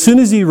 So as soon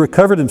as he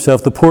recovered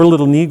himself, the poor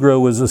little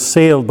Negro was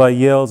assailed by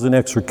yells and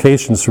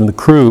exhortations from the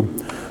crew,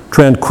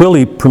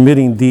 tranquilly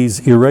permitting these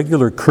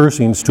irregular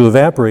cursings to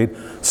evaporate.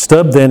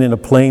 Stubb then, in a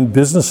plain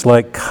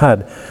businesslike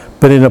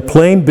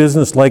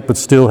but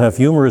still half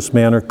humorous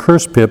manner,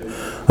 cursed Pip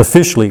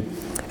officially,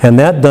 and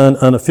that done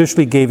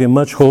unofficially gave him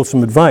much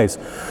wholesome advice.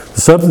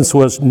 The substance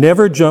was,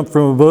 never jump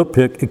from a boat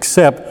pick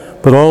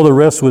except, but all the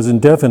rest was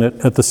indefinite,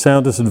 at the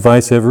soundest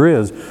advice ever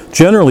is.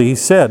 Generally, he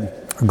said,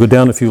 or go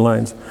down a few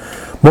lines,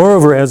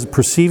 moreover, as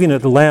perceiving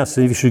at last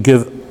that if he should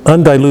give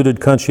undiluted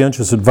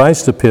conscientious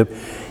advice to Pip,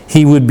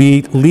 he would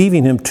be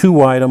leaving him too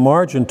wide a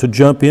margin to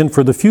jump in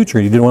for the future.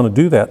 He didn't want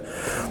to do that.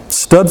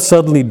 Stubb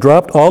suddenly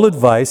dropped all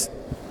advice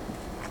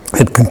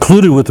and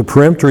concluded with the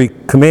peremptory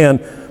command,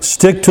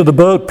 "Stick to the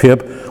boat,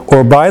 Pip,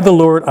 or by the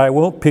Lord, I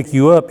won't pick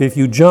you up. If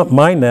you jump,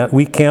 mind that.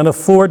 We can't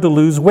afford to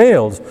lose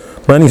whales."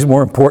 Money's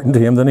more important to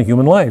him than a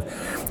human life.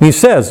 And he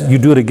says, you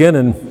do it again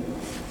and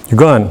you're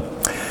gone.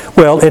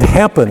 Well, it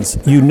happens,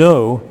 you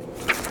know.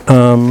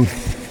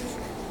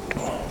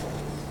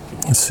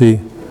 Let's see.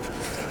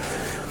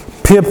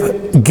 Pip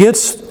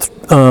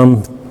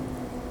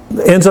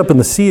ends up in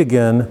the sea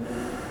again,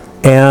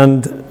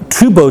 and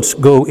two boats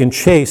go in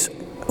chase.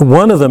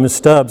 One of them is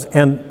Stubbs,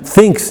 and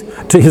thinks,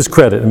 to his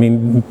credit, I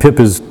mean,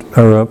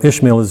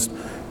 Ishmael is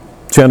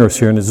generous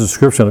here in his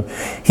description of him.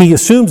 He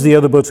assumes the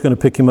other boat's going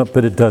to pick him up,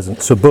 but it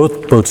doesn't. So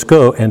both boats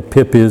go, and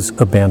Pip is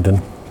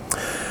abandoned.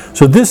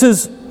 So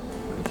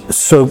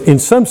in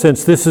some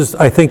sense, this is,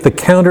 I think, the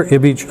counter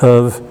image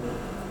of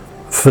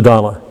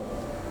Fedallah.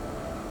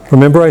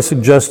 Remember I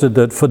suggested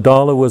that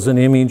Fedallah was an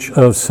image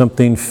of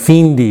something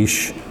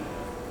fiendish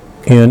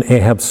in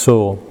Ahab's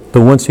soul.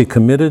 But once he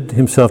committed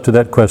himself to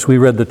that quest, we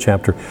read the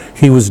chapter,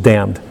 he was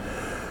damned.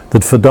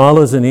 That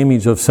Fedallah is an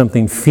image of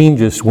something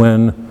fiendish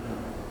when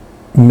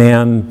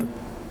man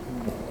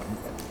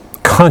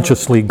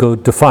consciously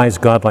defies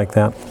God like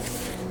that.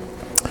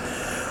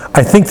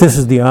 I think this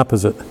is the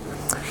opposite.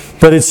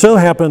 But it so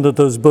happened that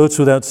those boats,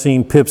 without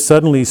seeing Pip,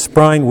 suddenly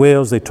sprying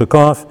whales, they took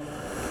off.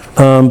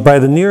 By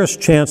the nearest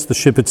chance, the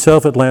ship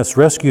itself at last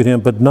rescued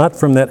him, but not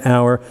from that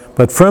hour.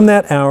 But from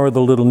that hour,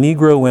 the little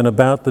Negro went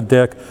about the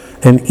deck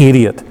an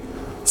idiot.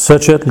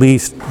 Such at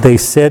least they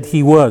said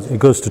he was. It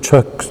goes to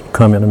Chuck's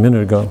comment a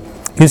minute ago.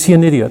 Is he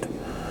an idiot?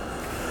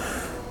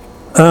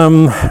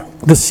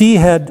 The sea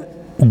had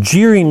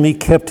jeeringly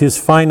kept his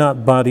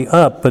finite body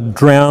up, but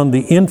drowned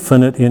the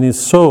infinite in his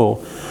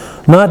soul.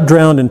 Not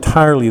drowned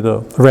entirely,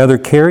 though, rather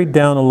carried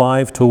down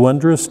alive to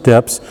wondrous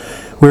depths,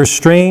 where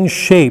strange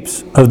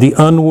shapes of the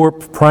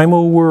unwarped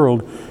primal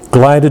world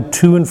glided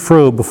to and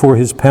fro before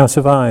his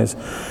passive eyes,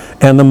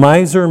 and the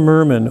miser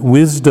merman,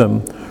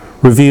 wisdom,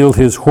 revealed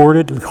his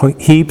hoarded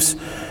heaps,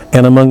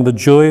 and among the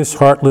joyous,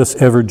 heartless,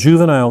 ever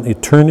juvenile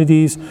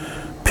eternities,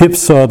 Pip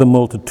saw the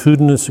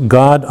multitudinous,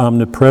 God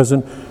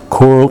omnipresent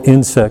coral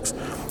insects,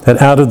 that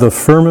out of the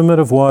firmament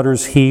of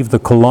waters heaved the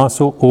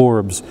colossal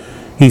orbs.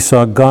 He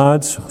saw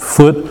God's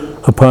foot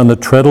upon the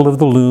treadle of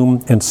the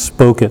loom and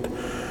spoke it,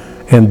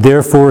 and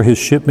therefore his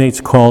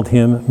shipmates called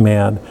him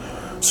mad.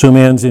 So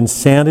man's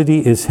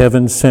insanity is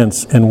heaven's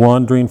sense, and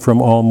wandering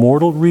from all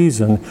mortal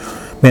reason,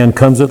 man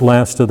comes at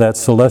last to that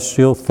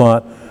celestial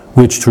thought,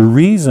 which to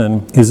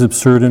reason is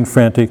absurd and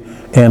frantic,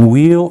 and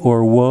weal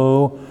or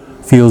woe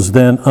feels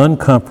then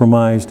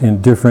uncompromised,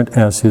 indifferent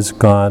as his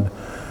God.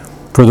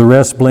 For the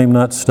rest, blame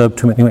not Stubb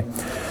too much. Anyway,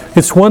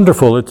 it's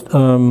wonderful.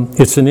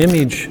 It's an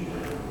image.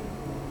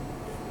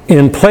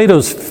 In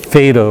Plato's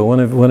Phaedo, one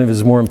of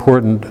his more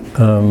important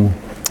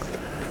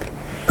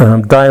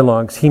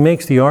dialogues, he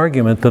makes the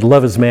argument that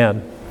love is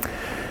mad.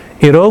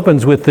 It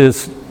opens with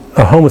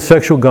a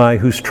homosexual guy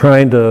who's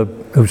trying to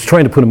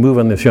put a move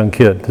on this young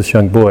kid, this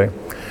young boy.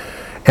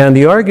 And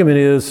the argument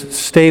is,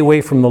 stay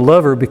away from the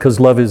lover because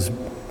love is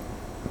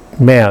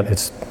mad.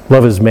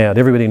 Love is mad.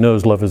 Everybody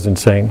knows love is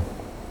insane.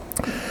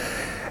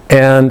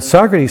 And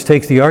Socrates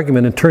takes the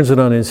argument and turns it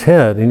on his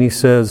head, and he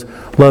says,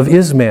 love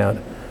is mad,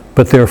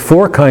 but there are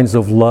four kinds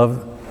of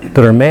love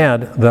that are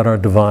mad that are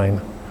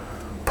divine.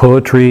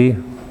 Poetry,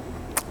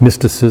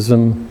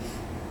 mysticism,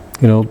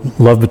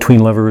 love between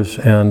lovers,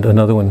 and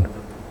another one,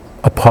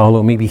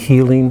 Apollo, maybe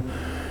healing,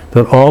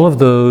 that all of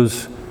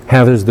those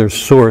have as their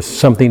source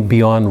something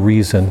beyond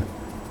reason,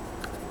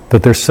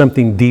 that there's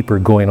something deeper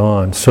going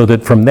on, so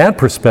that from that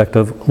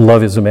perspective,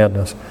 love is a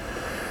madness.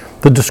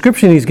 the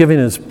description he's giving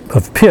us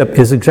of Pip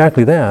is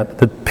exactly that.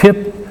 That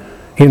Pip,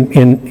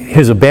 in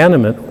his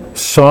abandonment,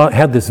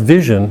 had this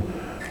vision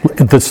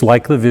that's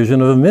like the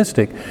vision of a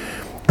mystic.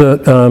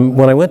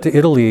 When I went to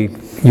Italy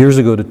years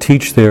ago to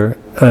teach there,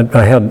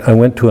 I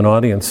went to an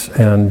audience,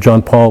 and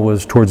John Paul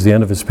was towards the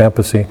end of his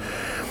papacy,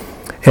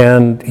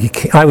 and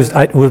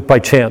it was by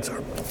chance,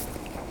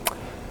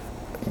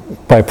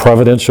 by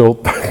providential.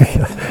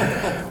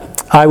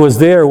 I was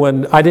there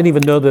when I didn't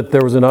even know that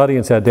there was an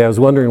audience that day. I was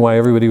wondering why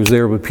everybody was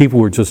there, but people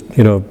were just,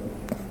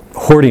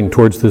 hoarding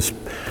towards this.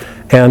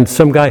 And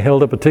some guy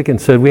held up a ticket and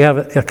said, "We have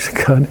an extra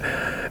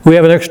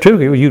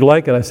ticket. You'd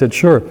like it?" I said,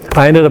 "Sure."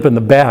 I ended up in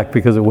the back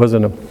because it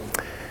wasn't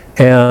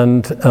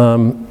and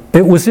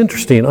it was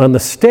interesting. On the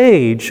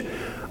stage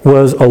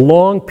was a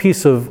long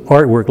piece of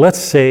artwork, let's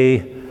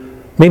say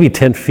maybe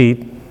 10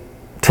 feet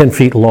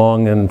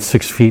long and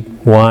 6 feet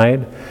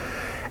wide.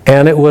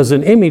 And it was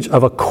an image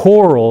of a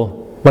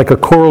coral, like a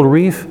coral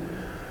reef,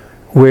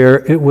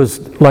 where it was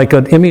like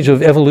an image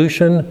of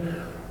evolution,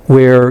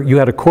 where you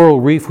had a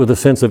coral reef with a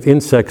sense of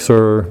insects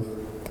or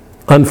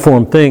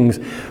unformed things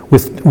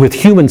with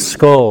human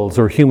skulls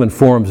or human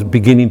forms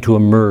beginning to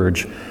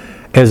emerge,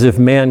 as if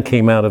man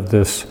came out of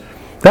this.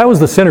 That was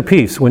the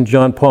centerpiece when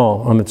John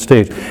Paul on that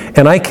stage.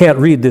 And I can't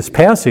read this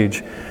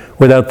passage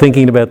without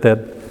thinking about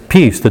that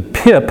piece, that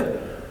Pip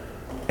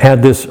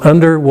had this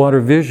underwater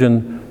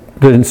vision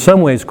that in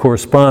some ways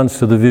corresponds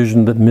to the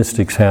vision that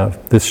mystics have,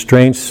 this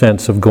strange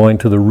sense of going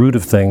to the root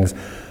of things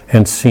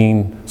and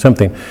seeing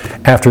something.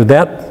 After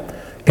that,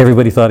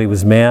 everybody thought he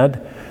was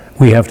mad.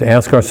 We have to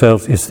ask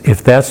ourselves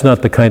if that's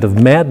not the kind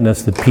of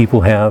madness that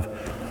people have,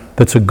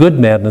 that's a good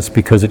madness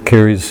because it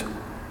carries,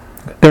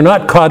 they're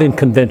not caught in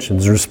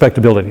conventions,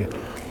 respectability.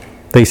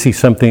 They see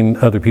something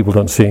other people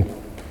don't see.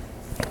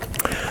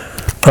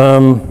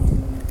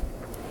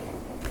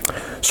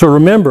 So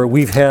remember,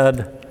 we've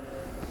had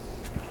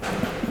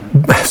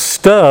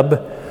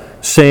Stubb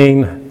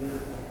saying,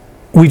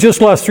 "We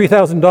just lost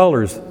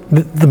 $3,000.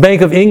 The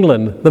Bank of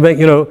England,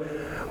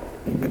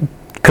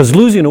 because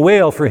losing a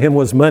whale for him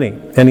was money."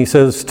 And he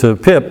says to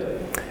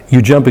Pip,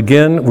 "You jump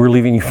again, we're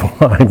leaving you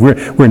behind.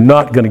 We're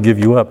not going to give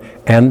you up."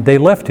 And they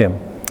left him.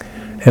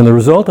 And the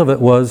result of it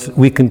was,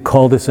 we can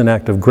call this an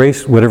act of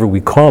grace, whatever we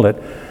call it.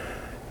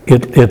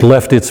 It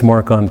left its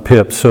mark on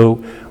Pip. So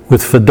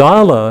with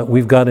Fedallah,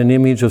 we've got an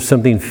image of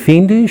something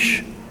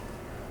fiendish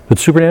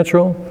that's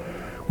supernatural.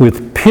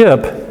 With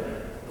Pip,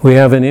 we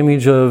have an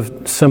image of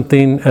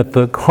something at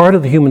the heart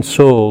of the human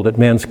soul that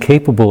man's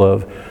capable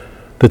of,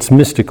 that's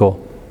mystical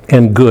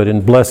and good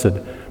and blessed,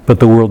 but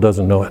the world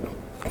doesn't know it.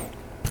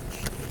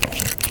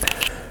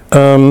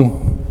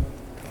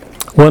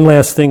 One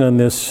last thing on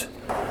this,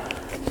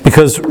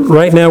 because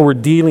right now we're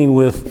dealing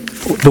with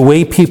the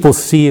way people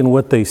see and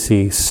what they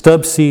see.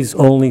 Stubb sees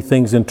only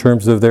things in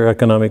terms of their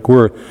economic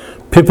worth.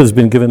 Pip has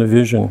been given a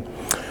vision.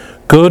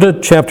 Go to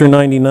chapter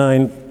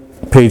 99,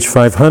 page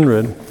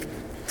 500.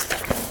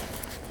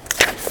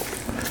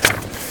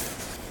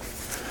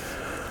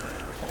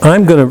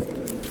 I'm going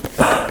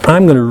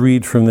to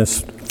read from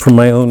this, from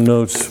my own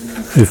notes.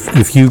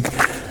 If you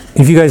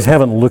guys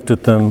haven't looked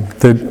at them,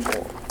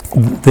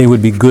 they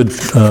would be good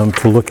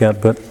to look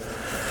at. But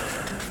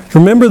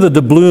remember the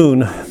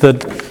doubloon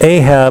that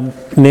Ahab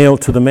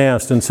nailed to the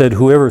mast and said,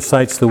 "Whoever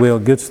sights the whale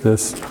gets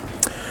this."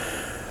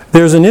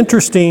 There's an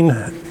interesting.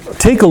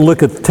 Take a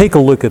look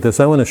at this.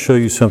 I want to show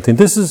you something.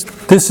 This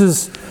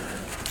is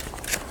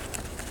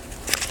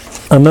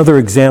another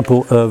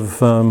example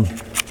of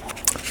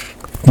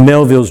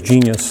Melville's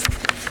genius.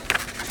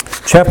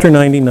 Chapter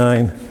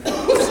 99,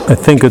 I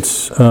think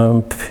it's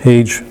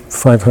page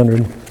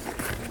 500.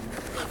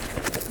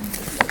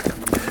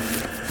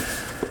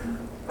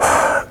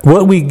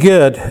 What we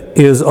get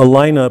is a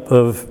lineup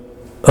of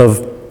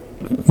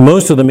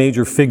most of the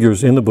major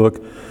figures in the book,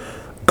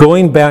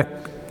 going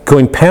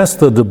past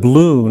the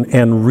doubloon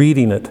and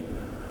reading it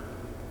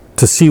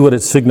to see what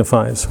it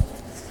signifies.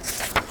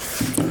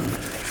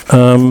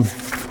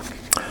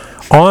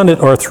 On it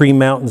are three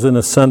mountains and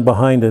a sun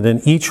behind it,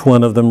 and each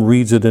one of them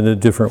reads it in a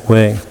different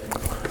way.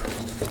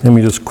 Let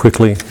me just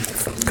quickly,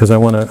 because I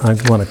want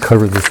to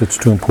cover this, it's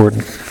too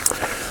important.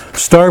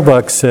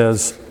 Starbuck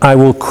says, "I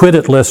will quit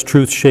it lest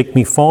truth shake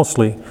me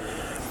falsely."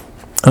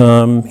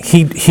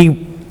 He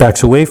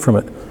backs away from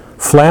it.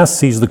 Flass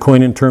sees the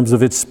coin in terms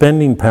of its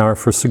spending power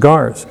for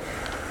cigars.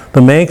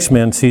 The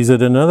Manxman sees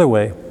it another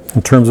way,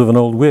 in terms of an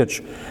old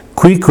witch.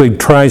 Queequeg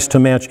tries to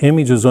match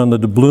images on the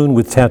doubloon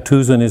with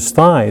tattoos on his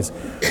thighs.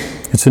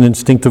 It's an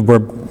instinctive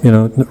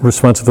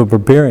response of a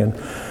barbarian.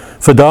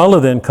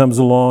 Fedallah then comes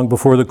along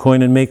before the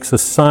coin and makes a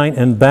sign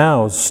and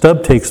bows.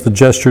 Stubb takes the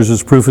gestures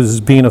as proof of his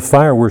being a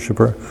fire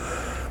worshipper.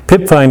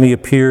 Pip finally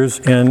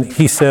appears and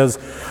he says,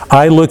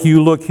 "I look,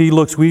 you look, he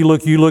looks, we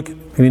look, you look."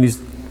 I mean, he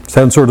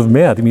sounds sort of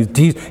mad. I mean,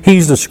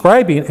 he's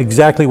describing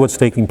exactly what's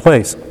taking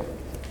place.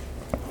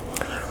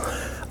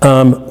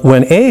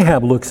 When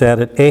Ahab looks at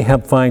it,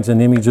 Ahab finds an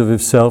image of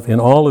himself in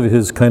all of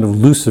his kind of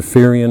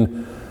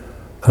Luciferian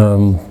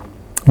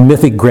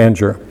mythic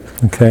grandeur.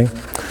 Okay,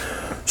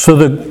 so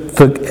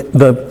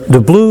the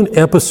doubloon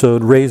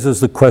episode raises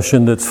the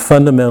question that's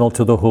fundamental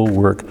to the whole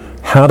work.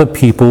 How do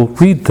people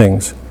read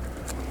things?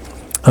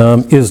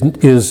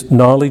 Is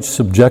knowledge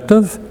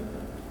subjective?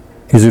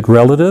 Is it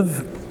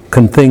relative?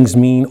 Can things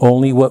mean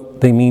only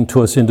what they mean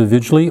to us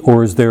individually,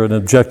 or is there an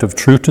objective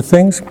truth to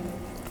things?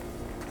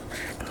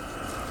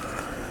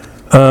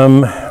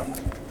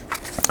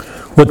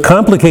 What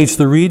complicates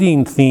the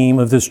reading theme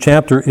of this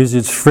chapter is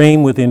its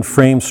frame within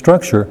frame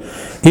structure.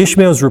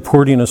 Ishmael's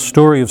reporting a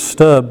story of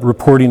Stubb,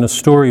 reporting a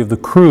story of the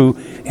crew,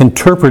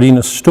 interpreting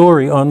a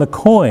story on the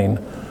coin.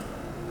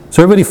 Is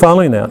everybody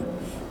following that?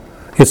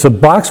 It's a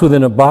box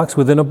within a box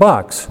within a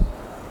box.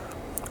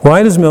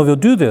 Why does Melville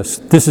do this?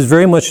 This is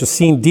very much a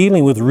scene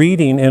dealing with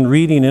reading and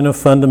reading in a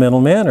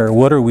fundamental manner.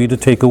 What are we to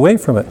take away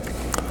from it?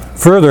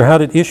 Further, how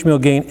did Ishmael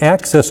gain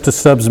access to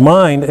Stubb's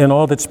mind and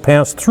all that's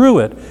passed through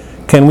it?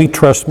 Can we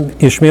trust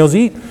Ishmael's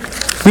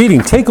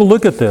reading? Take a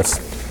look at this.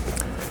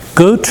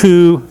 Go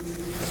to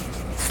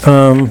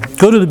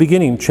the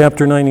beginning,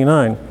 chapter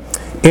 99.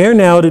 Ere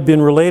now it had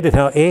been related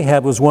how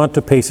Ahab was wont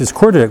to pace his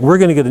quarterdeck. We're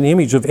going to get an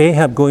image of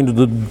Ahab going to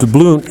the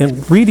doubloon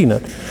and reading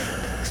it.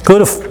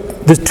 Go to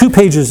the 3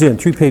 pages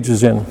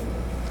in.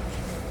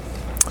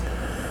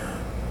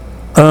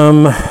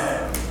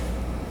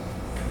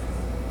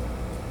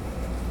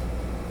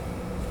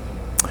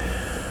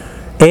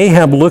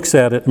 Ahab looks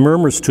at it,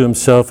 murmurs to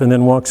himself, and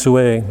then walks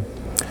away.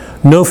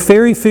 No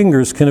fairy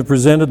fingers can have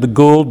presented the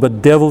gold,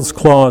 but devil's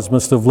claws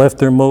must have left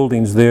their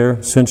moldings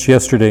there since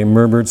yesterday,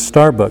 murmured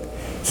Starbuck.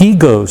 He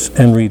goes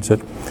and reads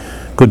it.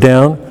 Go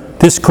down.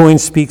 This coin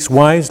speaks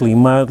wisely,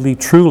 mildly,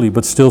 truly,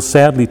 but still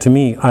sadly to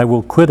me. I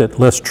will quit it,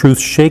 lest truth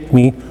shake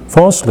me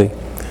falsely.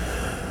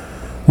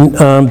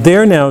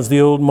 There now is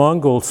the old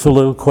Mongol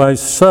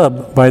soliloquized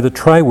Stubb by the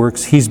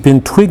try-works he's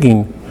been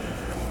twigging.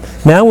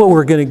 Now what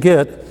we're going to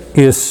get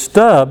is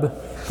Stubb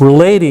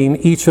relating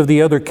each of the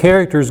other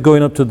characters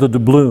going up to the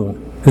doubloon.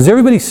 Has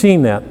everybody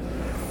seen that?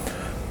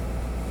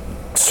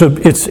 So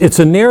it's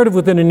a narrative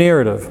within a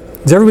narrative.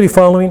 Is everybody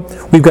following?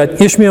 We've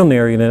got Ishmael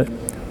narrating it.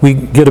 We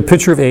get a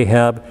picture of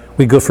Ahab.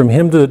 We go from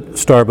him to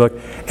Starbuck.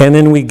 And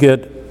then we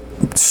get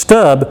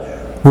Stubb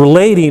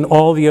relating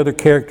all the other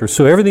characters.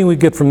 So everything we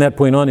get from that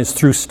point on is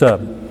through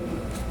Stubb.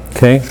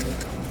 Okay?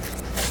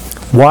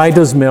 Why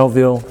does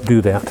Melville do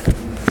that?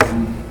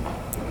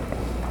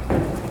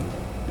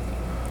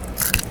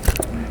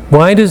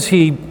 Why does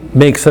he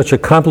make such a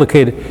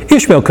complicated...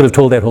 Ishmael could have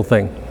told that whole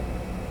thing.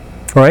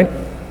 All right?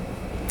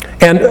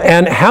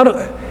 And how do...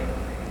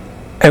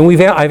 And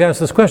I've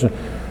asked this question.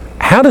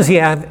 How does he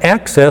have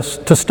access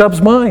to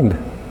Stubb's mind?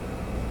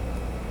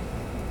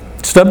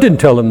 Stubb didn't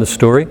tell him the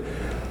story.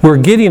 We're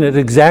getting it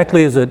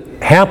exactly as it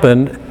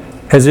happened,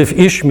 as if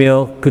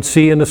Ishmael could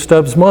see into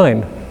Stubb's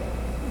mind.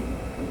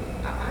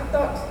 I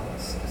thought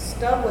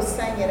Stubb was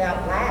saying it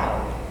out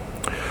loud.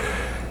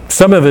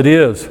 Some of it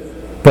is.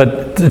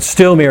 But it's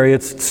still, Mary,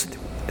 it's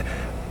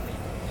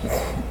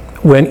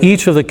when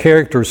each of the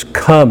characters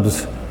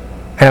comes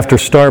after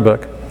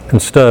Starbuck and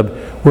Stubb,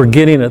 we're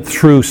getting it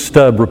through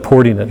Stubb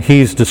reporting it.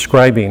 He's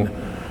describing.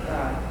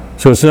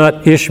 So it's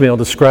not Ishmael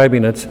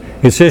describing it.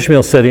 It's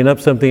Ishmael setting up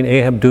something,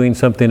 Ahab doing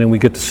something, and we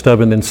get to Stubb,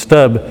 and then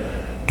Stubb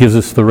gives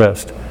us the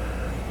rest.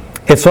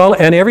 It's all,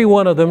 and every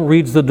one of them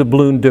reads the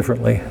doubloon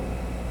differently.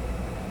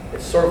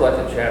 It's sort of like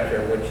a chapter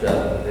in which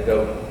they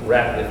go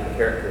rapidly from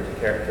character to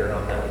character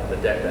on the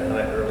deck that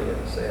night early in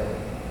the sailing.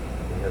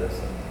 You know,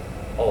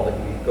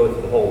 you go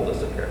through the whole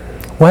list of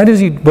characters. Why does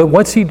he, but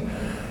what's he,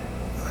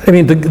 I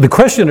mean, the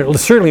question it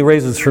certainly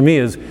raises for me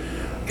is,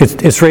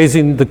 it's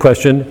raising the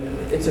question,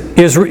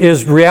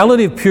 is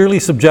reality purely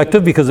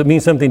subjective because it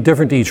means something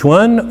different to each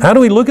one? How do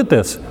we look at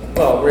this?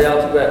 Well,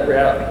 whether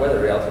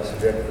reality is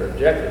subjective or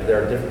objective,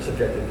 there are different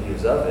subjective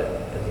views of it.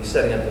 And he's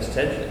setting up this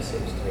tension, it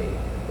seems to me,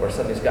 where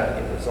something's got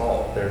to get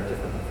resolved. There are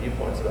different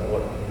viewpoints about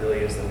what really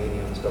is the meaning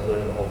of the stuff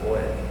living the whole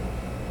voyage.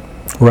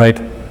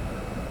 Right.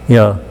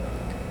 Yeah.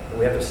 And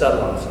we have to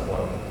settle on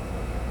someone.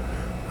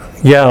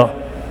 Yeah.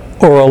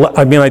 Or,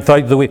 I mean, I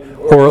thought the way...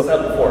 Or it'll be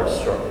settled for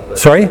us shortly.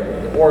 Sorry?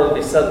 Or it'll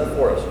be settled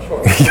for us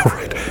shortly. You're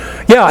right.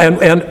 Yeah,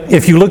 and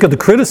if you look at the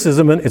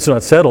criticism, and it's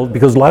not settled,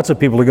 because lots of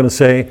people are going to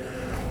say,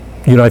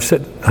 you know, I've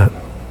said,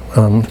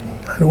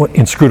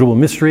 inscrutable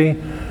mystery,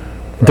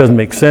 it doesn't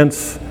make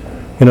sense,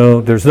 you know,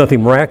 there's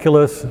nothing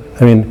miraculous.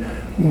 I mean,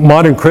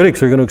 modern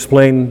critics are going to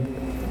explain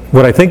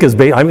what I think is,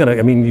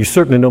 you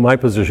certainly know my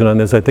position on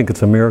this. I think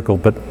it's a miracle,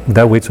 but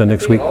that waits on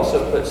next week. It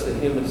also puts the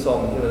human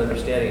soul and human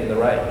understanding in the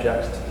right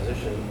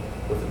juxtaposition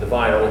with the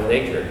divine or with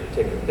nature,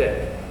 take your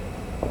pick.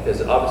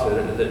 Because obviously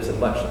it's a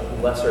much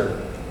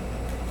lesser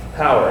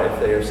power if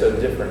they are so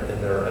different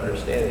in their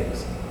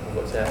understandings of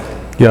what's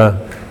happening. Yeah.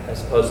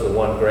 As opposed to the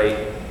one great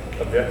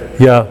objective.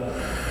 Yeah.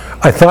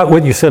 I thought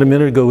what you said a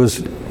minute ago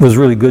was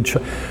really good,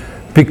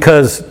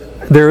 because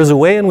there is a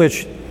way in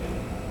which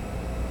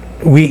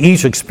we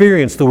each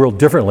experience the world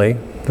differently.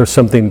 There's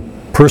something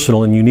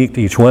personal and unique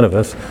to each one of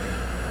us.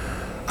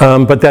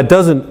 But that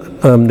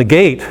doesn't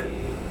negate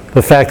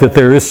the fact that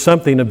there is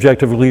something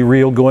objectively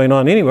real going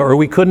on anywhere, or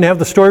we couldn't have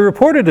the story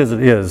reported as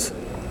it is.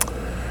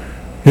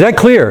 Is that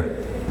clear?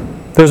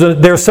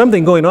 There's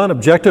something going on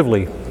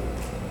objectively,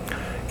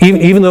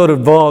 even though it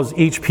involves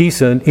each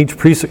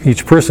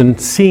person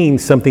seeing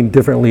something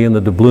differently in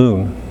the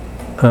doubloon.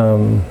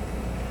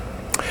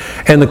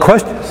 And the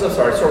question. So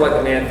sorry, sort of like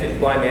the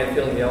blind man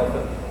feeling the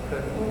elephant.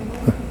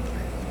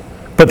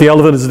 But the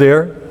elephant is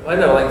there. I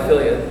know, like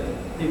feeling it.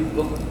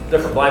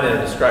 Different blind men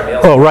are describing the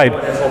elephant. Oh, right.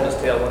 One has hold his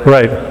tail. One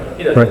Right.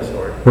 He doesn't know the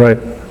story. Right.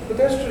 But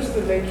that's just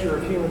the nature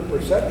of human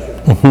perception.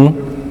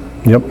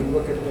 Yep. We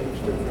look at things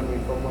differently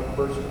from one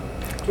person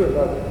to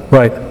another.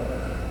 Right.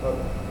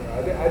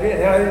 I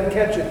didn't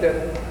catch it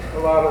that a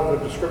lot of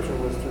the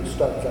description was through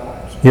Stubbs'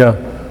 eyes. Yeah.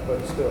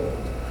 But still.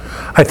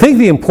 I think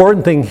the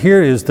important thing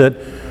here is that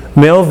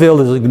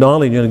Melville is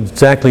acknowledging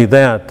exactly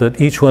that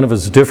each one of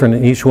us is different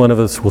and each one of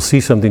us will see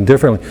something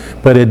differently.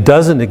 But it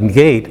doesn't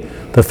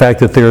negate the fact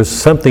that there's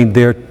something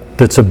there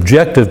that's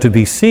objective to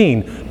be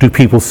seen. Do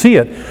people see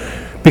it?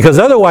 Because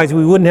otherwise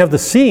we wouldn't have the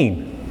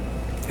seeing.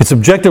 It's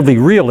objectively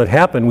real. It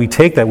happened. We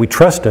take that. We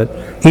trust it.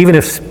 Even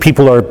if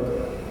people are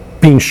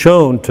being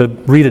shown to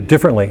read it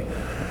differently.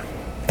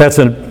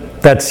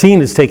 That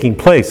scene is taking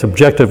place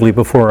objectively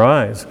before our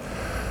eyes.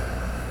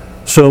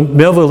 So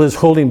Melville is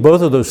holding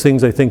both of those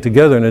things, I think,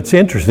 together, and it's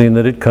interesting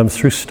that it comes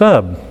through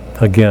Stubb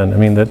again. I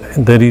mean,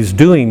 that he's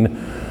doing,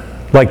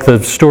 like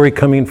the story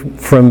coming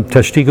from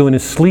Testigo in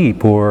his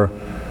sleep, or,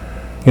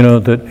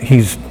 that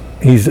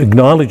he's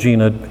acknowledging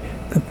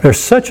there's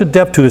such a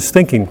depth to his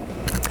thinking.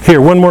 Here,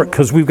 one more,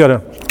 because we've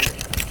got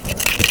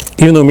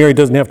even though Mary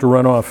doesn't have to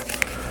run off.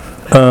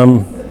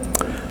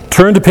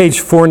 Turn to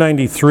page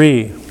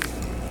 493.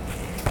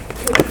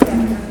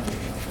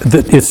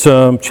 It's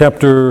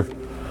chapter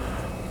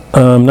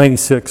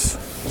 96.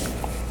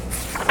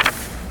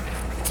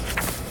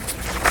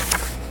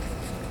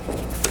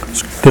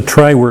 The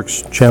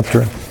Tri-Works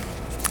chapter.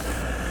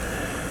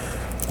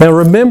 Now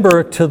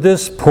remember, to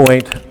this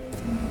point,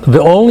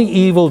 the only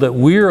evil that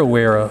we're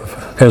aware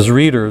of as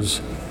readers,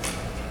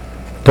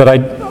 that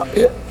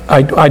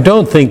I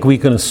don't think we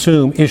can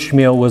assume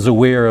Ishmael was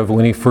aware of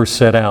when he first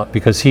set out,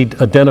 because he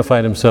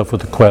identified himself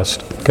with the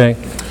quest, okay?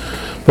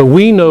 But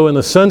we know in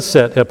the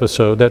Sunset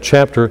episode, that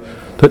chapter,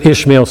 that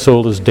Ishmael's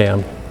soul is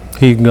damned.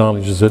 He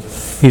acknowledges it.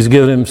 He's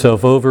given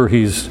himself over.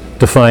 He's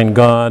defined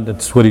God.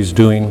 That's what he's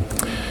doing.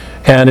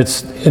 And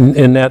it's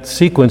in that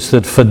sequence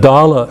that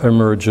Fadala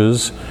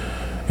emerges,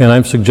 and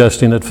I'm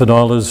suggesting that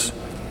Fadala's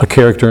a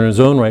character in his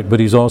own right, but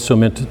he's also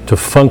meant to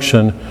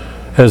function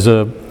as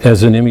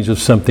an image of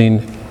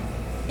something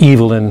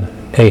evil in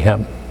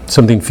Ahab,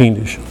 something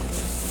fiendish.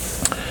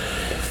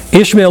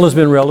 Ishmael has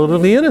been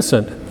relatively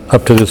innocent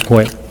up to this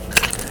point,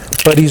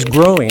 but he's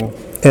growing.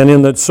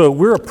 And so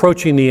we're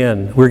approaching the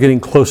end. We're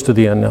getting close to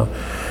the end now.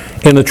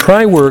 In the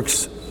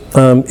Tri-Works,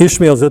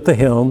 Ishmael's at the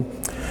helm.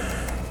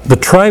 The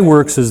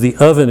Tri-Works is the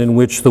oven in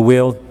which the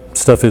whale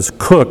stuff is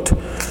cooked.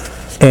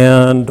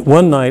 And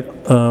one night,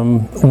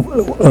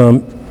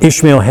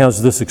 Ishmael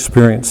has this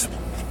experience.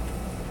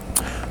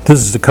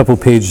 This is a couple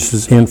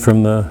pages in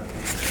from the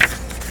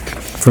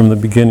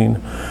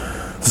beginning.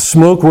 The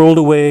smoke rolled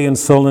away in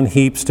sullen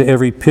heaps. To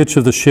every pitch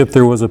of the ship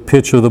there was a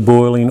pitch of the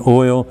boiling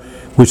oil,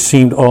 which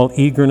seemed all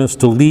eagerness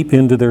to leap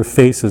into their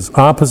faces.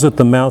 Opposite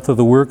the mouth of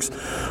the works,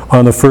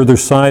 on the further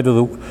side of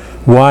the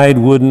wide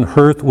wooden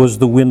hearth, was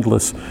the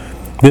windlass.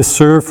 This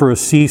served for a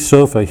sea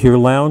sofa. Here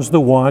lounged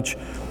the watch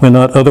when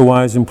not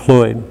otherwise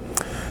employed.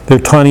 Their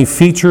tawny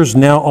features,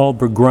 now all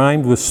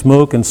begrimed with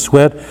smoke and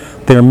sweat,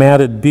 their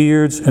matted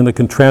beards, and the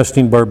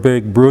contrasting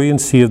barbaric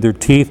brilliancy of their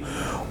teeth,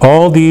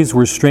 all these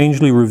were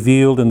strangely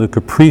revealed in the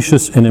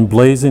capricious and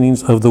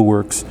emblazonings of the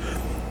works.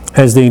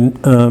 As they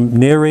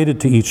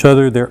narrated to each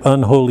other their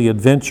unholy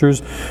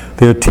adventures,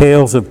 their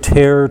tales of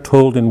terror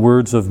told in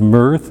words of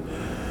mirth,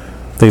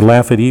 they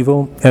laugh at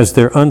evil, as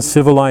their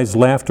uncivilized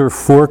laughter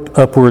forked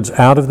upwards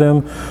out of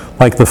them,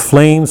 like the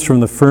flames from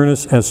the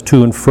furnace as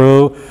to and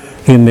fro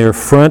in their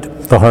front,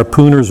 the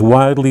harpooners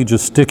wildly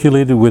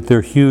gesticulated with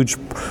their huge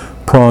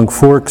pronged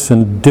forks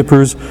and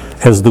dippers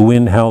as the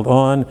wind howled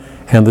on,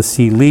 and the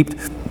sea leaped,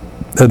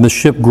 and the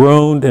ship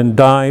groaned and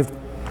dived,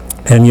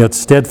 and yet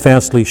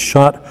steadfastly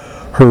shot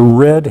her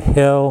red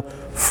hell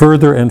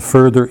further and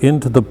further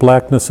into the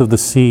blackness of the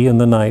sea and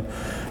the night,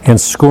 and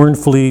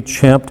scornfully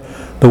champed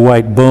the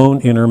white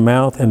bone in her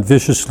mouth, and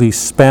viciously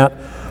spat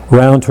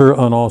round her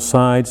on all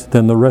sides.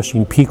 Then the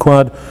rushing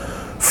Pequod,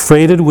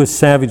 freighted with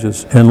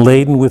savages and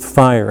laden with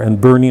fire and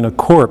burning a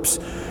corpse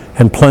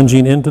and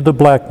plunging into the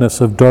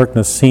blackness of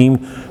darkness, seemed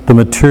the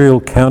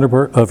material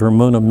counterpart of her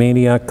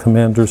monomaniac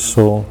commander's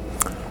soul.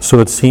 So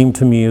it seemed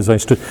to me as I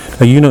stood.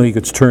 Now, he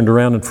gets turned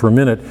around, and for a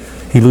minute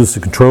he loses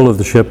control of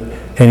the ship,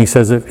 and he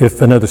says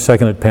if another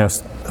second had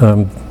passed,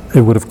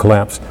 it would have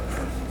crashed.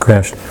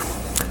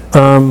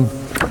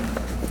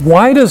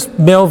 Why does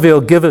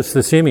Melville give us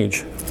this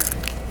image?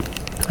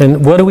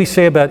 And what do we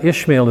say about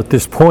Ishmael at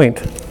this point?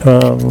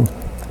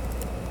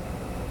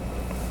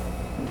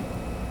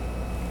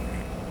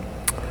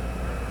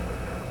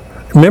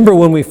 Remember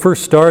when we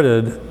first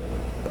started,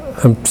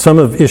 some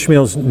of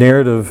Ishmael's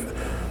narrative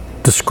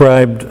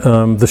described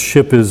the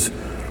ship as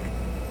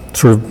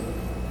sort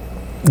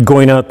of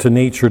going out to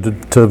nature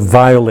to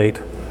violate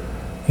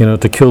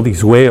to kill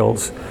these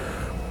whales.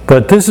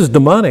 But this is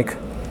demonic.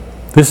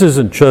 This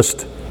isn't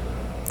just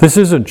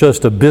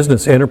a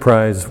business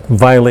enterprise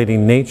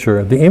violating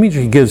nature. The image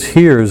he gives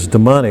here is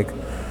demonic.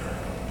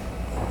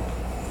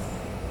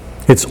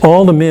 It's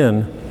all the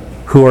men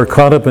who are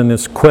caught up in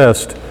this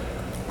quest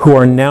who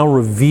are now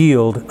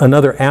revealed,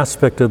 another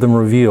aspect of them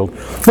revealed.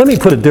 Let me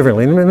put it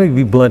differently. Let me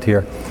be blunt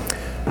here.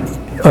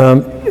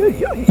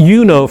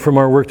 You know from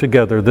our work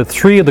together that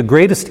three of the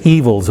greatest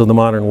evils of the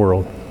modern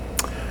world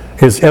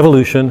is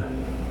evolution,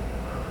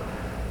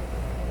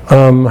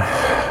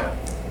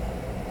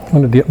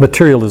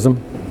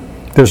 materialism,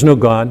 there's no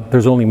God,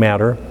 there's only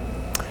matter,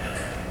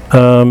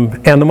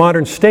 and the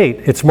modern state,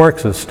 it's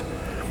Marxist.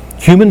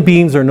 Human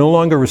beings are no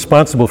longer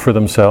responsible for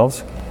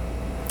themselves.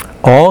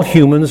 All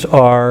humans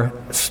have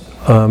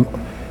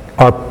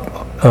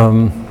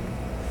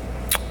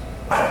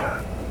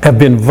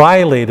been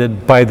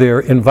violated by their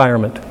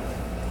environment,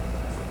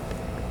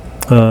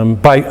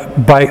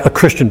 by a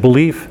Christian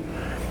belief.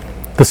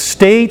 The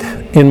state,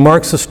 in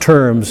Marxist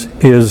terms,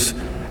 is,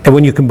 and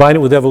when you combine it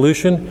with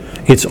evolution,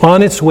 it's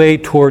on its way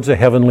towards a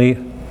heavenly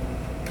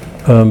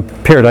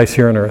paradise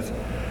here on earth.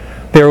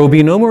 There will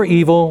be no more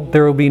evil,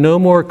 there will be no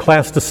more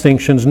class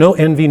distinctions, no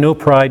envy, no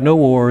pride, no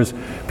wars.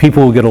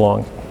 People will get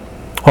along.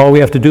 All we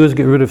have to do is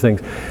get rid of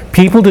things.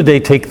 People today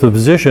take the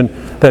position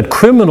that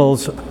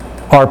criminals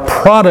are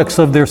products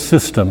of their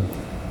system.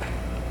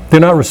 They're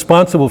not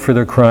responsible for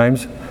their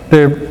crimes.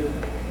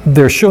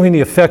 They're showing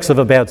the effects of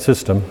a bad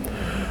system.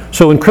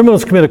 So when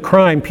criminals commit a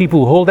crime, people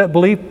who hold that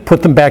belief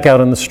put them back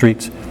out on the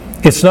streets.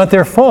 It's not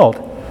their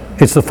fault.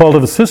 It's the fault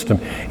of the system.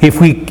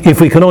 If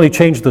we can only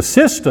change the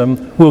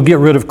system, we'll get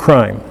rid of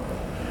crime.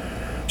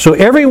 So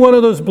every one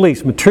of those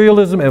beliefs,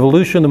 materialism,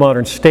 evolution, the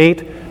modern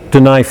state,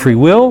 deny free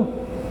will.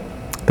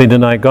 They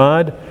deny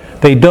God.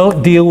 They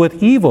don't deal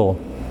with evil.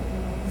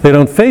 They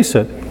don't face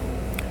it.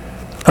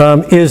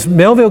 Is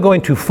Melville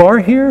going too far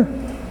here?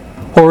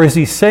 Or is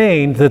he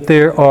saying that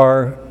there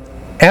are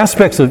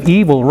aspects of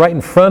evil right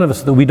in front of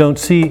us that we don't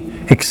see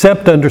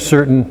except under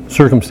certain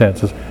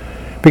circumstances?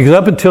 Because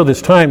up until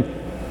this time,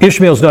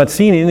 Ishmael's not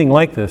seen anything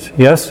like this.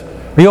 Yes?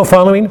 Are you all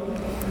following?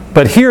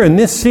 But here in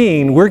this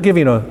scene, we're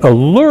giving a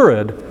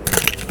lurid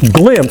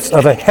glimpse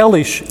of a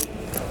hellish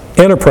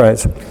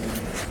enterprise.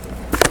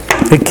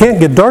 It can't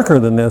get darker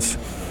than this.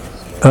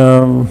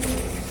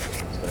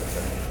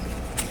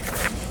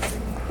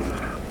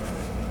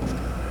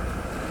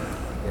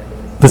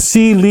 The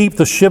sea leaped,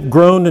 the ship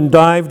groaned and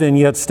dived, and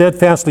yet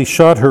steadfastly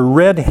shot her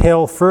red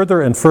hell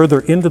further and further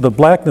into the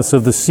blackness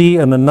of the sea,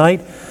 and the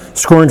night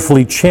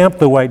scornfully champed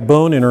the white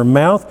bone in her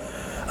mouth,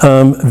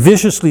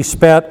 viciously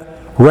spat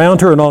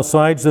round her on all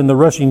sides. Then the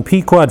rushing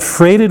Pequod,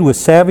 freighted with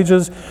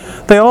savages,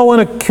 they all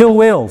want to kill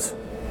whales.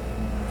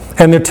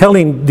 And they're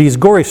telling these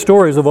gory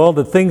stories of all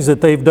the things that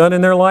they've done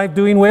in their life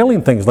doing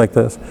whaling things like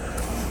this.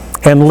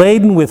 And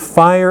laden with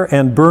fire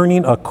and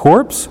burning a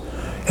corpse,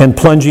 and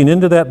plunging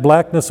into that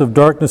blackness of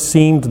darkness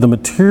seemed the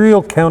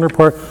material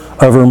counterpart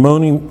of her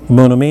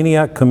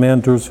monomaniac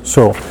commander's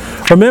soul.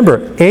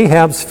 Remember,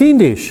 Ahab's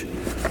fiendish.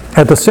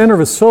 At the center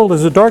of his soul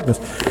is a darkness.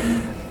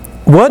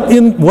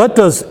 What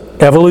does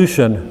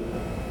evolution,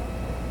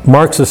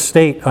 Marxist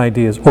state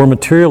ideas, or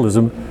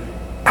materialism,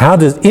 how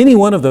does any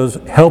one of those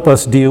help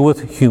us deal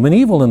with human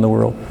evil in the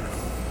world?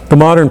 The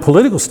modern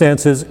political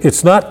stance is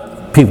it's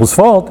not people's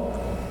fault.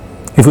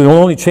 If we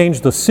only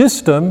change the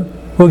system,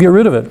 we'll get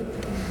rid of it.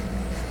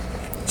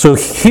 So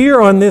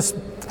here on this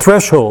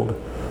threshold,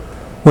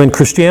 when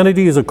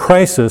Christianity is a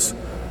crisis,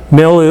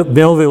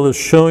 Melville is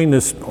showing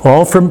this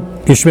all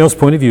from Ishmael's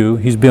point of view.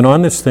 He's been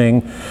on this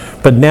thing,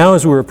 but now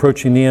as we're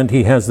approaching the end,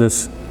 he has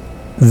this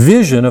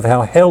vision of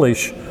how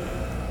hellish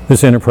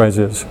this enterprise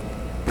is.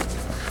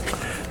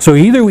 So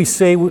either we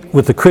say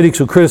with the critics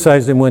who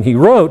criticized him when he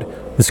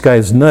wrote, this guy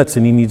is nuts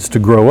and he needs to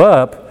grow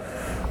up,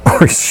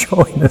 or he's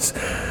showing us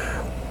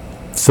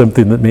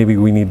something that maybe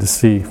we need to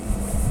see.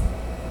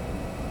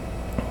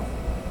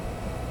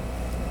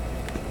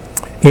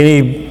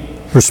 Any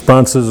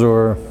responses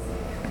or...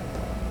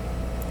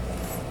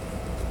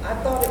 I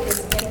thought it was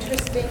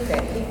interesting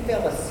that he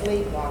fell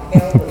asleep while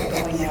hell was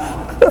going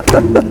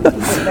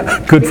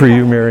on. Good for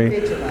you, Mary.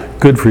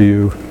 Good for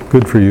you.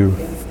 Good for you.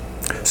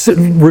 So,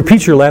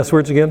 repeat your last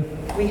words again.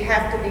 We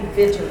have to be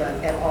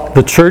vigilant at all.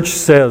 The church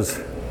says,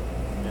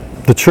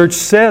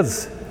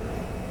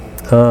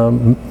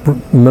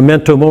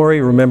 memento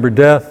mori, remember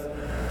death,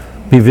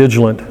 be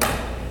vigilant,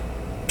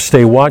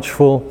 stay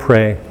watchful,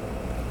 pray.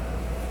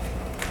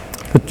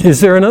 But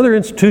is there another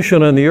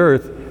institution on the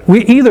earth?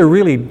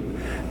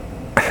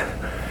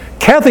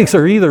 Catholics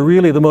are either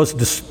really the most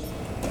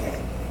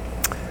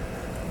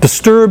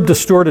disturbed,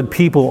 distorted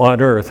people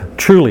on earth,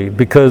 truly,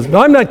 because,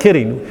 no, I'm not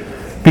kidding,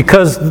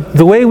 because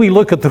the way we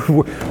look at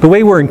the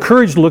way we're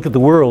encouraged to look at the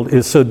world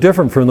is so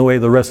different from the way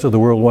the rest of the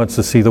world wants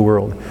to see the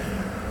world.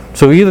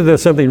 So either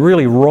there's something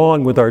really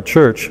wrong with our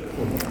church,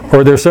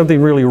 or there's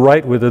something really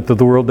right with it that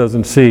the world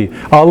doesn't see.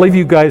 I'll leave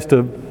you guys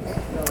to...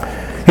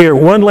 Here,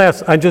 I'm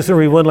just going to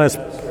read one last...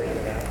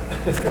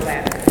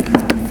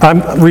 I'm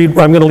going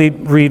to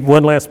read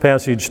one last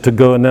passage to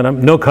go, and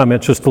then no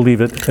comment, just to leave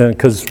it,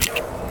 because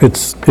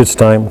it's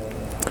time.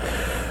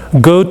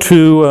 Go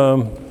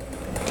to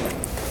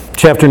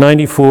chapter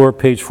 94,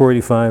 page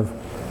 485.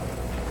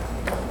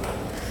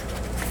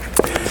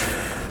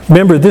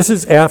 Remember, this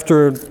is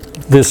after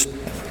this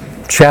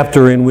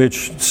chapter in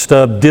which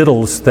Stubb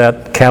diddles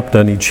that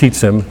captain. He cheats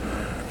him.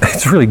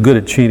 He's really good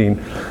at cheating.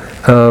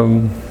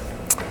 And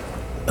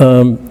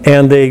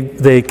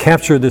they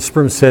capture this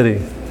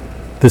spermaceti,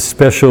 this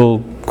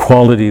special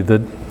quality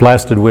that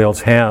blasted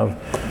whales have,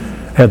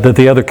 and that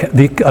the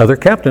other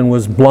captain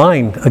was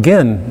blind.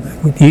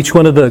 Again, each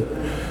one of the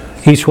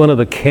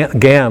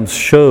gams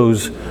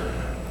shows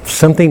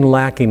something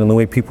lacking in the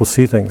way people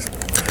see things.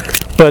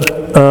 But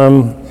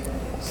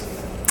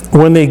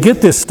when they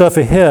get this stuff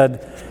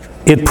ahead,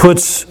 it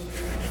puts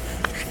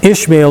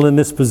Ishmael in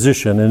this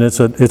position, and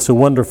it's a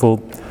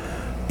wonderful,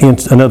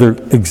 another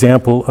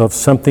example of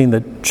something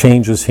that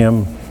changes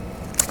him.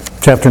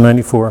 Chapter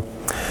 94.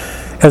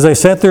 As I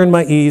sat there in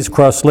my ease,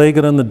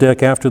 cross-legged on the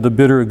deck after the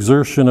bitter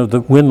exertion of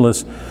the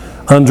windlass,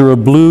 under a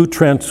blue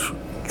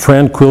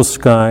tranquil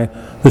sky,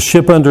 the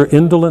ship under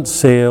indolent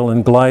sail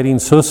and gliding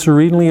so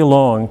serenely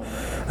along,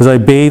 as I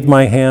bathed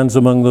my hands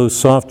among those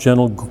soft,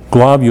 gentle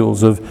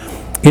globules of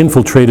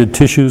infiltrated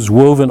tissues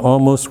woven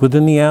almost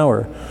within the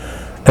hour,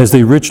 as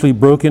they richly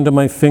broke into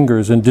my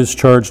fingers and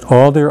discharged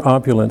all their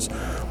opulence,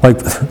 like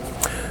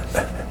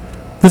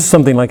this is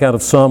something like out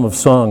of Psalm of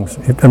Songs.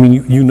 I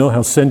mean, you know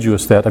how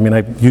sensuous that. I mean,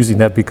 I'm using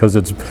that because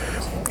it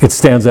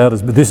stands out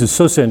as. But this is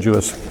so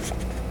sensuous.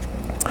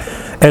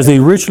 As they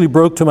richly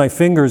broke to my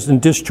fingers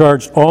and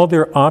discharged all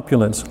their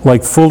opulence,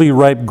 like fully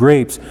ripe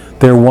grapes,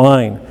 their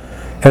wine.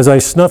 As I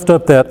snuffed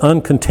up that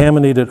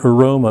uncontaminated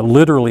aroma,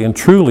 literally and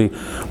truly,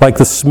 like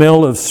the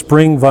smell of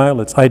spring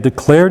violets, I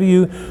declare to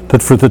you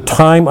that for the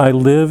time I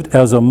lived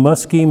as a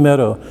musky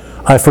meadow,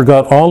 I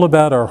forgot all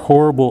about our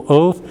horrible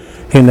oath.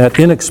 In that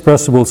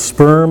inexpressible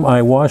sperm,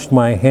 I washed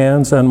my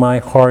hands and my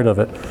heart of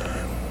it.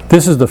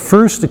 This is the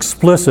first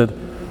explicit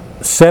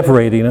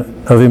separating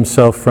of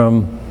himself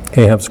from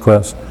Ahab's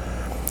quest.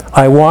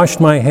 I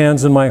washed my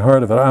hands and my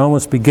heart of it. I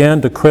almost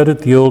began to credit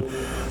the old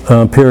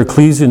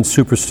Paracelsian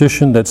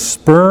superstition that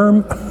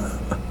sperm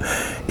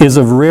is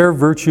of rare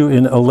virtue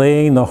in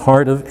allaying the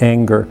heart of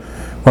anger.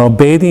 While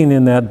bathing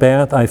in that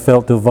bath, I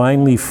felt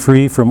divinely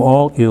free from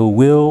all ill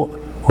will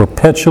or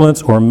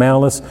petulance or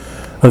malice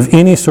of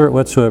any sort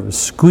whatsoever.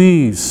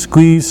 Squeeze,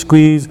 squeeze,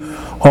 squeeze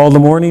all the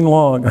morning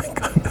long.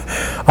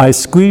 I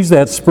squeezed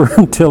that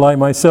sperm till I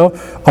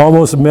myself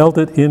almost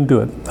melted into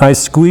it. I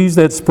squeezed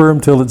that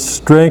sperm till its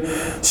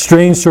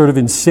strange sort of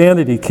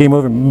insanity came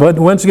over me. But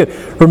once again,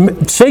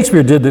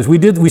 Shakespeare did this.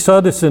 We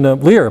saw this in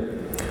Lear.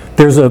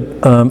 There's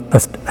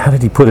how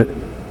did he put it?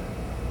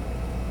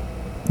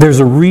 There's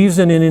a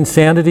reason in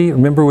insanity.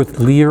 Remember with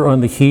Lear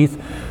on the heath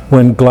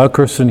when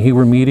Glaucus and he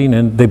were meeting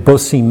and they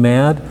both seemed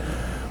mad?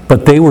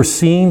 But they were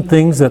seeing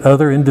things that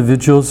other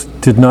individuals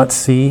did not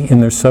see in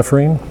their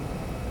suffering.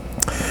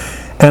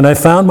 And I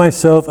found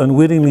myself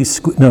unwittingly,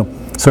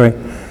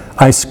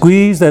 I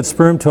squeezed that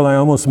sperm till I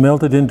almost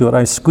melted into it.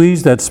 I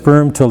squeezed that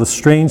sperm till a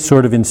strange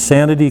sort of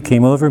insanity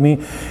came over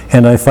me,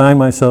 and I find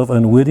myself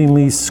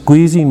unwittingly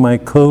squeezing my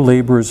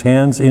co-laborers'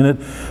 hands in it,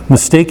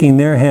 mistaking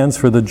their hands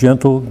for the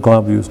gentle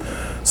globules.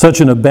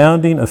 Such an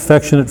abounding,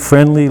 affectionate,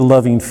 friendly,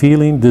 loving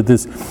feeling did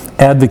this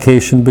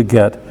advocation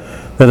beget,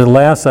 that at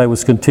last I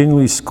was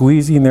continually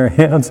squeezing their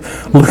hands,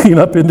 looking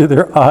up into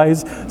their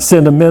eyes,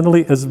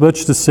 sentimentally, as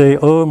much to say,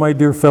 oh, my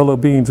dear fellow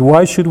beings,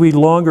 why should we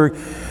longer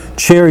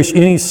cherish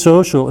any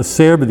social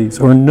acerbities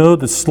or know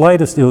the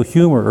slightest ill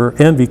humor or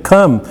envy?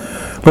 Come,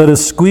 let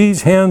us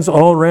squeeze hands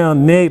all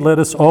round, nay, let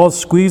us all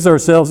squeeze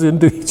ourselves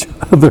into each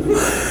other.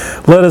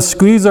 Let us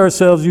squeeze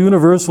ourselves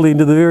universally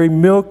into the very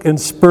milk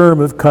and sperm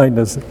of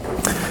kindness.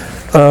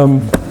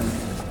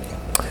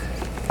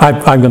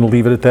 I'm going to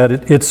leave it at that.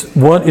 It's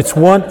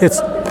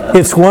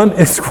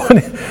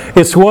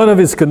one of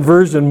his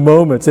conversion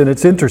moments, and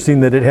it's interesting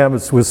that it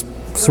happens with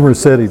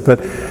Somersetti. But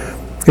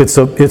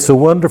it's a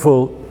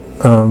wonderful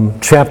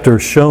chapter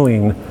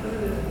showing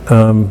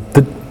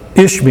that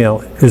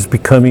Ishmael is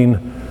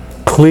becoming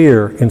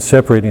clear in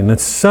separating,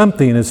 that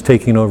something is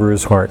taking over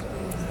his heart,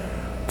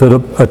 that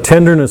a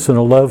tenderness and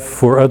a love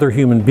for other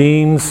human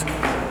beings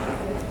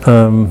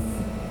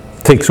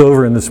takes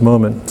over in this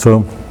moment.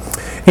 So.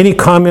 Any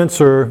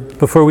comments or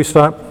before we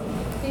stop?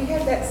 He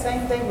had that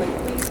same thing with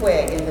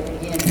Queequeg in the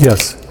beginning.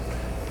 Yes.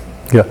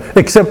 Yeah.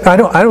 Except I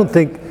don't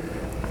think,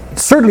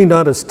 certainly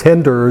not as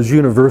tender or as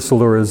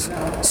universal or as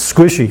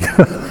squishy.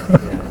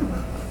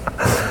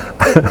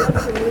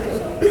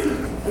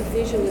 A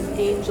vision of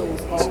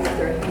angels all with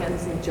their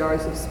hands in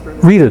jars of sperm.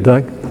 Read it,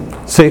 Doug.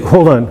 Say,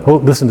 hold on.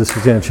 Listen to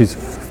Suzanne.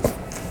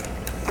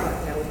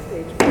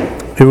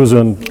 It was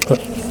on.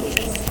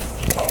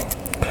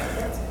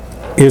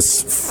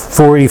 It's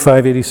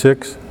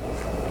 485-86.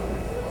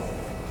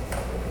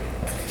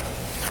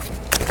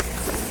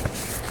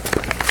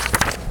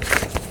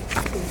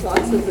 In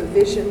thoughts of the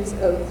visions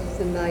of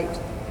the night,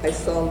 I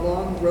saw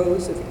long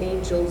rows of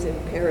angels in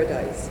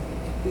paradise,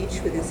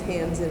 each with his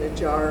hands in a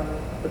jar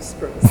of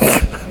sperms.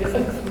 That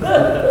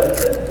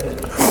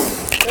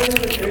was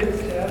the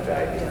greatest chapter.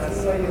 I can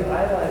see why you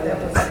highlighted that.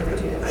 Was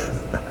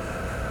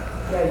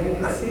yeah, you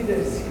can see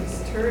this.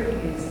 He's turning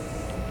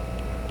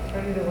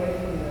away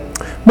from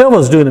this.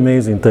 Melville's doing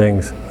amazing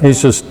things.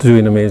 He's just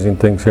doing amazing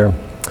things here.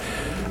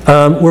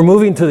 We're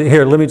moving to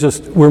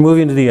we're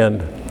moving to the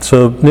end.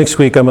 So next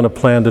week I'm going to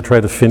plan to try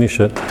to finish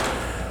it.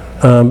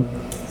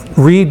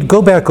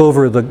 Go back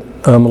over the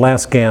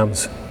last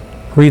gams.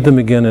 Read them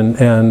again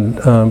and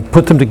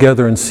put them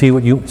together and see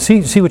what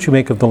you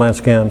make of the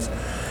last gams.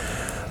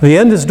 The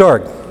end is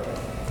dark.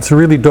 It's a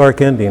really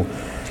dark ending.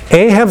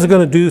 Ahab's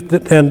going to do,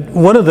 and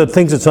one of the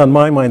things that's on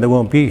my mind that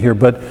won't be here,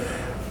 but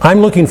I'm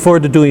looking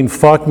forward to doing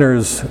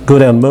Faulkner's Go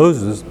Down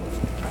Moses,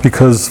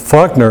 because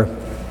Faulkner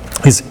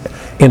is,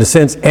 in a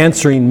sense,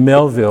 answering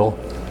Melville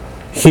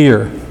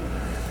here.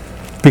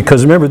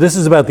 Because remember, this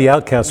is about the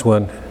outcast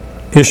one,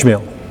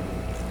 Ishmael.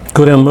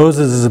 Go Down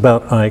Moses is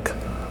about Ike,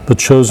 the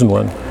chosen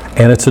one.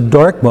 And it's a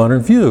dark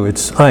modern view.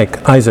 It's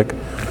Isaac.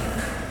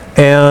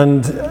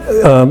 And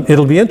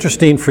it'll be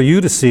interesting for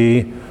you to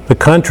see the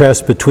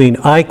contrast between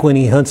Ike when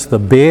he hunts the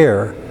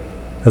bear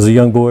as a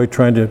young boy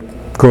trying to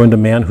grow into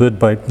manhood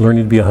by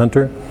learning to be a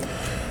hunter,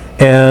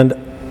 and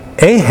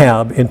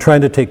Ahab in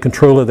trying to take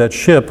control of that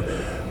ship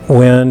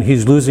when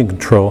he's losing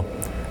control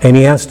and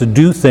he has to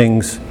do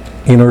things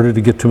in order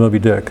to get to Moby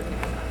Dick.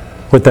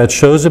 What that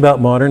shows about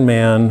modern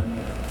man,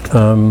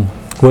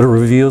 what it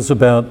reveals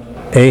about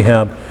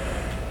Ahab,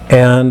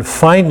 and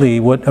finally,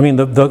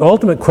 the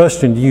ultimate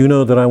question,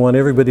 that I want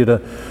everybody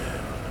to,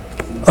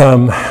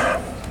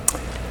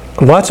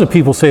 lots of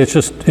people say it's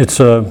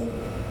a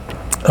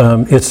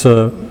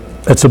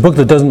book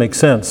that doesn't make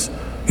sense.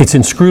 It's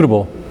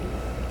inscrutable.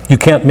 You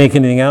can't make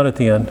anything out at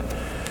the end.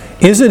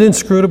 Is it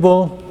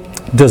inscrutable?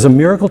 Does a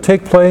miracle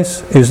take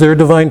place? Is there a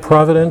divine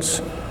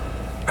providence?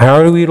 How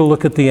are we to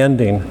look at the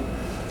ending?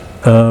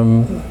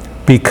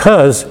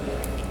 Because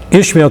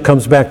Ishmael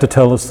comes back to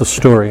tell us the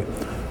story.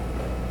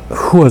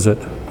 Who was it?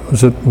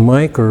 Was it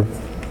Mike or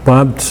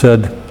Bob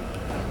said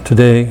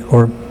today,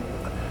 or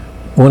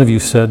one of you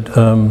said,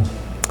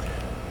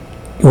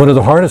 one of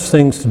the hardest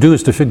things to do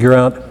is to figure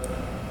out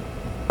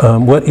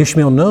what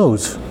Ishmael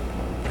knows,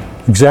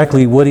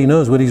 exactly what he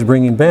knows, what he's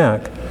bringing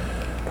back.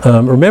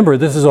 Remember,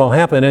 this has all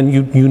happened,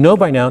 and you know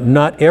by now,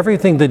 not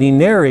everything that he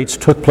narrates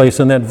took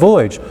place in that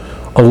voyage.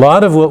 A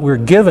lot of what we're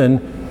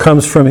given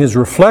comes from his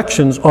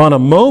reflections on a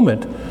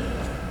moment.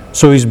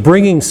 So he's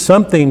bringing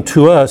something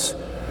to us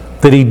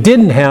that he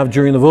didn't have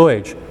during the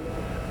voyage,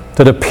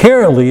 that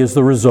apparently is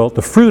the result,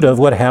 the fruit of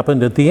what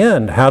happened at the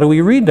end. How do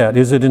we read that?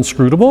 Is it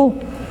inscrutable?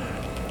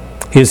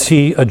 Is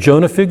he a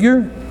Jonah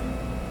figure?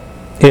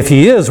 If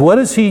he is, what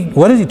is he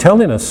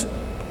telling us?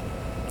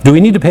 Do we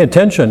need to pay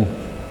attention?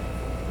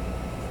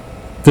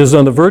 Because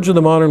on the verge of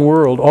the modern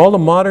world, all the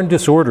modern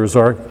disorders,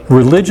 are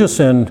religious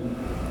and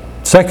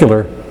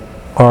secular,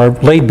 are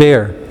laid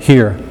bare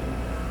here.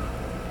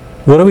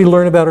 What do we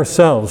learn about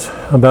ourselves,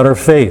 about our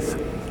faith?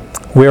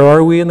 Where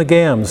are we in the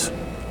gams?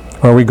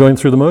 Are we going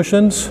through the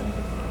motions?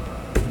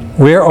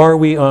 Where are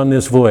we on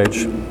this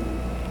voyage?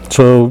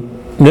 So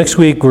next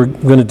week we're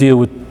going to deal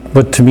with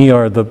what to me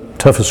are the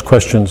toughest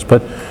questions,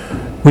 but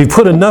we've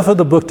put enough of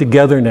the book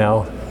together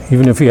now,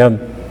 even if we haven't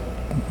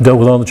dealt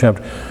with all the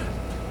chapters,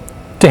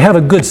 to have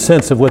a good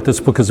sense of what this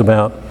book is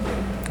about.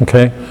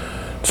 Okay?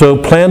 So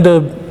plan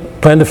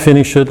to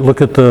finish it, look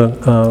at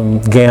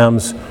the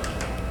gams,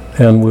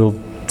 and we'll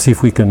see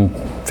if we can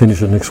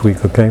finish it next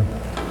week, okay?